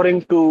are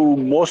referring to,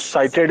 most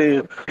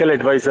cited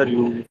advisor?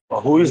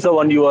 Who is the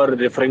one you are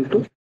referring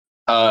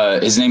to?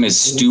 His name is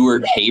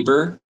Stuart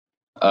Haber.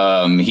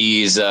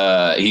 He's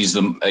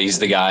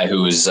the guy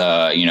who is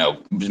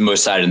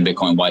most cited in the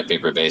Bitcoin white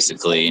paper,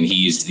 basically, and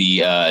he's the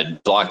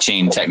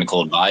blockchain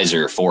technical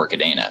advisor for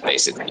Kadena,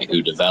 basically,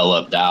 who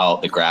developed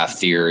out the graph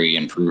theory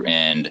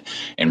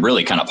and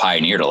really kind of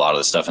pioneered a lot of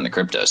the stuff in the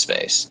crypto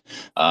space.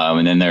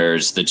 And then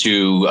there's the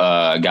two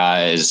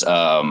guys,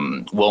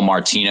 Will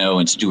Martino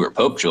and Stuart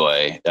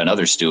Popejoy,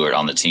 another Stuart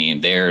on the team.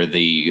 They're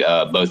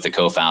both the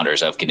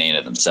co-founders of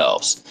Kadena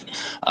themselves.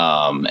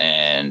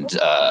 And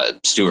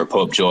Stuart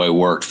Popejoy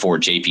worked for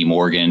JP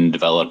Morgan,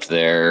 developed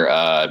their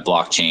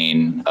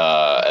blockchain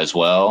as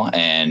well.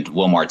 And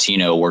Will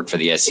Martino worked for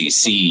the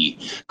SEC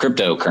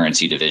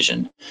cryptocurrency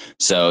division.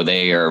 So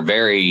they are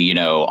very,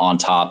 on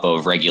top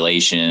of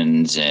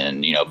regulations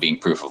and, being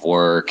proof of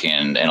work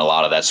and a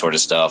lot of that sort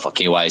of stuff.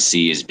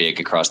 KYC is big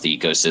across the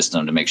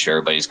ecosystem to make sure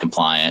everybody's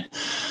compliant.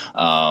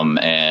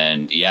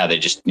 And yeah, they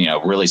just,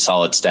 really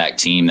solid stack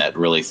team that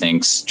really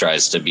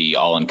tries to be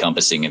all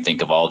encompassing and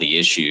think of all the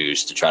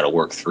issues to try to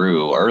work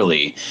through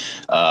early,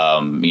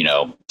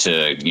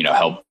 to,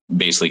 help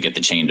basically get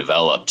the chain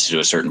developed to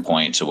a certain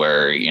point to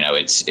where,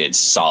 it's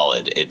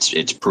solid,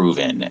 it's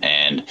proven.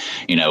 And,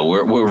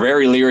 we're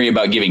very leery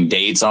about giving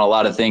dates on a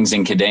lot of things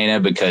in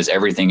Kadena because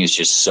everything is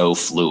just so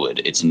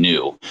fluid. It's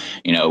new.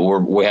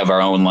 We have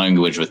our own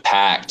language with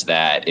Pact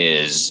that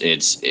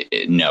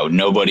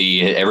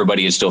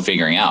everybody is still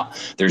figuring out.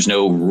 There's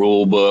no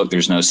rule book.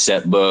 There's no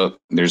set book.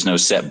 There's no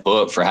set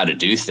book for how to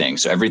do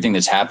things. So everything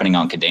that's happening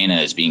on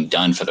Kadena is being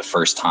done for the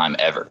first time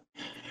ever.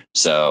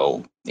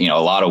 So, a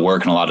lot of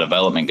work and a lot of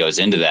development goes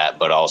into that,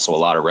 but also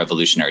a lot of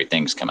revolutionary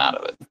things come out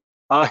of it.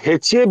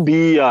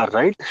 HABER,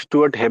 right?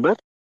 Stuart Haber?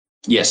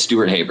 Yes,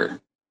 Stuart Haber.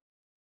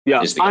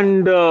 Yeah,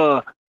 and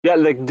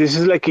this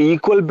is like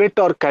equal bit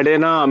or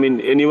Kadena. I mean,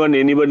 anyone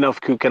of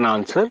you can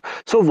answer.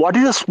 So what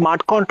is a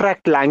smart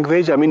contract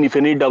language? I mean, if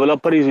any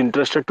developer is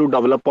interested to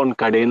develop on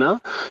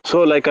Kadena,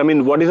 so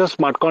what is a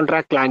smart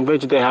contract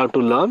language they have to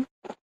learn?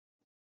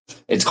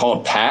 It's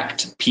called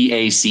Pact,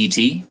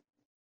 PACT.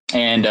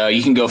 And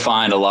you can go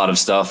find a lot of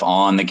stuff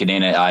on the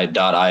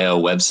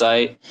Kadena.io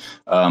website.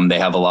 They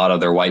have a lot of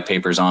their white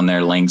papers on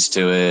there, links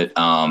to it.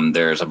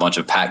 There's a bunch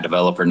of Pact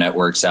developer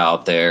networks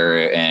out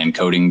there and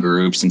coding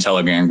groups and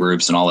Telegram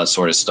groups and all that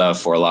sort of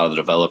stuff for a lot of the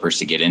developers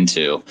to get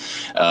into,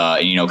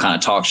 kind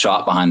of talk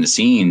shop behind the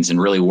scenes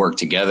and really work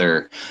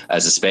together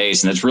as a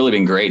space. And it's really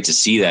been great to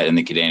see that in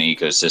the Kadena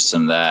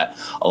ecosystem, that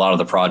a lot of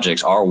the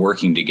projects are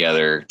working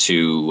together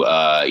to,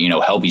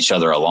 help each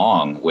other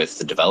along with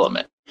the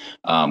development.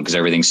 Because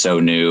everything's so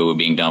new,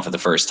 being done for the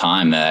first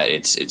time, that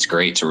it's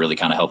great to really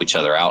kind of help each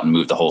other out and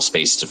move the whole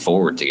space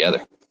forward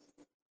together.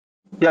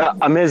 Yeah,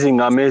 amazing.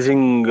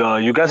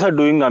 You guys are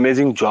doing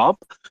amazing job.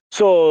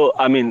 So,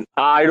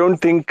 I don't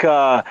think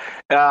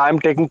I'm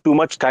taking too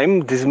much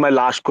time. This is my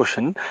last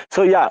question.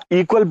 So, yeah,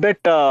 equal bet.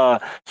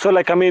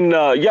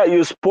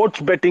 You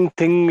sports betting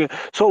thing.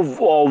 So,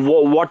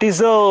 what is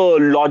the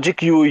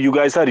logic you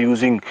guys are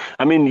using?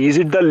 I mean, is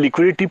it the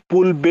liquidity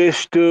pool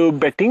based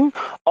betting,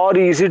 or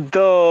is it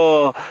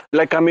the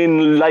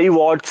live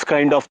odds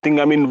kind of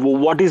thing? I mean,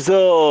 what is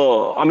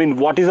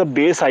the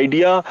base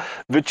idea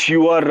which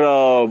you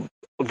are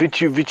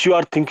which you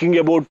are thinking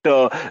about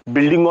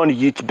building on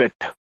each bet?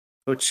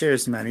 Oh,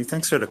 cheers, Manny.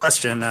 Thanks for the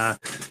question. I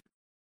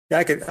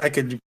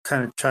could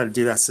kind of try to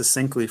do that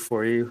succinctly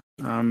for you.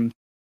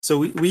 So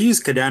we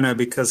use Kadena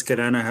because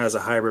Kadena has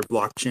a hybrid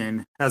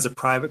blockchain, has a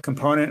private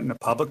component and a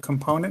public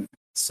component.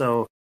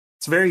 So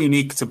it's very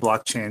unique to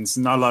blockchains.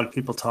 Not a lot of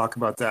people talk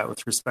about that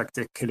with respect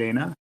to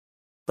Kadena.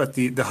 But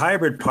the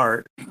hybrid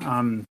part,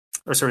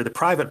 the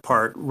private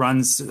part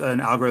runs an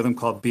algorithm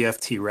called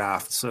BFT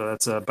Raft. So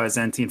that's a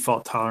Byzantine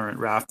fault-tolerant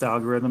Raft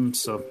algorithm.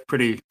 So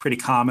pretty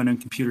common in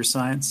computer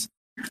science.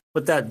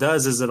 What that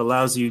does is it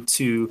allows you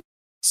to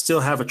still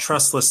have a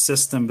trustless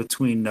system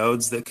between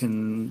nodes that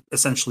can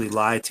essentially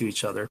lie to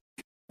each other.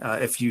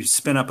 If you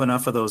spin up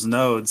enough of those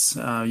nodes,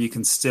 you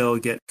can still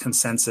get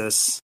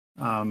consensus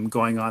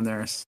going on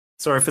there.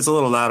 Sorry if it's a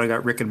little loud. I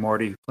got Rick and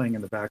Morty playing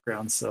in the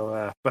background.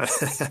 So, but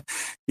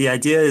the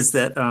idea is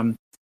that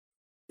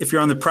if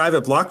you're on the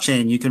private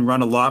blockchain, you can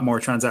run a lot more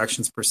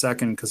transactions per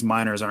second because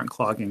miners aren't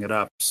clogging it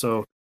up.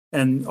 So,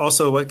 and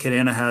also what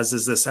Kadena has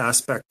is this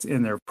aspect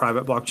in their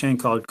private blockchain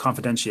called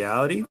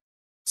confidentiality.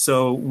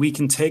 So we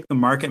can take the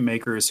market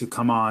makers who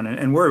come on,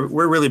 and we're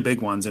really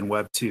big ones in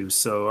Web 2.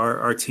 So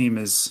our team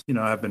is,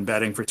 have been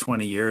betting for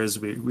 20 years.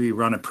 We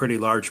run a pretty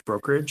large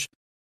brokerage.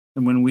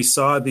 And when we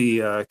saw the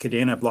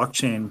Kadena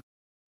blockchain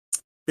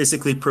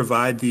basically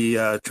provide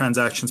the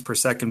transactions per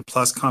second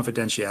plus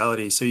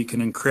confidentiality, so you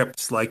can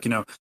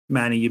encrypt,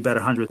 Manny, you bet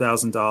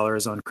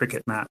 $100,000 on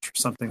cricket match or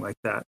something like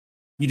that.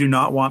 You do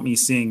not want me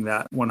seeing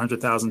that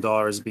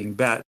 $100,000 being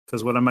bet,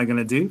 because what am I going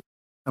to do?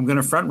 I'm going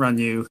to front run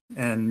you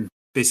and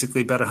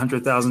basically bet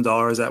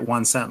 $100,000 at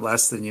 1 cent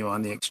less than you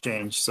on the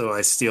exchange. So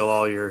I steal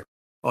all your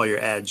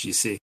edge, you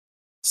see.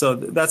 So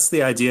that's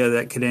the idea,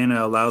 that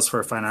Kadena allows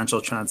for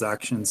financial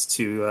transactions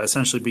to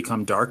essentially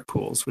become dark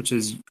pools, which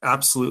is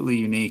absolutely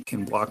unique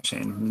in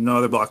blockchain. No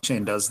other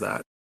blockchain does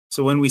that.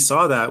 So when we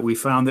saw that, we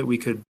found that we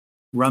could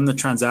run the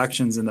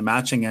transactions in the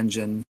matching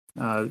engine,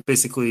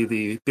 basically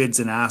the bids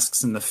and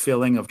asks and the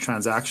filling of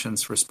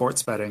transactions for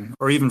sports betting,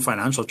 or even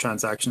financial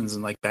transactions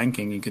and like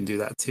banking, you can do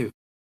that too.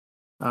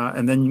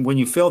 And then when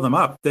you fill them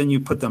up, then you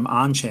put them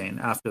on chain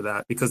after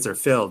that because they're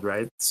filled,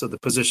 right? So the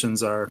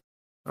positions are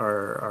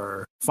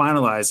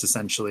finalized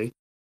essentially.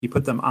 You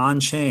put them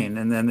on chain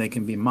and then they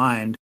can be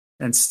mined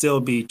and still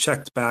be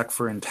checked back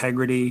for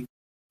integrity.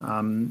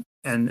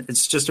 And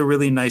it's just a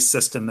really nice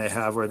system they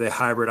have where they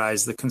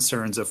hybridize the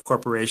concerns of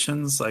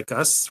corporations like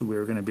us.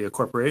 We're going to be a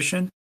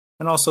corporation.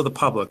 and also the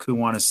public who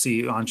want to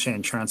see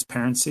on-chain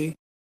transparency.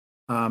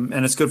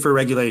 And it's good for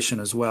regulation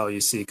as well,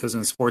 you see, because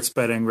in sports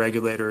betting,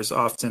 regulators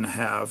often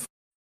have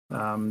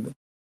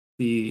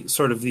the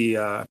sort of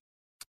the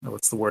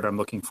what's the word I'm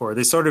looking for?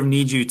 They sort of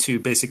need you to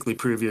basically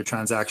prove your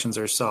transactions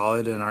are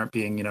solid and aren't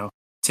being,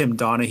 Tim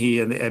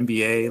Donaghy and the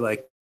NBA,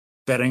 like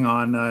betting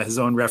on his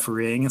own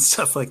refereeing and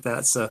stuff like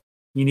that. So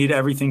you need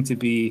everything to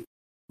be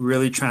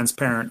really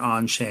transparent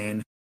on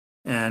chain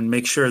and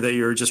make sure that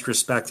you're just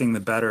respecting the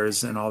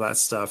bettors and all that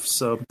stuff.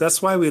 So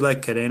that's why we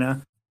like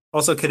Kadena.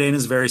 Also, Kadena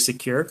is very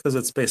secure because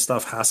it's based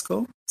off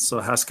Haskell. So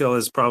Haskell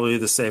is probably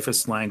the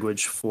safest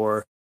language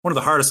for one of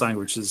the hardest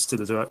languages to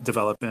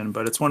develop in,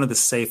 but it's one of the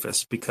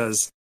safest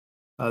because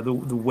the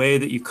way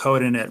that you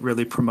code in it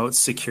really promotes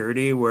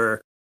security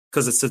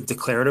because it's a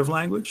declarative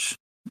language,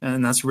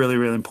 and that's really,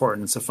 really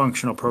important. It's a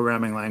functional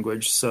programming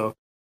language. So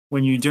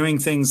when you're doing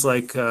things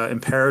like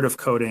imperative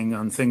coding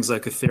on things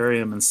like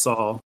Ethereum and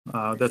Sol,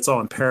 that's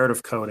all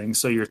imperative coding.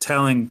 So you're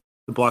telling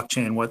the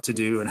blockchain what to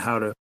do and how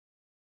to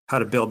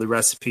build the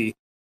recipe,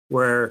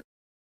 where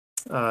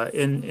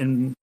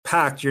in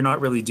Pact, you're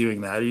not really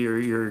doing that.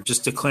 You're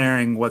just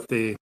declaring what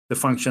the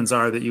functions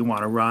are that you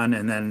want to run,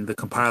 and then the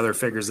compiler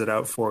figures it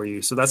out for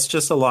you. So that's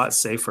just a lot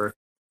safer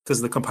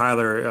because the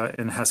compiler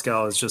in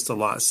Haskell is just a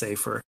lot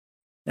safer.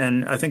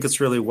 And I think it's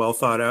really well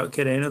thought out,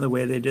 Kadena, the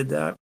way they did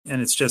that.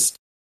 And it's just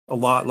a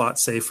lot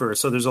safer.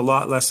 So there's a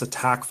lot less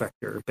attack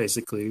vector,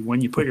 basically.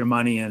 When you put your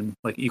money in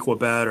like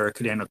Equabet or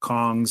Kadena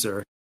Kongs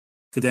or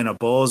Kadena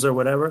Bulls or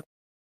whatever,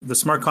 the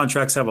smart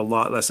contracts have a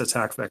lot less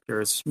attack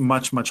vector. It's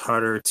much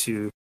harder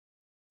to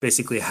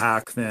basically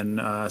hack than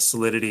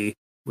Solidity,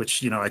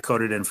 which I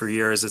coded in for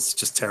years. It's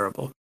just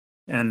terrible.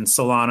 And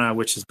Solana,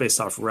 which is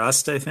based off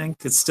Rust, I think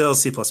it's still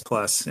C++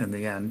 in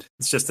the end.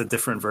 It's just a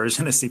different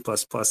version of C++,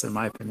 in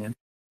my opinion.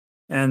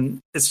 And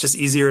it's just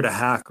easier to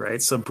hack,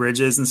 right? So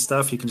bridges and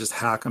stuff, you can just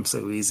hack them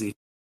so easy.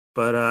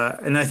 But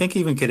and I think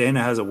even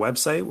Kadena has a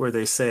website where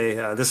they say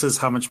this is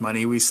how much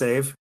money we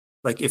save.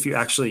 Like if you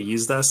actually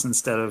used us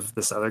instead of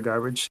this other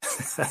garbage.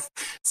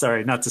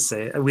 Sorry, not to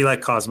say we like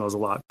Cosmos a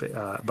lot,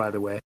 by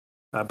the way.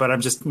 But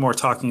I'm just more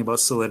talking about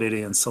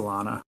Solidity and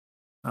Solana,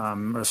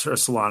 or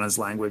Solana's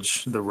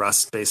language, the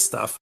Rust-based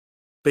stuff.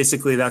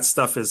 Basically, that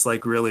stuff is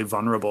like really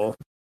vulnerable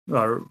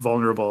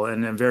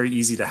and very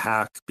easy to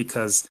hack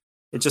because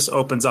it just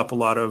opens up a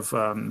lot of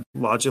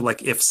logic,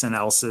 like ifs and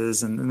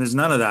elses, and there's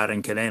none of that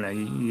in Kadena.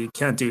 You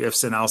can't do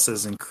ifs and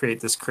elses and create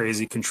this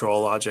crazy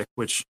control logic,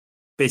 which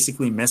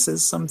basically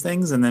misses some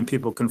things, and then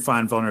people can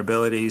find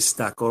vulnerabilities,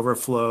 Stack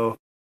Overflow,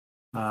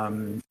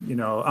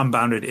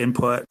 unbounded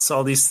inputs.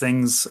 All these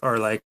things are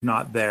like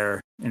not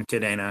there in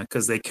Kadena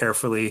because they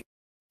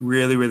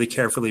really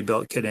carefully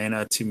built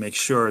Kadena to make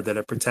sure that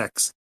it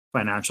protects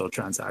financial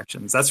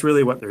transactions. That's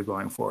really what they're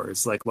going for,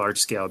 is like large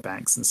scale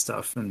banks and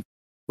stuff. And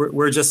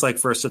we're just like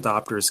first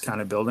adopters kind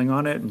of building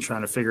on it and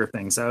trying to figure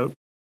things out.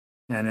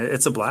 And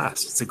it's a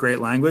blast. It's a great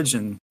language,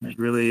 and I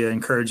really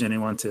encourage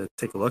anyone to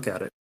take a look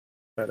at it.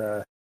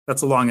 But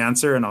that's a long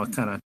answer, and I'll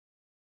kind of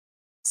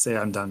say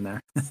I'm done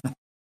there.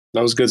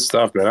 That was good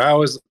stuff, man.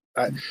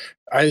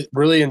 I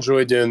really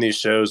enjoy doing these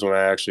shows when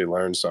I actually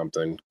learn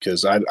something,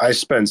 because I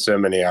spend so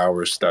many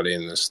hours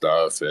studying this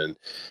stuff, and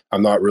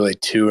I'm not really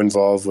too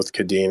involved with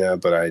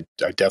Kadena, but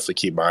I definitely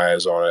keep my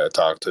eyes on it. I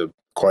talk to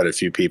quite a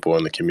few people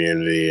in the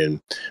community,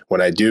 and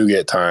when I do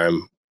get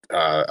time,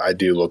 I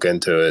do look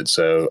into it.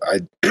 So I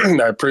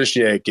I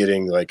appreciate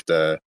getting like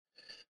the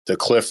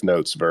Cliff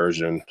Notes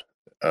version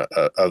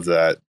of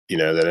that,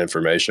 that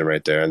information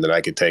right there. And then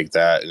I could take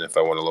that, and if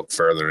I want to look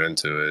further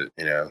into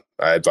it,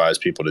 I advise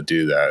people to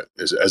do that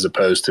as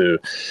opposed to,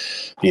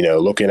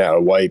 looking at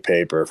a white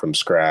paper from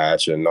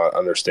scratch and not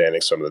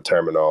understanding some of the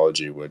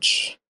terminology,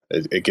 which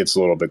it gets a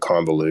little bit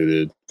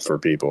convoluted for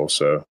people.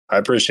 So I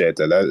appreciate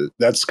that.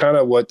 That's kind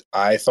of what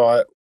I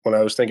thought when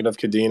I was thinking of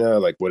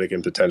Kadena, like what it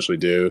can potentially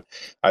do.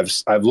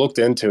 I've looked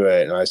into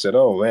it, and I said,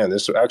 oh man,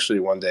 this actually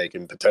one day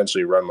can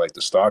potentially run like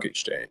the stock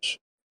exchange.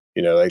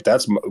 Like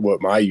that's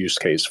what my use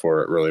case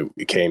for it really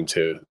came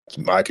to.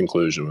 My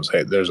conclusion was,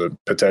 hey, there's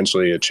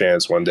potentially a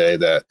chance one day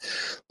that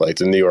like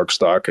the New York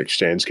Stock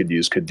Exchange could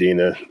use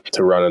Kadena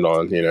to run it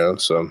on,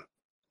 so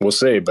we'll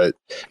see. But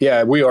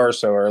yeah, we are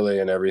so early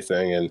and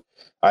everything. And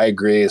I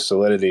agree,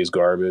 Solidity is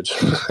garbage.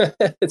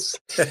 it's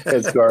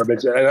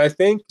garbage. And I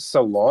think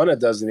Solana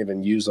doesn't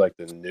even use like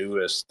the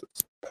newest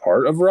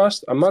part of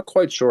Rust. I'm not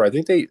quite sure. I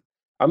think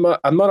I'm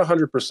not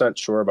 100%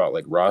 sure about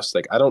like Rust.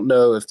 Like I don't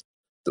know if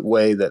the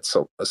way that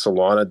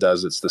Solana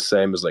does it's the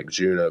same as like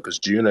Juno, because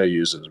Juno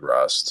uses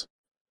Rust,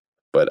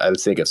 but I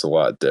think it's a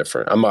lot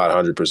different. I'm not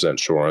 100%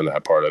 sure on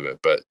that part of it,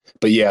 but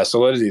yeah,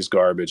 Solidity is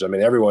garbage. I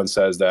mean, everyone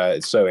says that.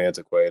 It's so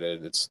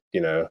antiquated. It's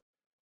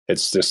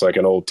it's just like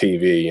an old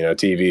TV.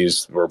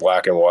 TVs were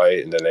black and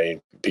white, and then they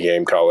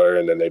became color,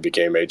 and then they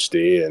became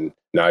HD, and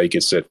now you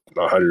can sit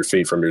 100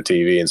 feet from your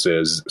TV and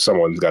says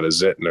someone's got a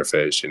zit in their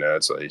face.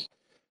 It's like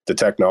the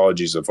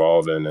technology's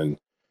evolving. And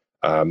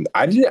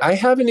I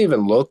haven't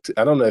even looked.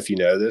 I don't know if you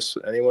know this,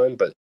 anyone,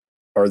 but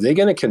are they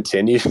going to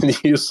continue to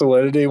use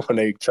Solidity when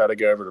they try to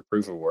go over to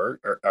proof of work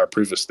or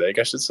proof of stake,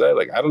 I should say?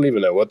 Like, I don't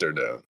even know what they're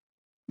doing.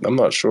 I'm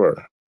not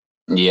sure.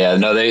 Yeah,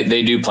 no,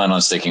 they do plan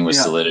on sticking with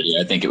Solidity.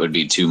 I think it would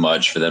be too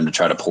much for them to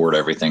try to port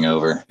everything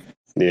over.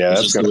 Yeah,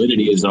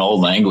 Solidity is an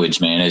old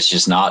language, man. It's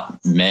just not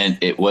meant.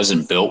 It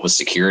wasn't built with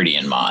security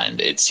in mind.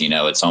 It's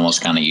it's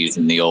almost kind of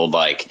using the old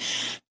like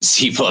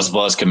C++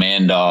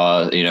 command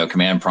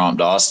command prompt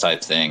DOS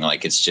type thing.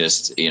 Like it's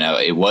just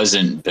it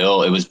wasn't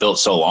built. It was built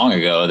so long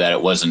ago that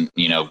it wasn't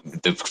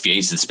the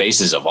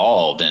spaces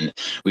evolved, and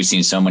we've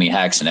seen so many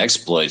hacks and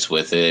exploits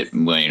with it.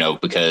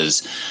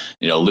 Because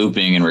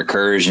looping and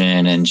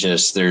recursion and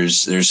just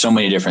there's so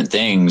many different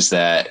things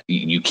that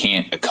you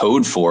can't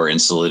code for in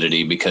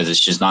Solidity because it's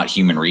just not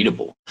human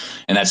readable.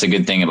 And that's a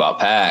good thing about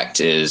Pact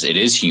is it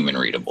is human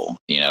readable.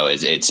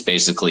 It's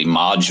basically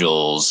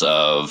modules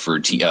of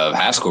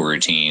Haskell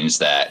routines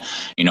that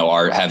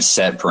have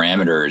set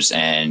parameters,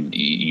 and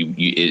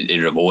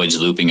it avoids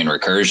looping and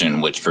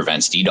recursion, which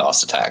prevents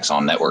DDoS attacks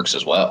on networks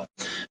as well,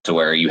 to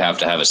where you have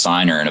to have a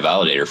signer and a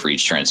validator for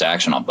each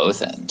transaction on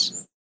both ends.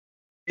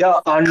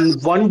 Yeah,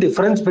 and one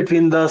difference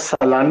between the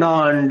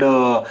Solana and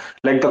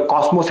like the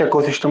Cosmos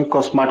ecosystem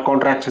smart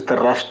contracts with the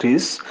Rust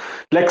is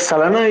like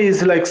Solana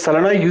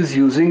is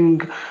using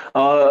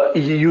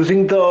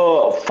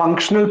the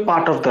functional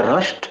part of the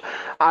Rust,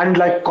 and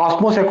like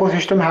Cosmos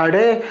ecosystem had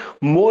a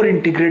more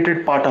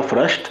integrated part of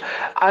Rust.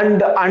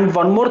 And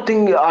one more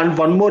thing, and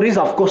one more is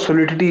of course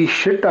Solidity is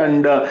shit,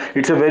 and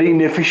it's a very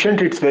inefficient,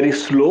 it's very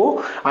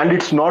slow, and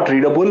it's not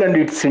readable, and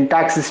its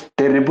syntax is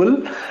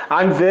terrible.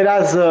 And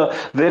whereas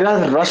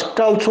Rust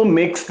also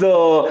makes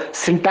the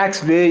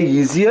syntax way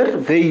easier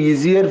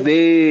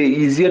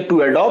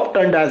to adopt,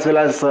 and as well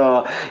as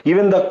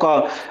even the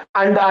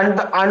and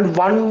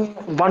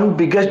one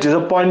biggest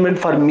disappointment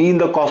for me in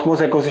the Cosmos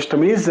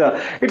ecosystem is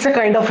it's a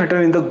kind of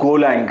written in the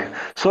Golang.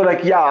 So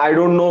like I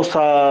don't know.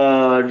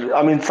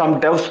 I mean, some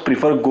devs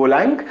prefer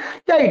Golang.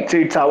 Yeah,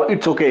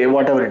 it's okay,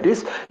 whatever it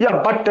is.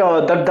 Yeah, but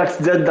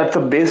that's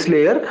a base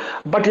layer.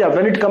 But yeah,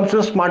 when it comes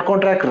to smart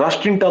contract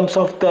Rust, in terms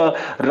of the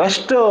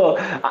Rust,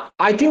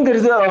 I think there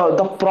is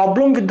the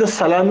problem with the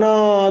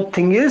Solana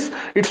thing is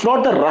it's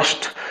not the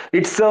Rust.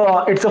 It's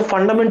a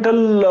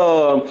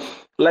fundamental.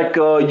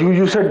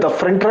 You said the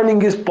front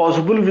running is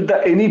possible with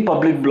the any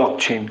public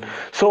blockchain.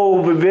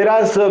 So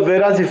whereas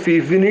if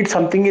we need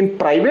something in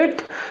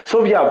private,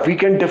 so yeah, we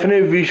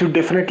should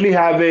definitely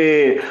have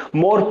a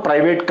more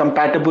private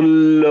compatible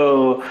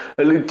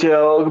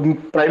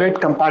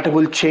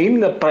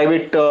chain,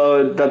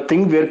 the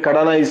thing where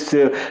Kadena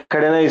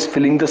is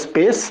filling the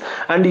space,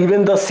 and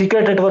even the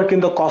secret network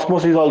in the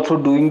Cosmos is also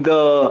doing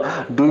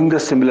the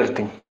similar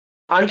thing.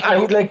 And I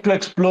would like to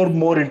explore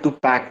more into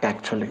Pact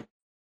actually.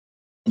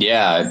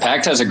 Yeah,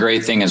 Pact has a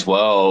great thing as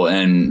well,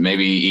 and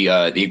maybe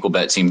the Equal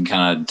Bet team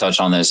kind of touch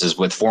on this, is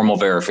with formal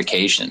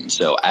verification.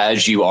 So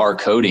as you are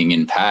coding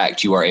in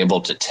Pact, you are able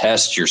to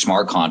test your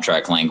smart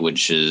contract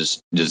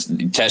languages, just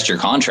test your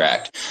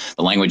contract,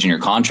 the language in your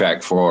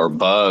contract for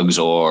bugs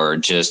or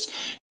just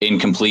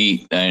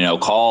incomplete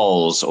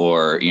calls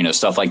or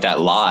stuff like that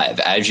live.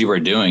 As you are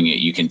doing it,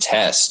 you can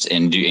test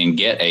and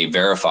get a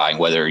verifying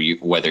whether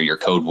your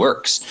code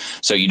works.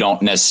 So you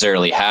don't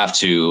necessarily have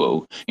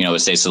to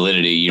say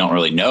Solidity, you don't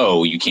really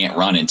know, you can't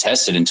run and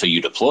test it until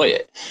you deploy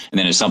it. And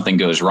then if something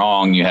goes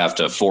wrong, you have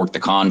to fork the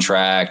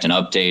contract and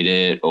update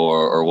it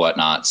or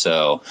whatnot.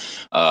 So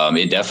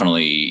it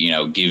definitely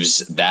gives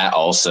that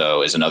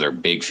also is another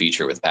big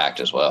feature with Pact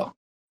as well,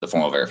 the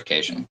formal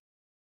verification.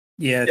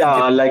 Yeah,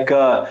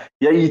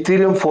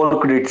 Ethereum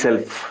forked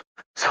itself.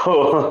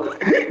 So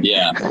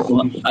yeah,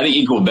 I think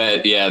Equal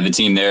Bet, the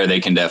team there,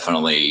 they can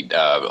definitely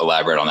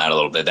elaborate on that a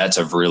little bit. That's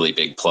a really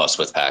big plus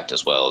with Pact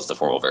as well as the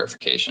formal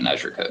verification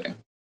as you're coding.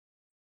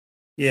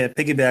 Yeah, it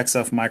piggybacks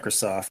off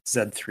Microsoft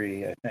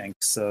Z3, I think.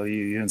 So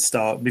you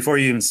install, before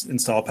you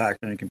install Pact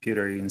on your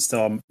computer, you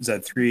install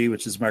Z3,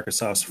 which is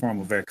Microsoft's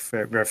formal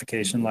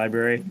verification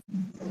library,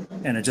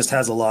 and it just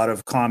has a lot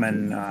of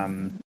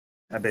common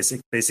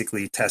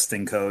basically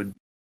testing code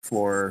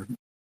for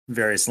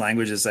various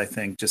languages, I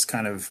think, just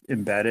kind of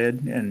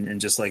embedded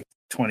and just like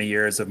 20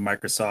 years of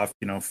Microsoft,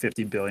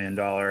 $50 billion,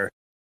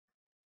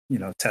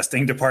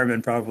 testing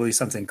department, probably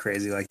something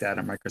crazy like that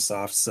at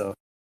Microsoft. So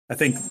I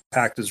think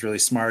Pact is really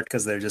smart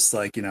because they're just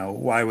like,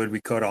 why would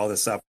we code all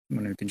this up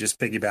when we can just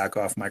piggyback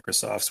off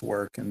Microsoft's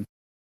work and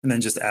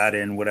then just add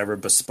in whatever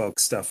bespoke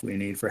stuff we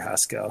need for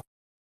Haskell.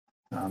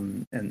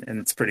 And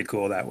it's pretty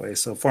cool that way.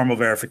 So formal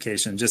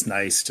verification, just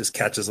nice, just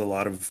catches a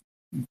lot of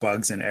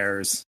bugs and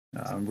errors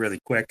really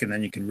quick. And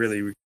then you can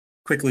really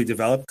quickly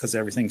develop because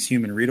everything's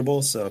human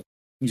readable. So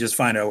you just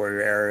find out where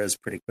your error is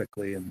pretty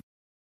quickly and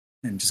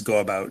just go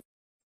about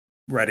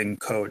writing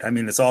code. I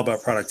mean, it's all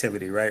about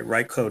productivity, right?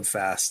 Write code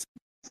fast.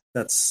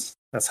 That's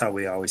how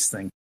we always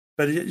think.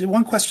 But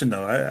one question,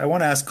 though, I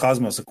want to ask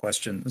Cosmos a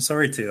question.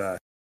 Sorry to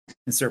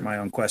insert my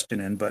own question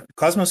in, but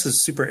Cosmos is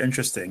super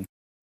interesting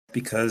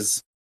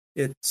because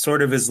it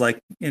sort of is like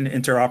an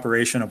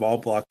interoperation of all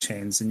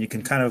blockchains, and you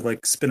can kind of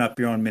like spin up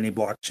your own mini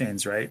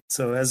blockchains, right?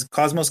 So as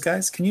Cosmos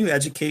guys, can you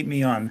educate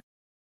me on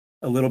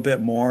a little bit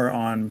more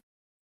on,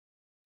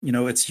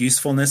 its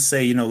usefulness.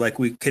 Say, like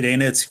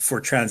Kadena, it's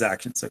for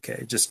transactions.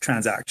 Okay, just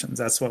transactions.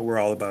 That's what we're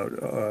all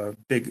about.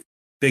 Big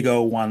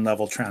O1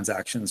 level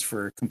transactions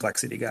for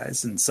complexity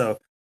guys, and so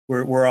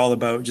we're all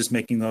about just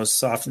making those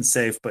soft and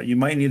safe. But you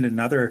might need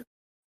another,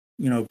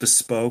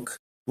 bespoke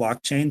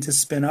blockchain to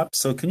spin up.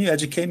 So can you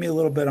educate me a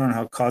little bit on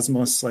how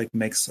Cosmos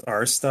makes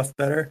our stuff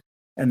better?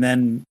 And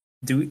then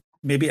do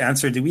we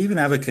even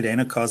have a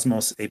Kadena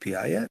Cosmos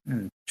API yet?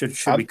 And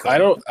should we I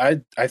don't.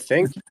 I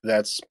think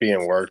that's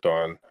being worked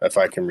on, if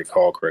I can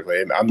recall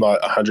correctly. I'm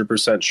not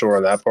 100% sure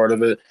on that part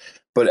of it.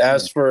 But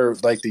as for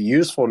the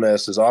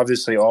usefulness, is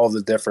obviously all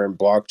the different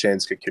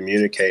blockchains can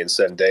communicate and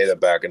send data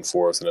back and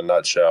forth in a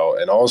nutshell.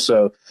 And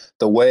also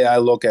the way I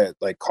look at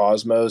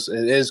Cosmos,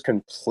 it is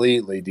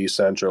completely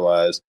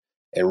decentralized,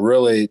 and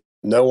really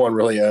no one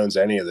really owns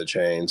any of the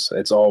chains.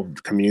 It's all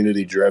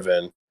community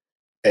driven.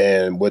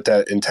 And what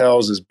that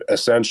entails is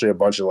essentially a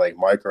bunch of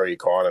micro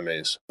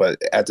economies.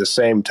 But at the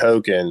same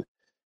token,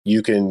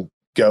 you can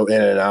go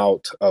in and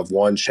out of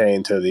one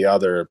chain to the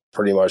other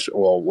pretty much,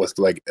 well, with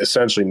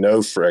essentially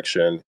no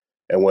friction.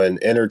 And when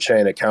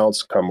interchain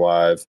accounts come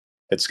live,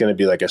 it's going to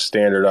be a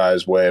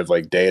standardized way of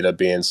data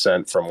being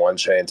sent from one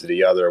chain to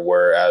the other.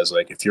 Whereas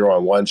if you're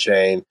on one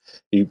chain,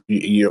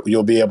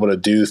 you'll be able to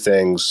do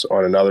things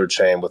on another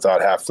chain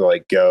without having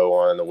to go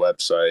on the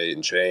website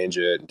and change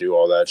it and do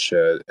all that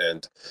shit.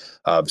 And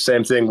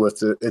same thing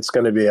with it's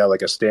going to be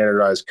a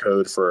standardized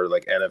code for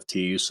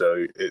NFTs.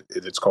 So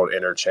it's called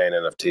interchain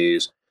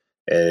NFTs.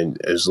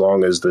 And as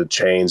long as the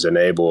chains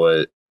enable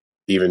it,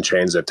 even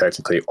chains that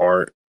technically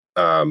aren't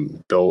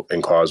built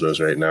in Cosmos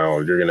right now,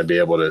 you're going to be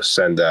able to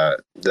send that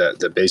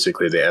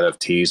basically the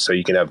NFTs, so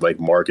you can have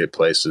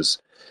marketplaces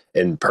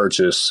and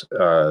purchase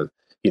those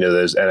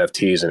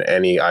NFTs in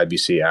any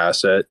IBC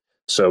asset.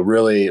 So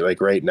really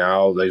right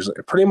now there's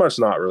pretty much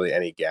not really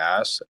any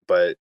gas,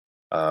 but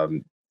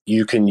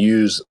you can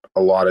use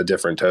a lot of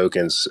different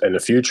tokens. In the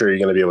future, you're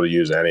going to be able to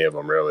use any of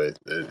them, really.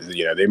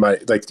 They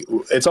might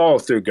it's all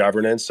through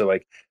governance. So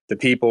the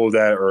people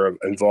that are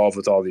involved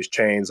with all these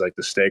chains,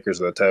 the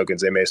stakers of the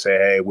tokens, they may say,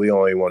 hey, we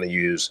only want to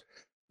use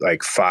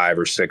 5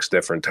 or 6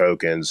 different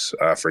tokens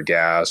for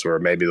gas, or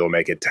maybe they'll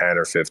make it 10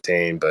 or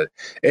 15. But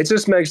it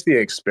just makes the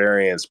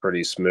experience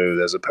pretty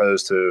smooth, as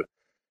opposed to,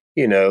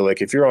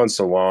 if you're on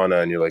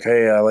Solana and you're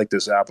hey, I like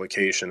this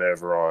application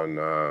over on,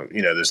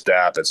 this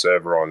dApp that's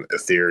over on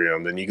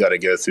Ethereum, then you got to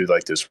go through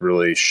this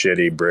really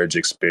shitty bridge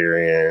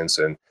experience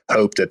and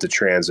hope that the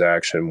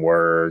transaction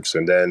works.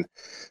 And then,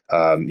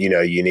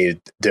 you need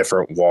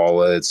different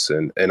wallets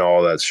and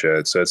all that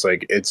shit. So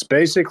it's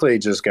basically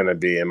just going to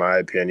be, in my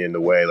opinion, the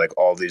way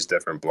all these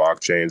different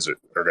blockchains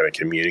are going to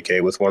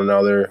communicate with one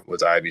another with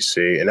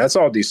IBC. And that's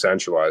all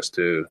decentralized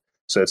too.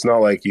 So it's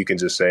not you can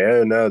just say,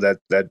 oh no,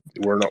 that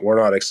we're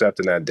not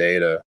accepting that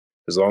data,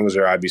 as long as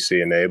they're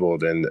IBC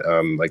enabled, and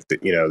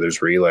there's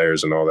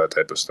relayers and all that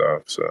type of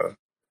stuff. So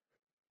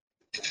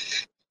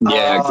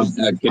yeah,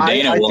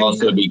 Kadena will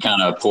also be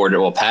kind of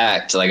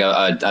packed.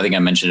 I think I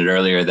mentioned it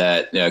earlier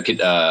that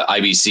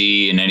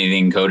IBC and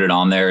anything coded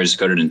on there is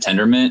coded in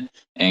Tendermint,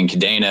 and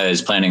Kadena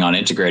is planning on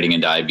integrating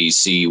into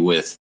IBC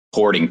with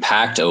porting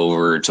packed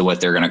over to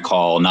what they're going to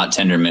call not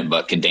Tendermint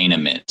but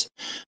Kadena Mint,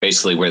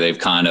 basically where they've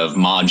kind of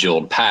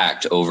moduled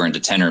packed over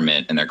into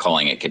Tendermint and they're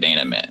calling it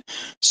Kadena Mint.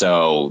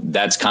 So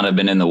that's kind of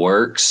been in the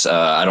works.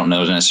 I don't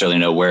necessarily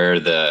know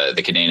where the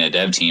Kadena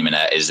dev team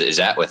is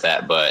at with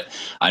that, but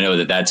I know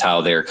that that's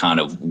how they're kind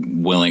of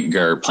willing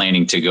or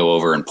planning to go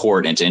over and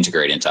port and to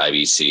integrate into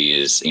IBC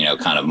is,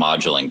 kind of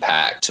modulating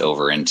packed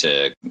over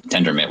into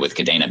Tendermint with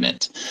Kadena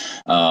Mint.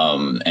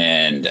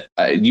 And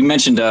you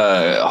mentioned,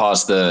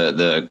 Haas,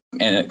 the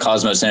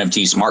Cosmos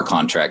NFT smart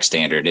contract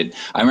standard.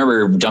 I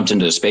remember jumped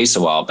into a space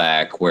a while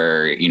back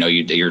where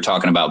you're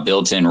talking about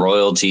built-in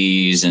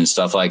royalties and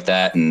stuff like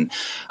that, and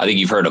I think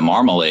you've heard of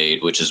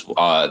Marmalade, which is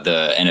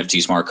the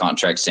NFT smart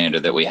contract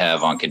standard that we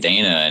have on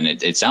Kadena, and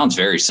it sounds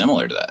very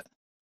similar to that.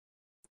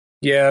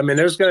 Yeah, I mean,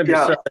 there's going to be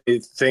so many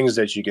things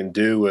that you can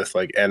do with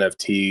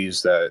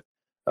NFTs that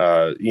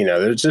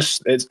there's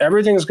just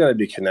everything's going to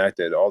be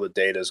connected. All the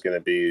data is going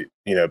to be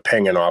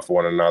pinging off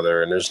one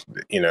another, and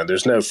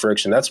there's no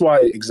friction. That's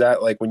why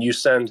when you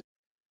send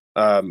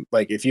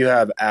if you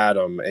have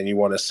Atom and you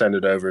want to send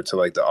it over to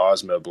the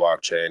Osmo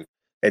blockchain,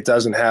 it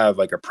doesn't have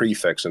a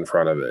prefix in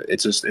front of it.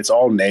 It's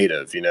all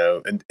native.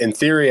 In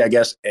theory, I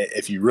guess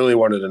if you really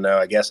wanted to know,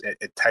 I guess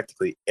it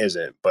technically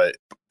isn't, but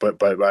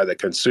by the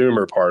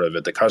consumer part of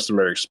it, the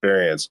customer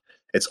experience,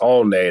 it's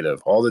all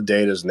native. All the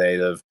data is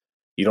native.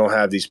 You don't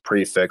have these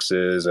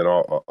prefixes and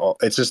all.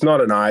 It's just not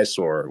an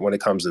eyesore when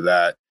it comes to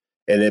that.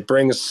 And it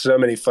brings so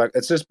many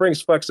it just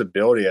brings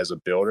flexibility as a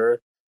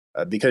builder,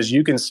 because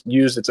you can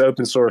use its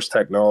open source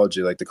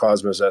technology, like the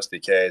Cosmos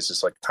SDK. It's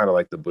just kind of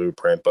like the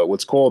blueprint. But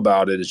what's cool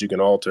about it is you can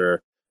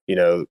alter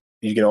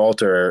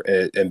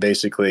it, and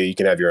basically you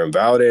can have your own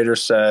validator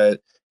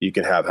set. You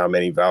can have how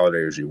many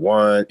validators you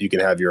want. You can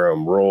have your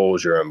own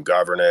rules, your own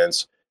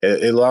governance.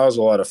 It allows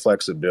a lot of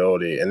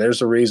flexibility. And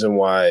there's a reason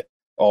why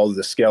all of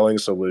the scaling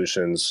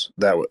solutions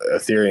that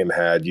Ethereum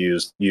had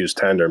used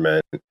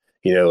Tendermint.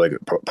 like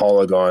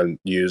Polygon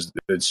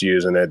it's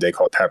using it. They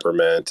call it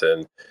Peppermint,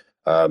 and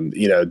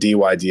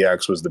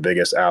DYDX was the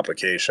biggest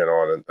application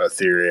on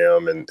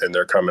Ethereum, and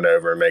they're coming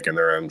over and making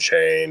their own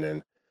chain.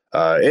 And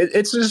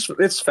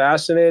it's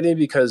fascinating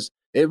because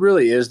it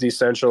really is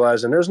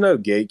decentralized, and there's no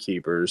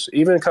gatekeepers.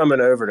 Even coming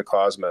over to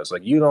Cosmos,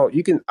 like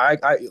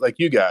I like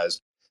you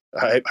guys,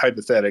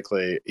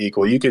 hypothetically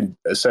equal, you could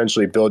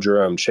essentially build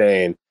your own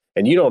chain,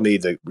 and you don't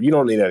need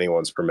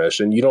anyone's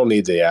permission. You don't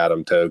need the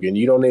Atom token.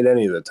 You don't need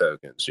any of the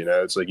tokens.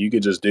 It's like you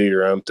could just do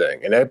your own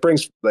thing, and that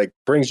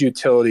brings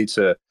utility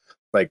to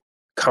like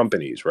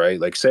companies, right?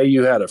 Like say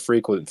you had a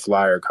frequent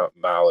flyer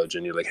mileage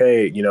and you're like,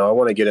 hey, I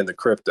want to get into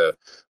crypto.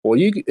 Well,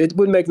 it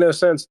would make no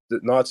sense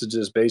not to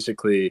just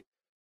basically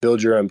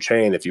build your own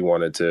chain if you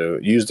wanted to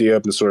use the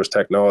open source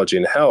technology.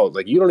 And hell,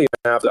 like you don't even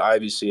have the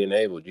IBC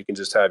enabled. You can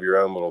just have your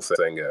own little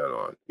thing going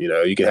on.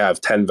 You could have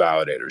 10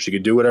 validators. You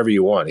could do whatever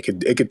you want.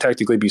 It could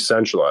technically be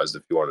centralized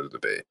if you wanted it to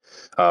be.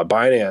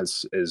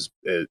 Binance is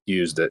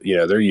used it.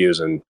 They're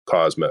using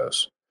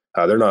Cosmos.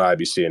 They're not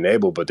IBC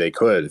enabled, but they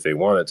could if they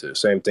wanted to.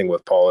 Same thing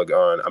with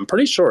Polygon. I'm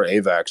pretty sure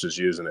AVAX is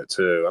using it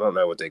too. I don't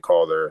know what they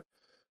call their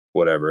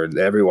whatever.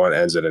 Everyone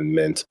ends it in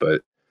Mint,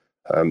 but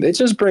it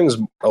just brings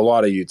a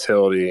lot of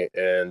utility.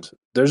 And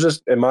there's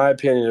just, in my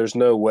opinion, there's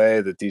no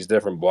way that these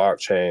different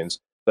blockchains,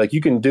 like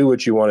you can do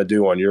what you want to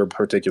do on your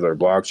particular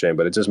blockchain,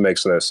 but it just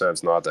makes no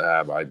sense not to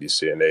have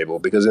IBC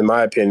enabled, because in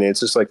my opinion,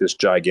 it's just like this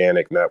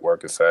gigantic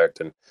network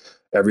effect, and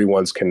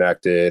everyone's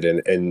connected.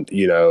 And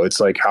it's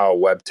like how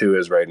Web 2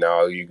 is right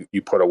now.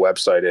 You put a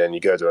website in, you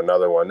go to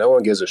another one. No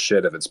one gives a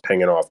shit if it's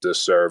pinging off this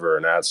server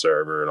and that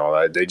server and all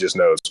that. They just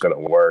know it's going to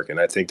work. And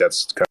I think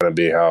that's going to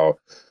be how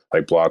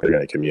like blockchains are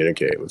going to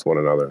communicate with one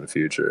another in the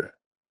future.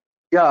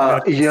 Yeah,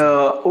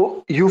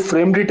 you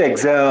framed it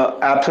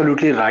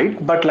absolutely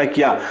right. But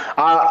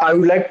I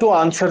would like to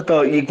answer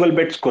the equal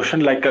bets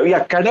question.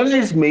 Kadena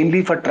is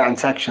mainly for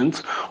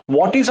transactions.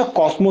 What is a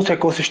Cosmos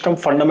ecosystem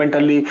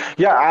fundamentally?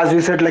 Yeah, as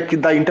we said, like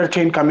the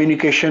interchain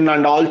communication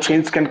and all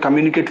chains can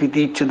communicate with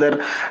each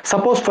other.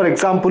 Suppose, for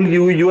example,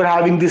 you are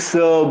having this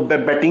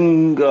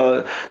betting,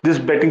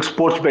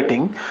 sports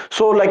betting.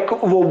 So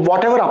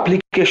whatever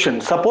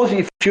application, suppose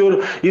if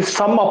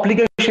some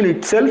application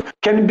itself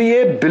can be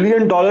a $1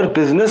 billion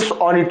business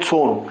on its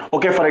own.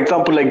 Okay, for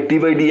example, like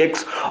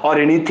DYDX or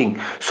anything.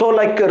 So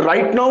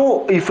right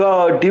now, if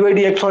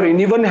DYDX or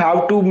anyone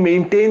have to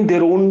maintain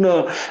their own,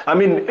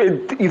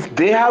 if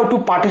they have to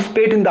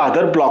participate in the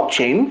other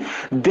blockchain,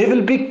 they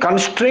will be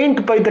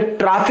constrained by the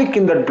traffic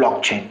in that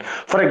blockchain.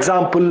 For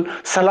example,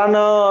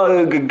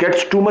 Solana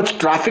gets too much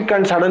traffic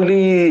and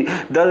suddenly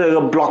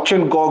the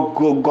blockchain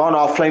gone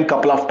offline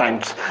couple of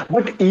times.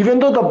 But even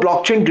though the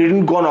blockchain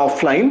didn't go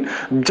offline,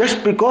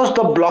 just because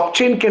the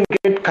blockchain can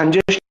get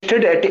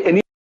congested at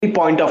any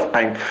point of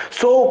time.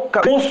 So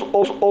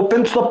Cosmos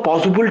opens the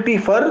possibility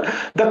for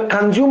the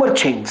consumer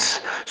chains.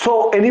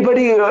 So any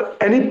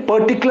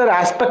particular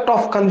aspect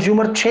of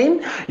consumer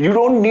chain, you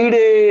don't need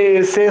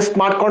a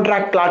smart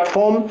contract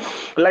platform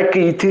like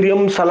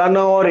Ethereum,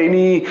 Solana, or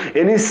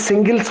any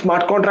single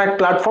smart contract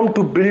platform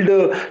to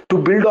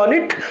build on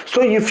it.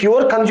 So if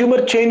your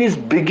consumer chain is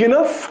big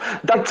enough,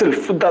 that's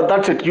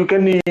it. You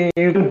can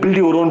build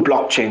your own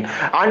blockchain.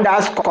 And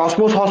as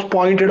Cosmos has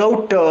pointed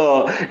out,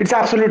 it's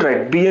absolutely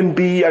right.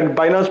 BNB and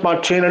Binance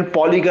Smart Chain and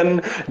Polygon,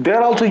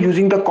 they're also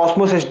using the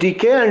Cosmos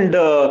SDK,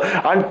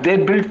 and they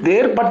built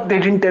there, but they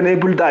didn't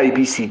enable the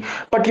IBC.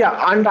 But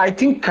and I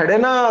think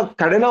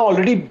Kadena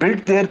already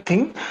built their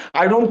thing.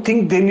 I don't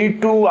think they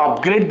need to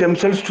upgrade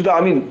themselves to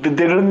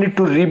they don't need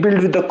to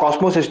rebuild with the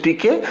Cosmos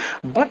SDK.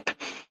 But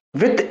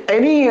with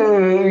any,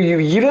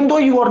 even though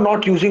you are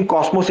not using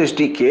Cosmos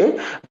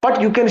SDK, but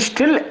you can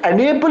still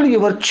enable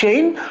your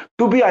chain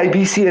to be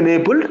IBC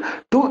enabled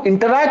to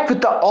interact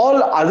with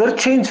all other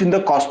chains in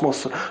the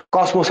Cosmos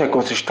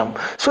ecosystem.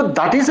 So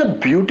that is the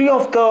beauty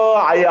of the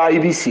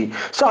IBC.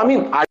 So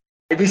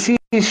IBC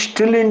is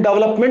still in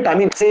development.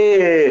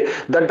 Say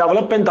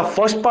the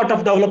first part of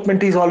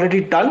development is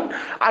already done,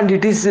 and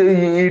it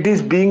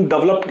is being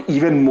developed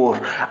even more.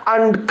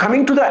 And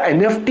coming to the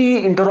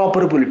NFT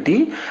interoperability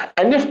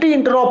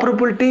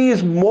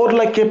is more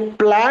like a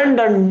planned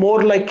and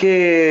more like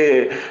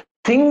a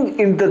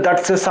thing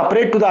that's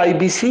separate to the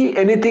IBC.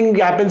 Anything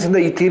happens in the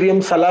Ethereum,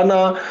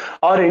 Solana,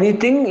 or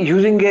anything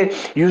using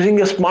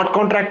a smart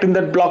contract in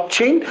that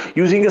blockchain,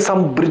 using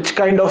some bridge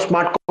kind of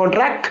smart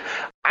contract,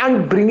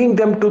 and bringing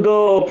them to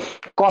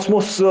the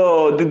Cosmos,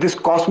 this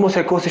Cosmos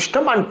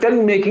ecosystem, and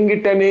then making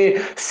it a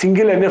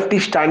single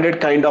NFT standard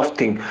kind of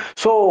thing.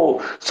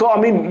 So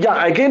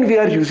again, we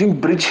are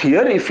using bridge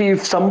here.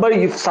 If some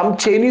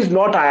chain is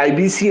not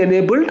IBC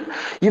enabled,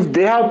 if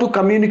they have to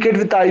communicate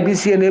with the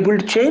IBC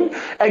enabled chain,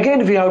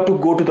 again we have to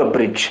go to the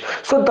bridge.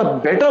 So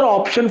the better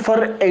option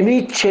for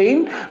any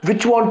chain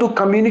which want to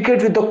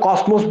communicate with the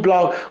Cosmos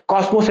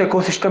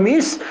ecosystem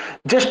is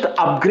just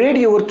upgrade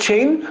your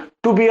chain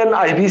to be an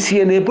IBC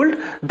enabled.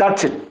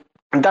 That's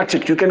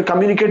it. You can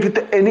communicate with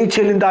any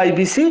chain in the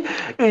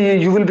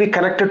IBC. You will be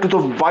connected to the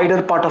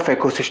wider part of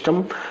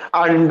ecosystem,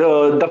 and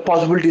the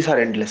possibilities are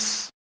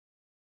endless.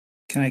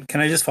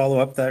 Can I just follow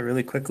up that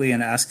really quickly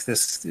and ask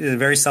this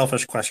very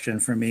selfish question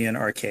for me in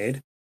arcade?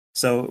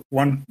 So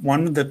one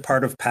the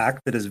part of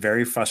Pack that is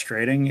very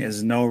frustrating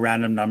is no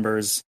random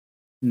numbers,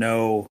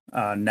 no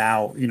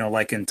now,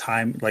 like in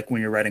time, like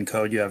when you're writing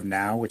code, you have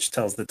now, which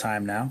tells the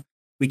time now.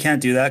 We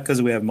can't do that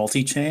because we have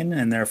multi-chain,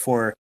 and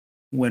therefore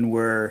when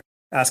we're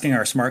asking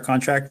our smart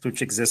contract,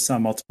 which exists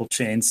on multiple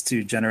chains,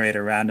 to generate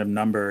a random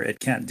number, it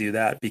can't do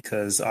that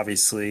because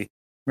obviously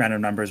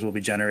random numbers will be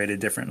generated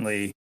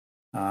differently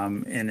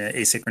in an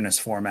asynchronous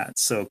format.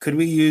 So could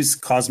we use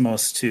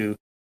Cosmos to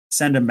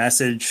send a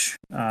message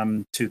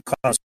to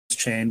Cosmos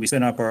chain? We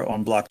spin up our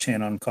own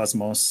blockchain on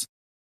Cosmos,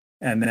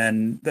 and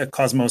then the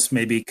Cosmos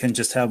maybe can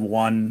just have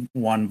one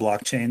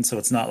blockchain, so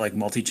it's not like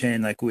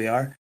multi-chain like we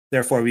are.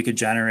 Therefore, we could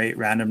generate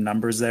random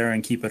numbers there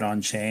and keep it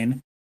on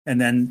chain.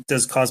 And then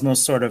does Cosmos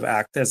sort of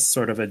act as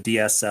sort of a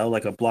DSL,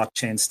 like a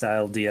blockchain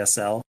style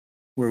DSL,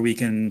 where we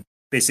can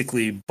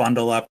basically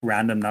bundle up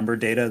random number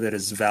data that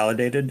is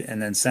validated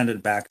and then send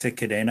it back to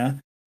Kadena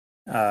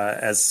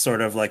as sort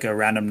of like a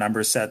random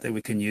number set that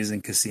we can use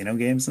in casino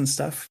games and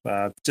stuff?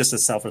 Just a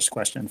selfish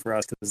question for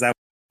us, because that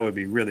would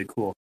be really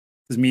cool.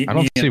 I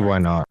don't see why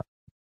not.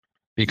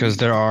 Because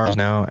there are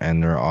now,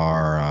 and there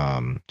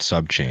are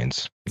sub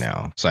chains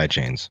now, side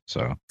chains.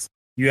 So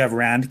you have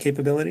RAND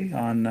capability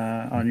on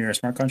your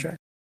smart contract?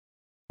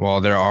 Well,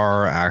 there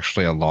are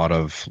actually a lot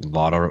of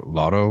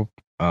lotto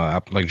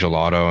like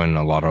Gelato, and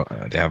a lot of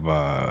they have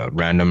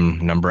random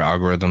number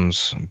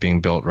algorithms being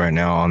built right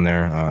now on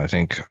there. I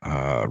think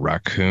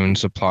Raccoon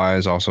Supply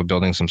is also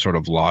building some sort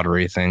of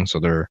lottery thing. So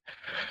they're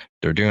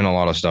doing a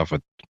lot of stuff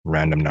with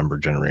random number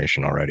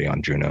generation already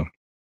on Juno.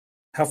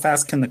 How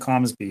fast can the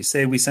comms be?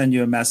 Say we send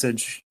you a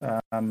message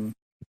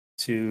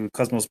to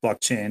Cosmos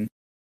blockchain.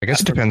 I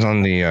guess it depends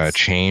on the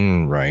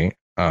chain, right?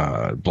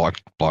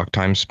 Block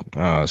times.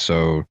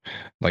 So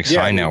like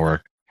Sign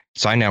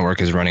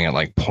Network is running at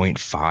like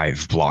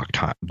 0.5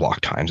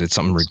 block times. It's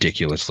something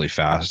ridiculously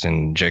fast,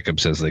 and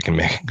Jacob says they can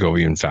make it go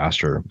even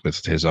faster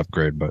with his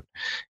upgrade. But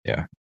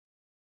yeah,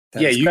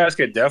 you guys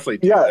could definitely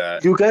do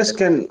that.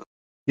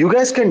 You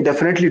guys can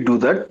definitely do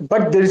that,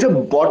 but there is a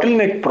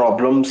bottleneck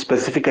problem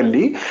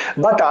specifically.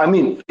 But I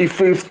mean, if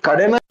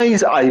Kadena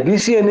is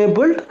IBC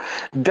enabled,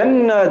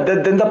 then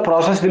the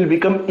process will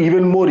become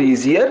even more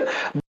easier.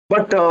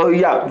 But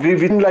we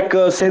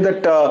say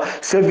that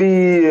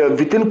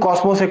within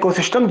Cosmos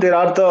ecosystem there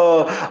are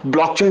the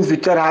blockchains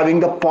which are having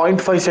the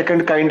 0.5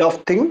 second kind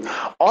of thing,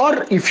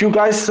 or if you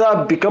guys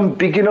become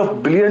big enough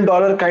 $1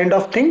 billion kind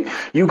of thing,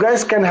 you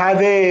guys can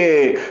have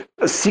a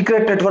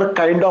secret network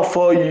kind of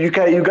you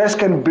guys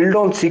can build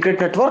on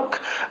secret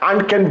network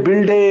and can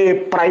build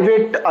a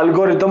private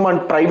algorithm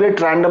and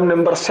private random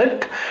number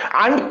set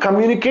and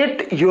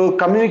communicate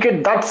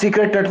that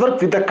secret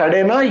network with the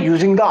Kadena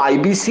using the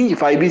IBC. If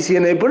IBC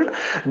enabled,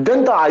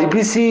 then the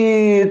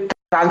IBC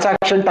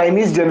transaction time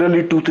is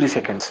generally 2-3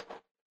 seconds.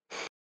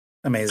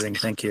 Amazing,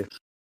 thank you.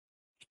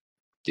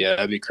 Yeah,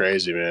 that'd be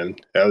crazy, man.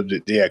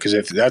 Because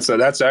if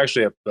that's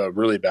actually a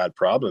really bad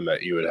problem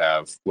that you would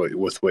have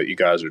with what you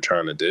guys are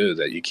trying to do,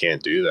 that you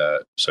can't do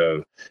that.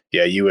 So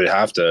yeah, you would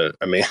have to.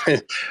 I mean,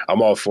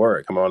 I'm all for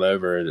it. Come on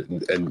over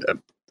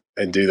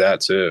and do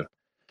that too.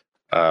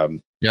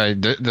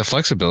 The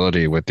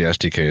flexibility with the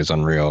SDK is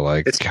unreal.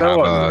 Like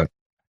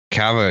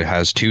Kava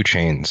has 2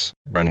 chains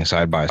running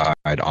side by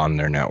side on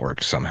their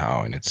network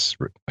somehow, and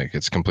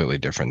it's completely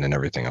different than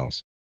everything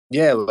else.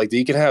 Yeah, like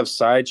you can have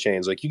side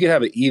chains. Like you could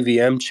have an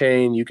EVM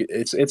chain.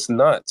 It's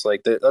nuts.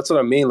 Like that's what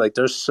I mean. Like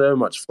there's so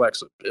much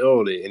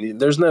flexibility, and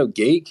there's no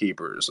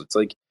gatekeepers. It's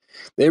like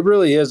it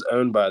really is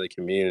owned by the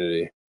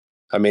community.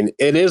 I mean,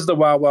 it is the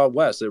Wild Wild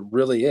West. It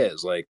really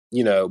is. Like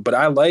but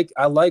I like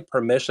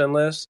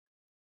permissionless,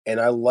 and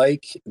I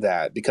like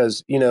that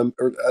because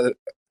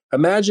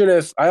imagine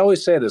if I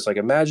always say this, like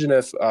imagine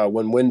if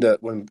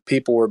when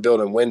people were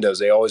building Windows,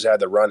 they always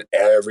had to run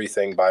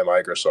everything by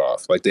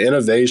Microsoft. Like the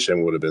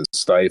innovation would have been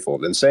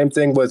stifled. And same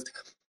thing with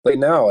like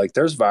now, like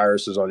there's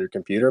viruses on your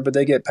computer, but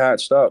they get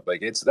patched up.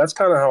 Like that's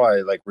kind of how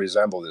I like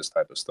resemble this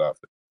type of stuff.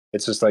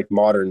 It's just like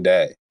modern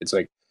day. It's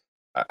like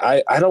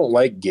I don't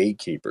like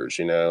gatekeepers,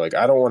 like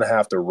I don't want to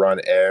have to run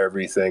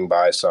everything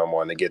by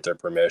someone to get their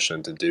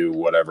permission to do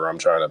whatever I'm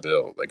trying to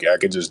build. Like I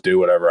could just do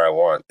whatever I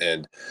want.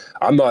 And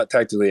I'm not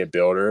technically a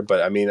builder,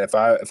 but I mean, if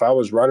I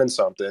was running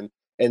something,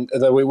 and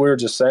then we were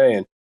just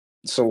saying,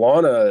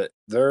 Solana,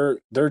 their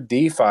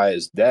DeFi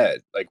is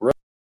dead. Like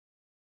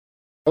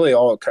really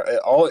all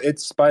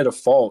it's by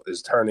default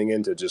is turning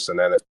into just an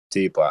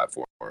NFT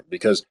platform,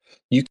 because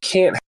you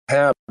can't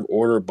have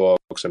order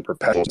books and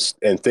perpetuals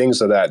and things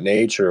of that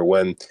nature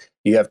when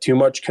you have too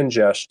much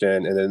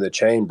congestion and then the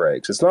chain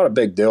breaks. It's not a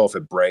big deal if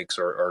it breaks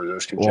or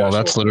there's congestion. Well,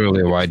 that's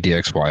literally why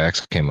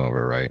DXYX came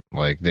over, right?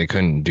 Like they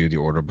couldn't do the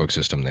order book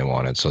system they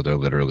wanted, so they're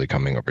literally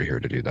coming over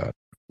here to do that.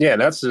 Yeah,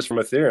 and that's just from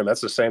Ethereum.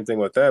 That's the same thing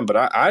with them.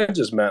 But I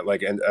just meant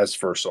like, and as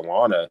for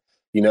Solana,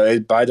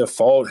 it by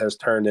default has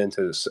turned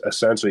into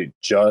essentially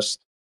just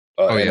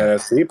an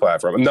NFT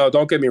platform. No,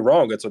 don't get me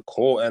wrong. It's a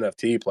cool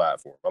NFT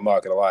platform. I'm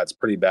not going to lie. It's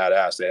pretty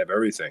badass. They have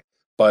everything.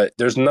 But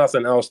there's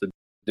nothing else to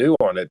do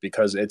on it,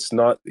 because it's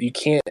not, you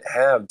can't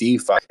have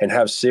DeFi and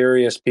have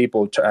serious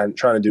people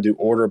trying to do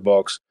order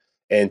books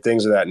and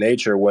things of that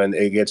nature when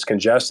it gets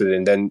congested,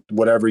 and then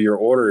whatever your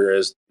order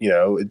is,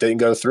 it didn't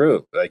go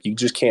through. Like, you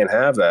just can't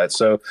have that.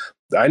 So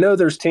I know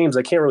there's teams,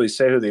 I can't really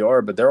say who they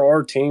are, but there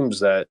are teams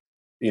that,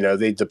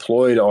 they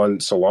deployed on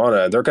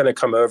Solana, and they're going to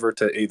come over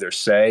to either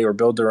say or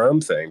build their own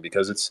thing,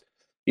 because it's,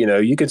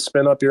 you could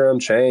spin up your own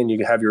chain, you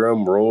can have your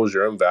own rules,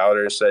 your own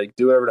validators, say,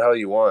 do whatever the hell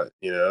you want.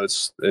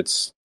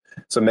 It's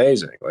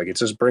amazing. Like, it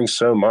just brings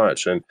so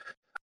much. And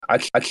I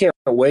can't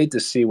wait to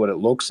see what it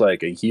looks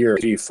like a year,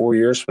 3, 4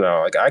 years from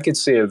now. Like, I could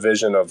see a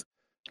vision of,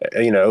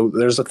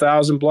 there's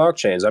 1,000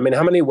 blockchains. I mean,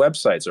 how many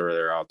websites are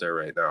there out there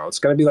right now? It's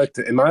going to be like,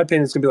 in my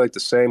opinion, it's going to be like the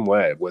same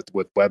way with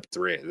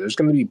Web3. There's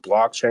going to be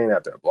blockchain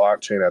after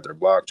blockchain after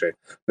blockchain.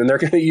 Then they're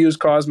going to use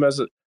Cosmos.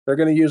 They're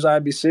going to use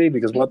IBC,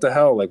 because what the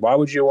hell? Like, why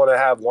would you want to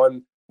have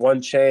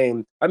one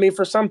chain? I mean,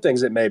 for some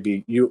things it may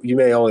be, you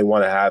may only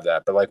want to have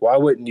that, but like, why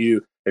wouldn't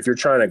you, if you're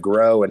trying to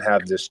grow and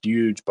have this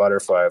huge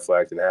butterfly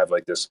effect and have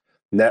like this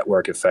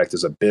network effect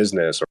as a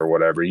business or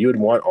whatever, you would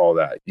want all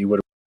that. You would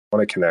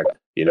want to connect.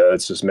 It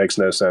just makes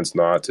no sense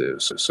not to.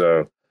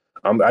 So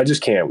I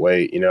just can't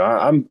wait.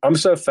 I'm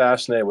so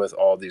fascinated with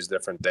all these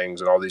different things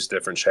and all these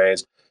different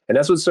chains, and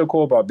that's what's so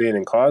cool about being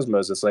in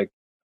Cosmos. It's like,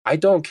 I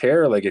don't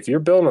care. Like, if you're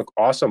building an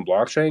awesome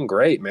blockchain,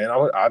 great, man.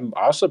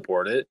 I'll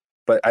support it.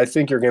 But I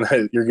think you're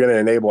gonna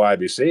enable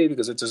IBC,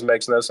 because it just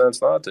makes no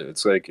sense not to.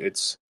 It's like,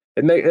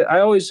 I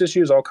always just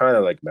use all kind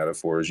of like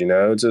metaphors.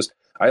 It's just,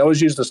 I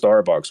always use the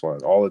Starbucks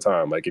one all the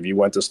time. Like, if you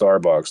went to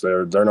Starbucks,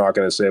 they're not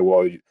going to say,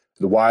 well,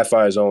 the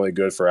Wi-Fi is only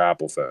good for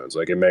Apple phones,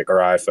 or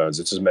iPhones.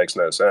 It just makes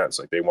no sense.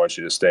 Like, they want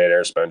you to stay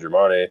there, spend your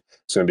money.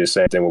 It's going to be the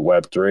same thing with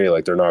Web3.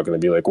 Like, they're not going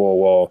to be like,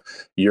 well,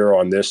 you're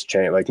on this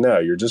chain. Like, no,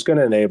 you're just going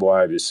to enable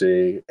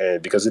IBC,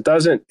 and because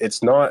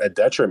it's not a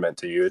detriment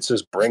to you. It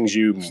just brings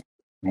you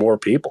more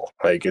people.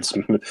 Like,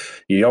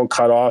 you don't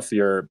cut off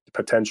your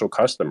potential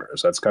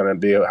customers. That's going to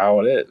be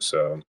how it is.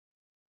 So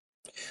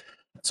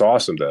it's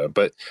awesome though.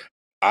 But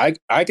I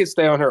could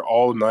stay on here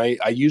all night.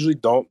 I usually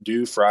don't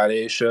do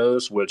Friday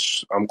shows,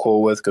 which I'm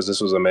cool with, because this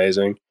was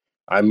amazing.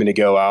 I'm going to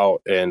go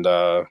out and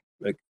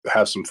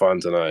have some fun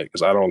tonight,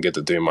 because I don't get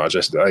to do much.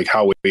 Just like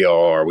how we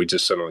all are. We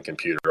just sit on the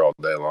computer all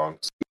day long.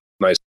 It's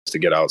nice to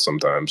get out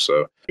sometimes.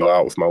 So go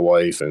out with my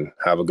wife and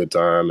have a good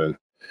time and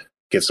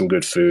get some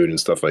good food and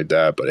stuff like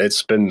that. But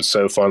it's been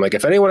so fun. Like,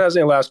 if anyone has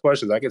any last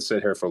questions, I could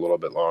sit here for a little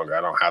bit longer.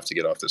 I don't have to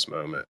get off this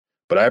moment.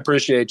 But I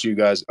appreciate you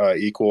guys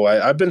equal.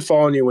 I've been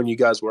following you when you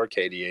guys were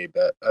KDA.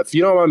 But if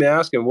you don't mind me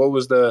asking, what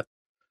was the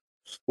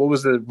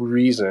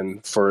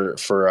reason for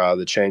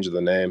the change of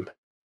the name?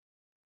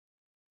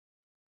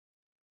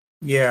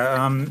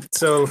 Yeah.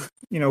 So,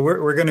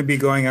 we're going to be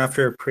going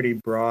after a pretty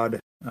broad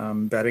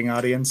betting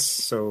audience.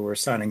 So we're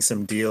signing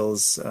some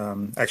deals.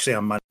 Actually,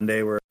 on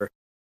Monday, we're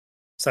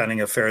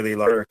signing a fairly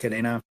large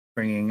Kadena,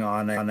 bringing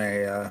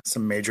on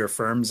some major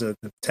firms at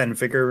the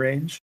 10-figure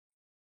range.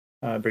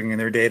 Bringing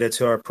their data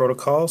to our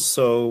protocol.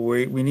 So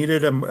we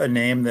needed a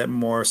name that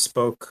more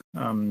spoke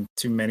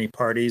to many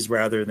parties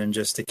rather than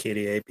just to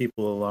KDA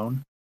people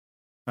alone.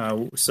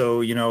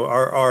 So,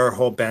 our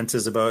whole bent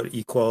is about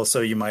equal. So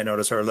you might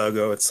notice our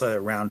logo, it's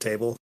a round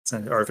table. It's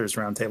an Arthur's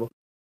round table.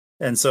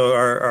 And so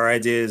our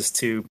idea is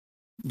to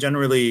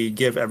generally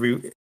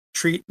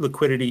treat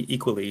liquidity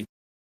equally,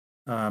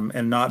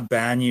 and not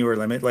ban you or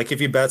limit. Like, if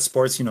you bet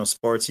sports,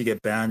 sports, you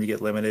get banned, you get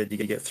limited, you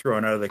get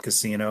thrown out of the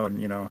casino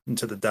and,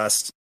 into the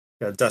dust.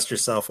 Dust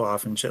yourself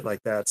off and shit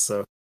like that.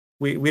 So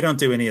we don't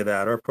do any of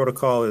that. Our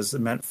protocol is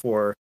meant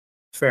for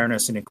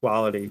fairness and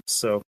equality.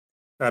 So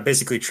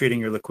basically treating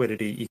your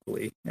liquidity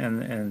equally,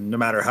 and no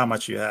matter how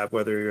much you have,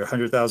 whether you're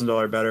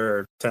 $100,000 better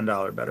or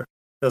 $10 better,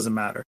 doesn't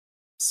matter.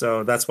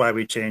 So that's why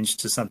we changed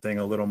to something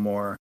a little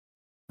more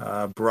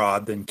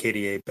broad than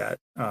KDA bet.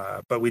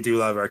 But we do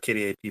love our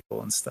KDA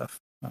people and stuff,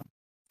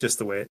 just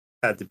the way it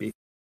had to be.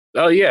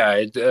 Oh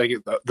yeah,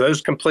 those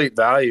complete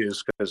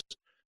values, because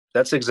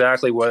that's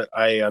exactly what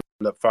I ended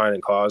up finding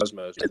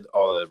Cosmos. Did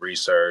all the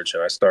research,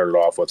 and I started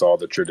off with all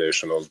the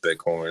traditionals: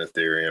 Bitcoin,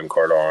 Ethereum,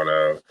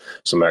 Cardano,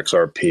 some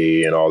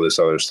XRP, and all this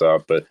other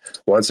stuff. But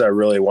once I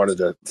really wanted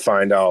to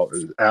find out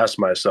and ask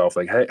myself,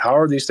 like, hey, how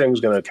are these things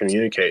going to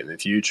communicate in the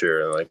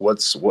future? And like,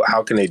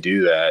 how can they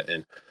do that?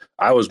 And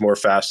I was more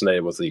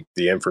fascinated with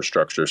the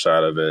infrastructure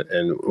side of it.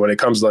 And when it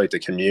comes to like the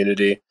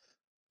community,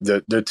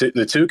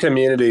 the two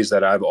communities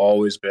that I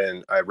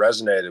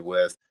resonated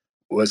with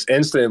was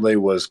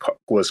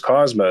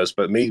Cosmos,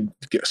 but me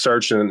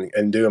searching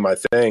and doing my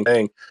thing,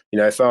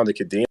 I found the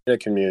Kadena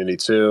community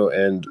too,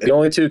 and the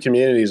only two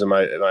communities in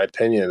my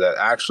opinion that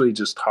actually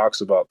just talks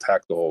about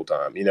tech the whole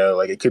time.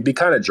 Like, it could be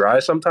kind of dry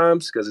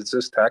sometimes because it's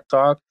just tech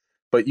talk,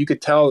 but you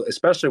could tell,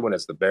 especially when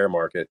it's the bear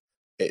market,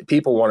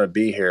 people want to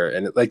be here.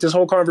 And like, this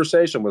whole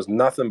conversation was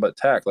nothing but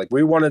tech. Like,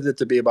 we wanted it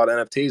to be about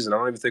NFTs, and I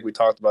don't even think we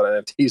talked about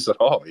NFTs at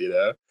all.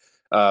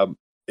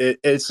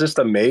 It's just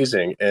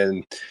amazing.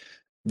 And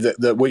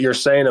what you're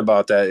saying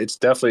about that, it's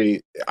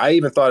definitely, I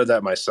even thought of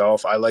that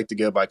myself. I like to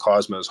go by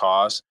Cosmos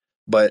Haas,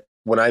 but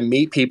when I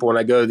meet people, when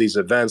I go to these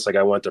events, like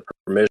I went to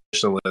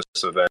permissionless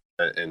event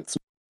in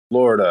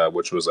Florida,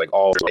 which was like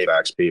all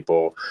AVAX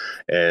people,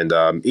 and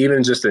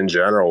even just in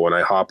general, when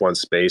I hop on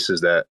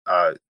spaces that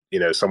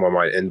someone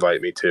might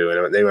invite me to,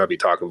 and they might be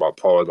talking about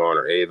Polygon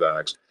or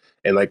AVAX,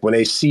 and like when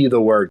they see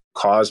the word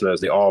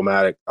Cosmos, they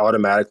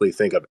automatically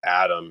think of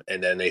Atom,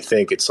 and then they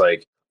think it's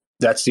like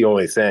that's the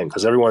only thing,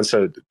 because everyone's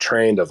so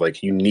trained of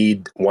like you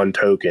need one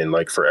token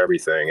like for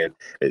everything, and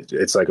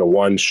it's like a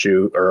one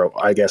shoot, or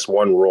I guess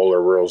one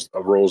roller rules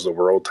the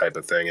world type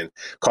of thing. And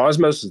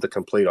Cosmos is the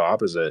complete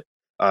opposite.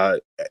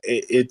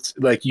 It's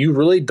like you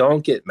really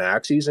don't get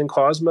maxis in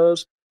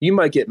Cosmos. You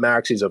might get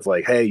maxis of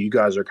like, hey, you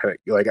guys are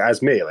like,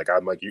 as me, like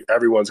I'm like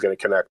everyone's going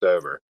to connect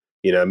over.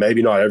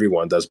 Maybe not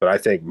everyone does, but I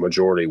think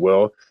majority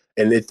will.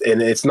 And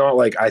it's not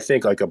like I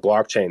think like a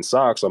blockchain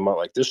sucks. I'm not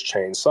like this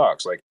chain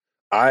sucks. Like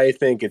I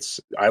think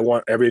I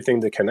want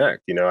everything to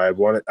connect. I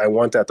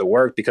want that to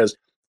work, because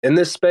in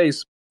this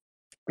space,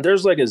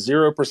 there's like a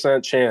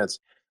 0% chance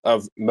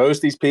of most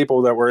of these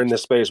people that were in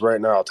this space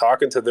right now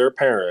talking to their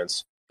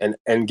parents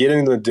and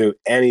getting them to do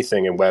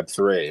anything in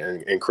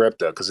Web3 and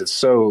crypto, because it's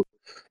so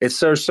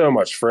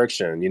much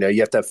friction. You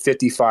have to have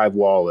 55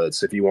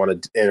 wallets if you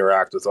want to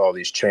interact with all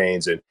these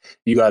chains, and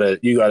you gotta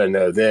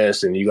know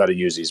this, and you gotta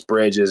use these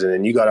bridges, and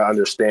then you gotta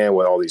understand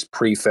what all these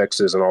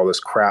prefixes and all this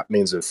crap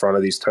means in front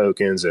of these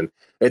tokens. And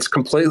it's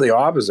completely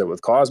opposite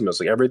with Cosmos.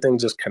 Like everything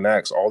just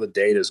connects. All the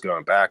data is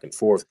going back and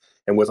forth.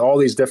 And with all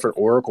these different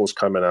oracles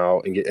coming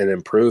out and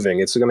improving,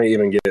 it's going to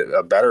even get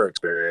a better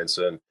experience.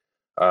 And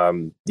I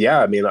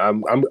mean,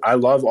 I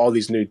love all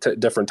these new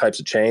different types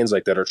of chains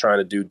like that are trying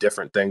to do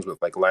different things with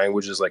like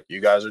languages like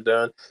you guys are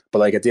doing. But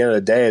like at the end of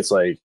the day, it's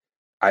like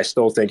I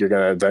still think you're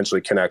going to eventually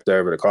connect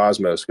over to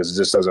Cosmos, because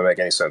it just doesn't make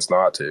any sense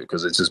not to,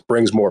 because it just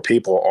brings more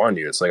people on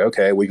you. It's like,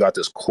 okay, we got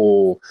this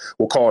cool,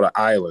 we'll call it an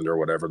island or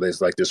whatever.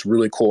 There's like this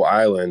really cool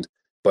island,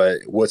 but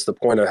what's the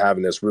point of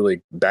having this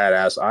really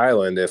badass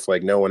island if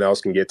like no one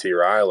else can get to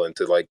your island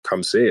to like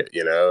come see it,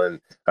 And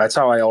that's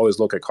how I always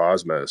look at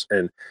Cosmos.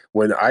 And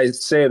when I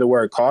say the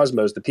word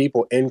Cosmos, the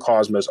people in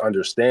Cosmos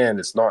understand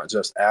it's not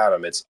just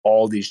Atom. It's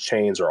all these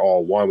chains are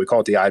all one. We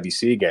call it the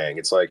IBC gang.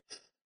 It's like,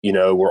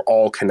 we're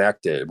all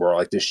connected. We're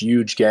like this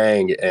huge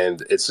gang,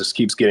 and it just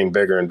keeps getting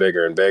bigger and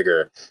bigger and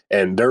bigger.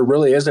 And there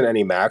really isn't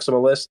any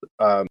maximalist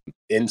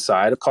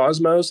inside of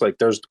Cosmos. Like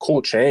there's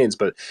cool chains,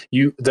 but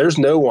there's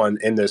no one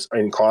in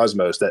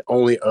Cosmos that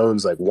only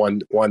owns like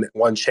one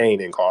chain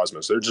in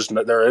Cosmos.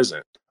 There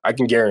isn't. I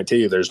can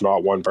guarantee you there's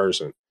not one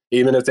person.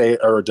 Even if they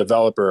are a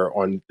developer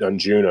on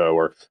Juno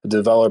or a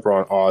developer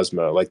on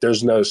Osmo, like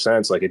there's no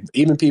sense. Like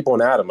even people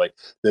in Atom, like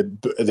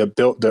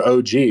the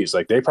OGs,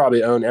 like they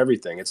probably own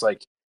everything. It's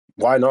like,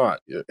 why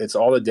not? It's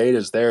all the data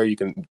is there. You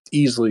can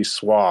easily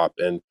swap,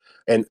 and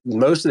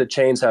most of the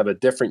chains have a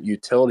different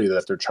utility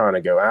that they're trying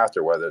to go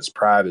after, whether it's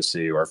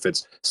privacy or if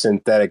it's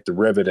synthetic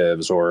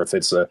derivatives or if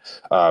it's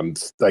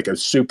like a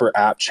super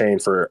app chain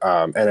for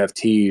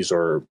NFTs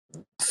or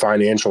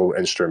financial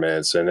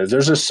instruments. And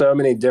there's just so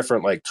many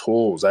different like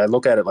tools. I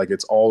look at it like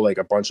it's all like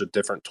a bunch of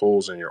different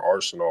tools in your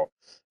arsenal.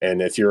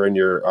 And if you're in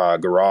your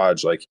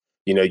garage, like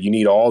you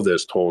need all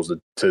those tools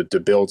to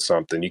build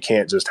something. You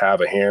can't just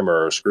have a hammer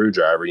or a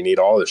screwdriver. You need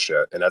all this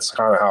shit. And that's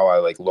kind of how I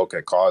like look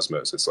at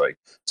Cosmos. It's like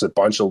it's a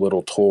bunch of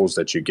little tools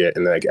that you get,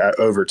 and like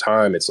over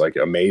time, it's like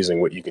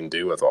amazing what you can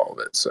do with all of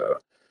it. So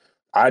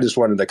I just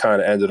wanted to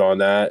kind of end it on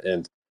that.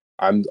 And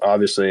I'm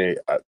obviously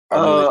can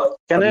I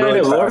add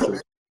a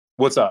word?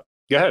 What's up?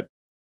 Go ahead.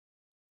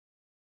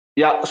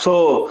 Yeah.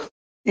 So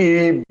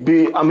you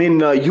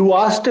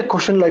asked a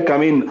question like,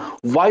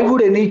 why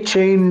would any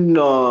chain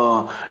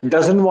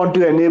doesn't want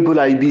to enable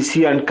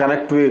IBC and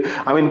connect with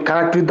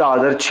the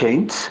other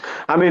chains?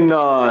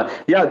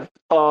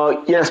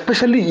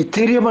 Especially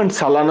Ethereum and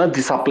Solana,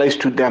 this applies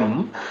to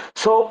them.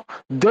 So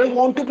they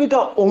want to be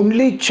the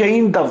only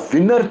chain, the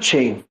winner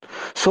chain.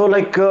 So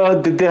like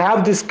they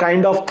have this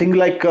kind of thing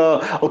like,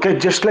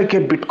 just like a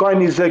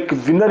Bitcoin is like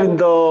winner in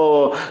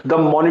the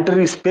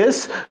monetary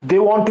space, they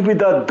want to be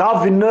the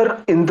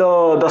winner in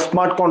the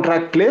smart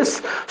contract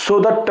place,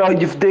 so that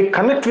if they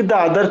connect with the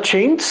other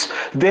chains,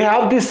 they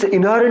have this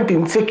inherent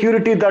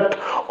insecurity that,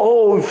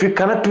 if we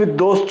connect with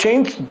those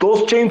chains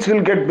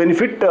will get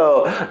benefit,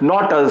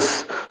 not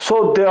us.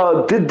 So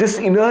this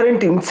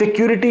inherent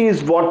insecurity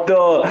is what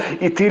the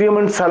Ethereum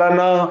and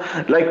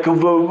Solana like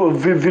will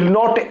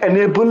not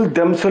enable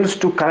themselves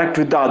to connect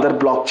with the other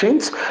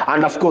blockchains,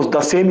 and of course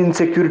the same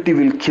insecurity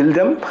will kill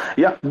them.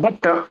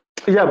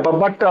 This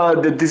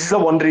is a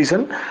one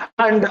reason,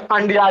 and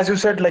as you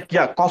said, like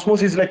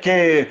Cosmos is like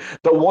the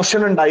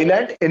ocean and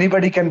island.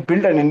 Anybody can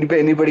build and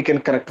anybody can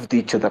connect with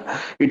each other.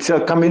 It's a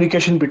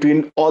communication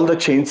between all the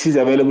chains is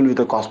available with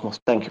the Cosmos.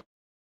 Thank you.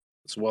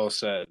 It's well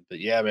said. But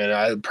yeah, man,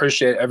 I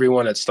appreciate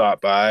everyone that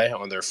stopped by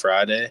on their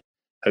Friday.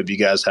 Hope you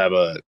guys have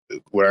a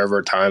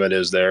whatever time it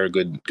is there.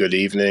 Good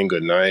evening,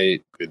 good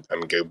night,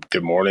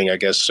 good morning, I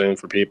guess soon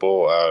for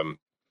people.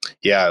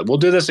 We'll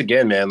do this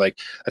again, man. Like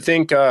I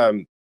think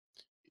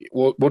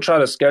we'll try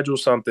to schedule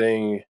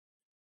something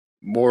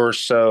more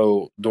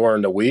so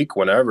during the week,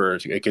 whenever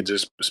it could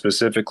just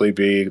specifically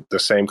be the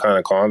same kind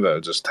of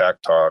convo, just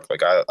tech talk.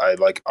 Like I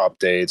like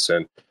updates,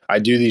 and I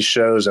do these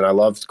shows, and I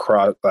love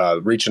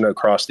reaching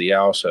across the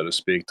aisle, so to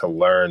speak, to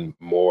learn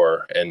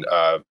more. And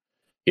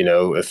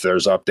if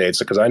there's updates,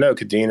 because I know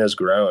Kadena's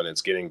growing,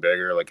 it's getting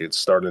bigger, like it's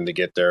starting to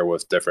get there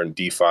with different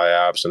DeFi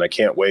apps, and I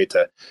can't wait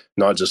to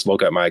not just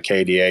look at my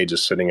KDA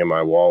just sitting in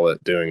my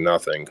wallet doing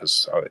nothing,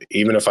 because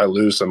even if I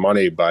lose some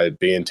money by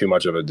being too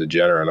much of a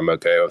degenerate, I'm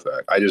okay with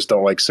that. I just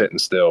don't like sitting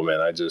still,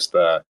 man. I just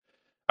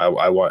I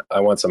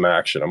want some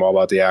action. I'm all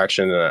about the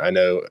action, and I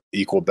know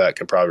Equal Bet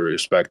can probably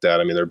respect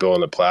that. I mean, they're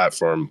building a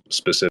platform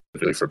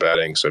specifically for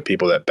betting, so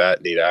people that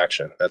bet need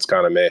action. That's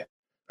kind of me.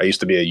 I used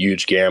to be a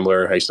huge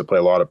gambler. I used to play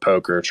a lot of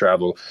poker,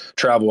 travel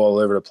all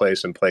over the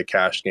place, and play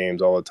cash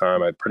games all the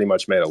time. I pretty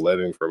much made a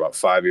living for about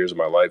 5 years of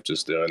my life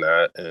just doing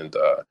that, and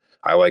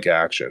I like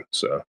action.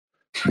 So,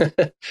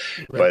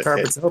 Red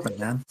carpet's open,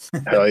 man.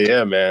 Hell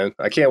yeah, man!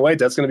 I can't wait.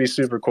 That's going to be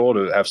super cool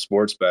to have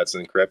sports bets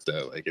in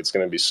crypto. Like, it's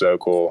going to be so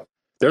cool.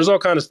 There's all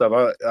kind of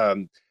stuff.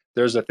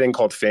 There's a thing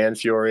called Fan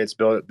Fury. It's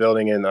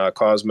building in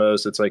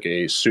Cosmos. It's like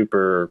a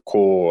super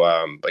cool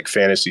like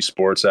fantasy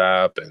sports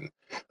app, and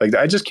like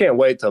I just can't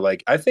wait to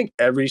I think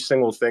every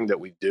single thing that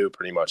we do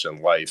pretty much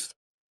in life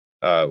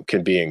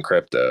can be in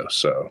crypto.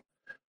 So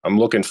I'm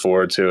looking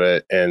forward to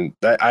it, and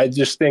I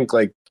just think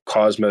like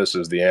Cosmos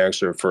is the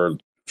answer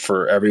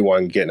for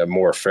everyone getting a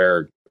more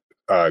fair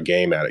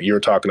game at it. You were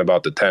talking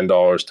about the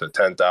 $10 to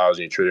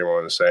 10,000. You treat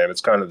everyone the same.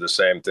 It's kind of the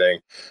same thing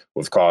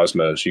with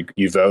Cosmos.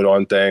 You vote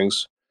on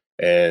things,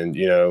 and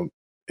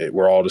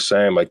we're all the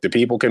same. Like, the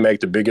people can make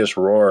the biggest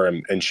roar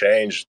and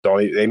change.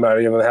 They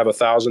might even have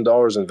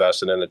 $1,000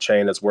 invested in a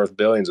chain that's worth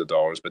billions of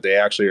dollars, but they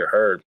actually are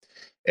heard.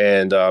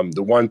 And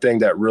the one thing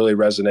that really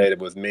resonated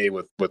with me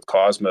with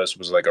Cosmos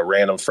was like a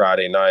random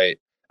Friday night.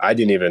 I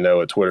didn't even know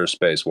what Twitter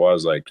Space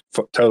was. Like,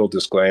 total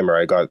disclaimer,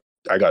 I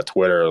got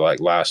Twitter like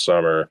last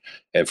summer,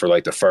 and for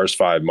like the first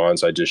 5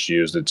 months, I just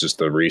used it just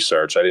to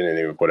research. I didn't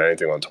even put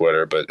anything on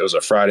Twitter, but it was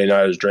a Friday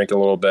night. I was drinking a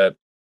little bit.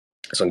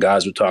 Some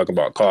guys were talking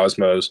about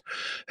Cosmos,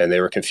 and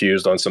they were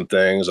confused on some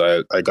things.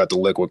 I got the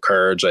liquid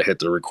courage. I hit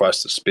the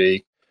request to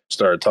speak,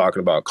 started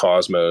talking about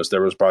Cosmos.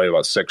 There was probably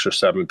about 6 or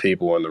 7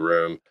 people in the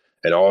room.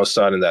 And all of a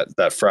sudden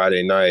that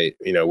Friday night,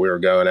 we were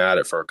going at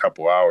it for a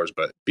couple hours.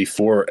 But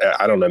before,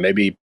 I don't know,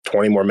 maybe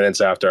 20 more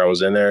minutes after I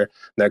was in there,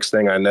 next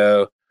thing I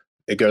know,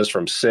 it goes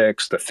from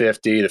 6 to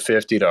 50 to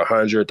 50 to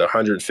 100 to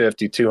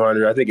 150,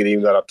 200. I think it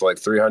even got up to like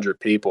 300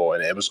 people.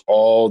 And it was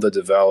all the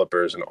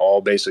developers and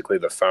all basically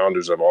the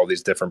founders of all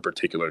these different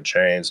particular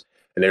chains.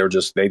 And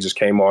they just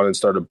came on and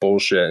started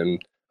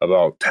bullshitting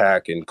about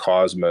tech and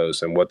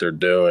Cosmos and what they're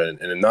doing.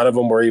 And none of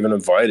them were even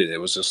invited. It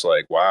was just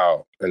like,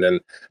 wow. And then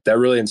that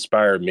really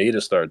inspired me to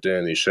start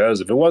doing these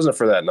shows. If it wasn't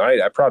for that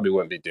night, I probably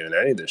wouldn't be doing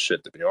any of this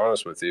shit, to be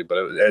honest with you. But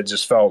it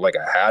just felt like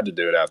I had to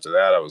do it after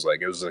that. It was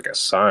like a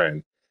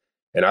sign.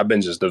 And I've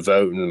been just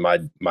devoting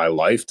my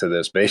life to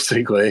this,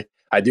 basically.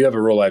 I do have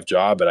a real life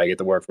job, but I get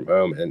to work from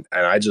home. And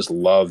I just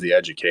love the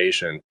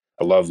education.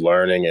 I love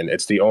learning. And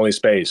it's the only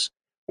space,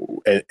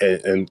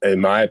 in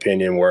my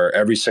opinion, where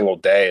every single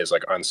day is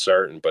like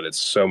uncertain, but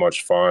it's so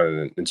much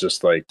fun. And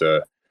just like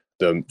the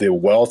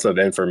wealth of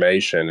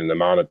information and the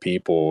amount of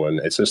people. And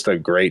it's just a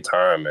great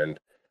time. And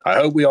I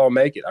hope we all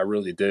make it. I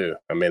really do.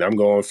 I mean, I'm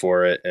going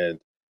for it. And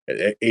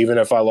even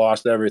if I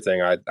lost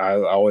everything, I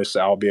always say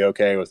I'll be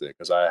okay with it,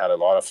 because I had a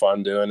lot of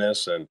fun doing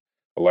this, and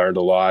I learned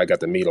a lot. I got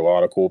to meet a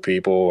lot of cool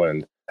people,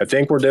 and I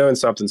think we're doing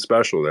something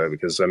special there,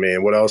 because, I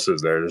mean, what else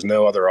is there? There's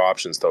no other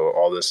options to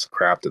all this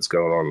crap that's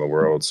going on in the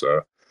world.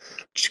 So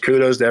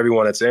kudos to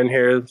everyone that's in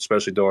here,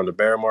 especially during the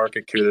bear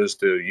market. Kudos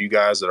to you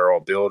guys that are all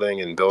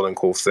building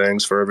cool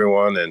things for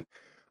everyone. And,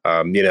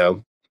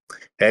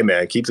 hey,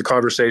 man, keep the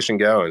conversation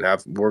going.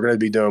 We're going to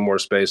be doing more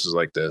spaces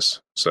like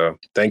this. So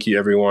thank you,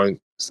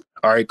 everyone.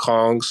 All right,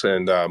 Kongs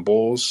and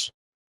Bulls,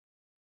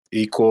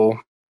 Equal,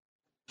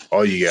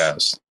 all you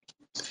guys.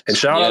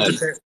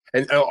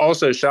 And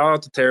also shout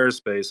out to Terra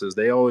Spaces.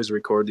 They always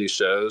record these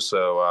shows.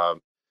 So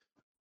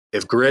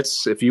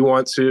if you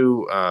want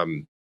to,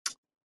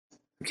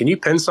 can you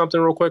pin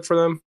something real quick for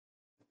them?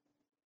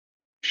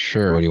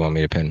 Sure. What do you want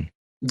me to pin?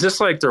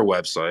 Just like their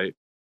website,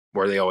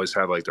 where they always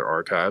have like their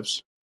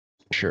archives.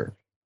 Sure.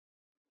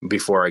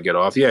 Before I get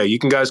off, yeah, you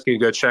guys can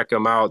go check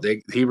him out.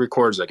 He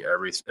records like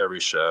every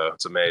show.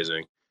 It's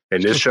amazing.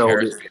 And this show,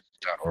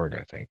 .org,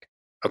 I think.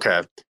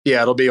 Okay,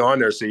 yeah, it'll be on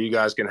there, so you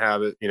guys can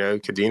have it.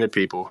 Kadena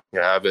people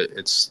can have it.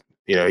 It's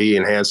he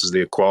enhances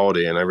the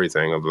quality and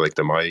everything of like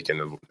the mic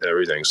and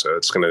everything. So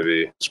it's gonna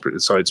be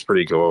it's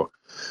pretty cool.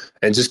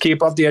 And just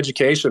keep up the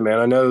education, man.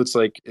 I know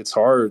it's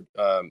hard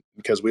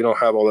because we don't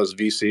have all this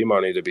VC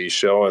money to be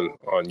showing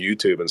on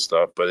YouTube and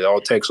stuff, but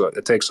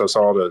it takes us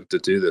all to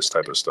do this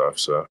type of stuff.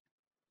 So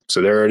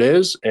there it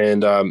is.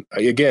 And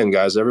again,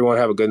 guys, everyone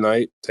have a good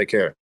night. Take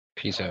care.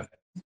 Peace out.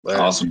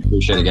 Later. Awesome.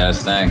 Appreciate it,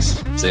 guys.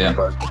 Thanks. See ya.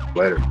 Bye.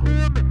 Later.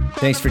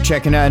 Thanks for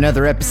checking out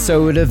another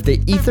episode of The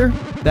Ether.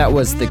 That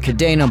was the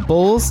Kadena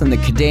Bulls and the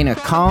Kadena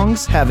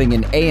Kongs having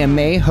an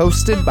AMA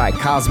hosted by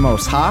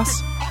Cosmos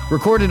Haas.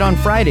 Recorded on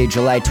Friday,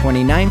 July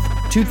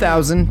 29th,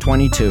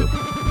 2022.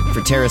 For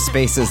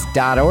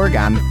TerraSpaces.org,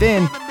 I'm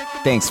Finn.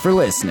 Thanks for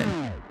listening.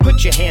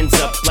 Put your hands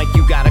up like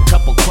you got a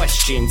couple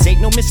questions. Ain't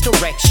no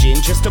misdirection,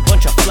 just a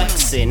bunch of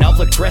flexing. All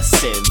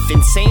aggressive,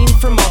 insane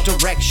from all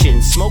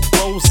directions. Smoke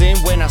rolls in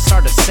when I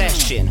start a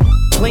session.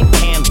 Blank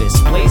canvas,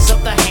 blaze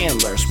up the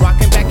handlers.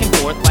 Rocking back and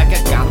forth like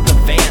I got the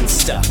van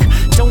stuck.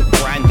 Don't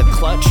grind the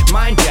clutch,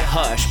 mind your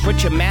hush.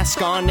 Put your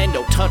mask on and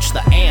don't touch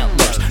the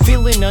antlers.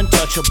 Feeling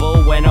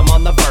untouchable when I'm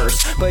on the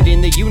verse. But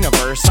in the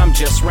universe, I'm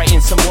just writing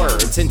some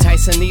words.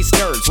 Enticing these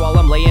nerds while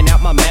I'm laying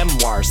out my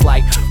memoirs.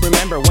 Like,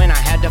 remember when I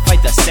had to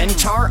fight the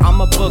centaur?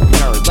 I'm a book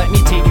nerd, let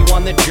me take you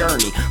on the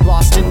journey.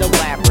 Lost in the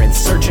labyrinth,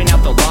 searching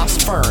out the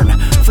lost fern.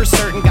 For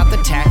certain, got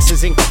the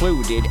taxes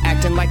included.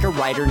 Acting like a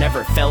writer,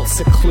 never felt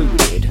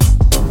secluded.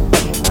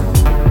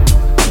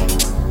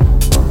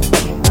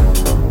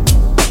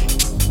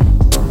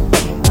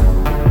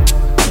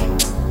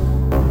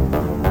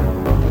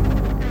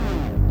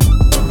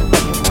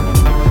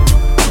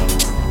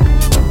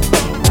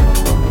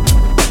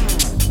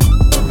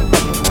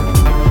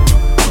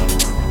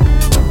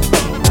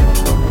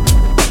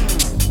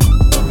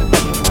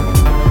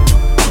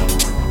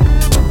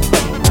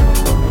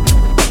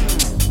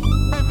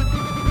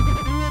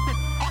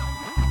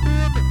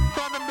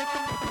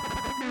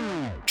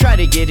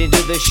 To get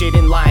into the shit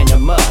and line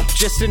them up.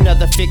 Just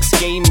another fixed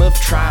game of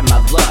try my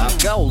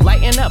luck. Go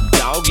lighten up,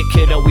 dog, it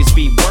could always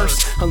be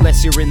worse.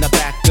 Unless you're in the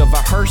back of a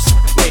hearse,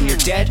 then you're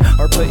dead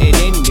or putting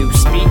in new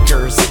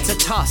speakers. It's a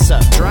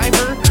toss-up,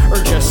 driver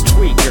or just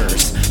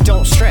tweakers.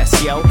 Don't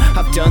stress, yo,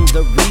 I've done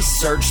the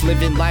research.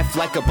 Living life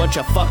like a bunch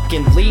of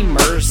fucking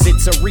lemurs.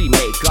 It's a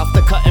remake, off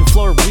the cutting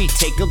floor we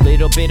take a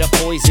little bit of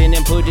poison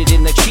and put it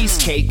in the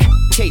cheesecake.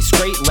 Tastes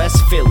great,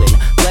 less filling,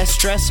 less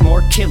stress,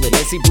 more killing.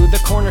 As he blew the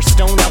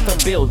cornerstone out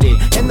the building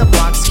and the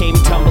blocks came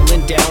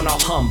tumbling down all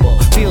humble.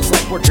 Feels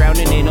like we're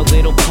drowning in a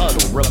little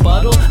puddle.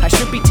 Rebuttal, I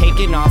should be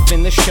taking off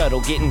in the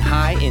shuttle, getting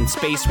high in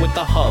space with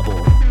the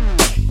Hubble.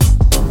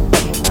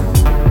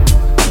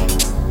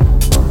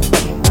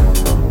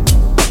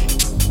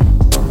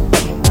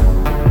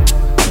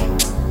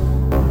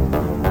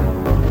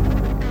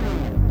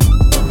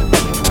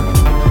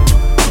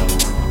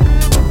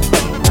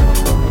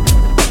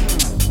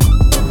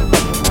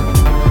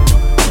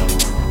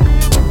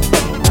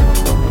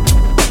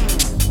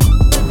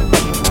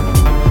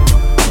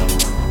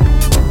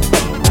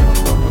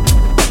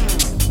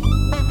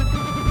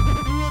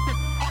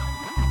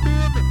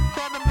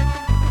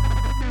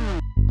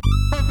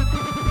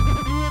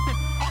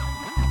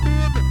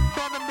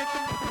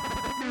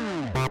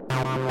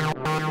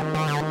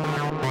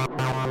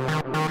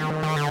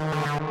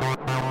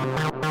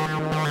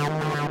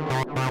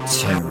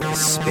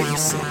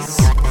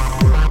 TerraSpaces.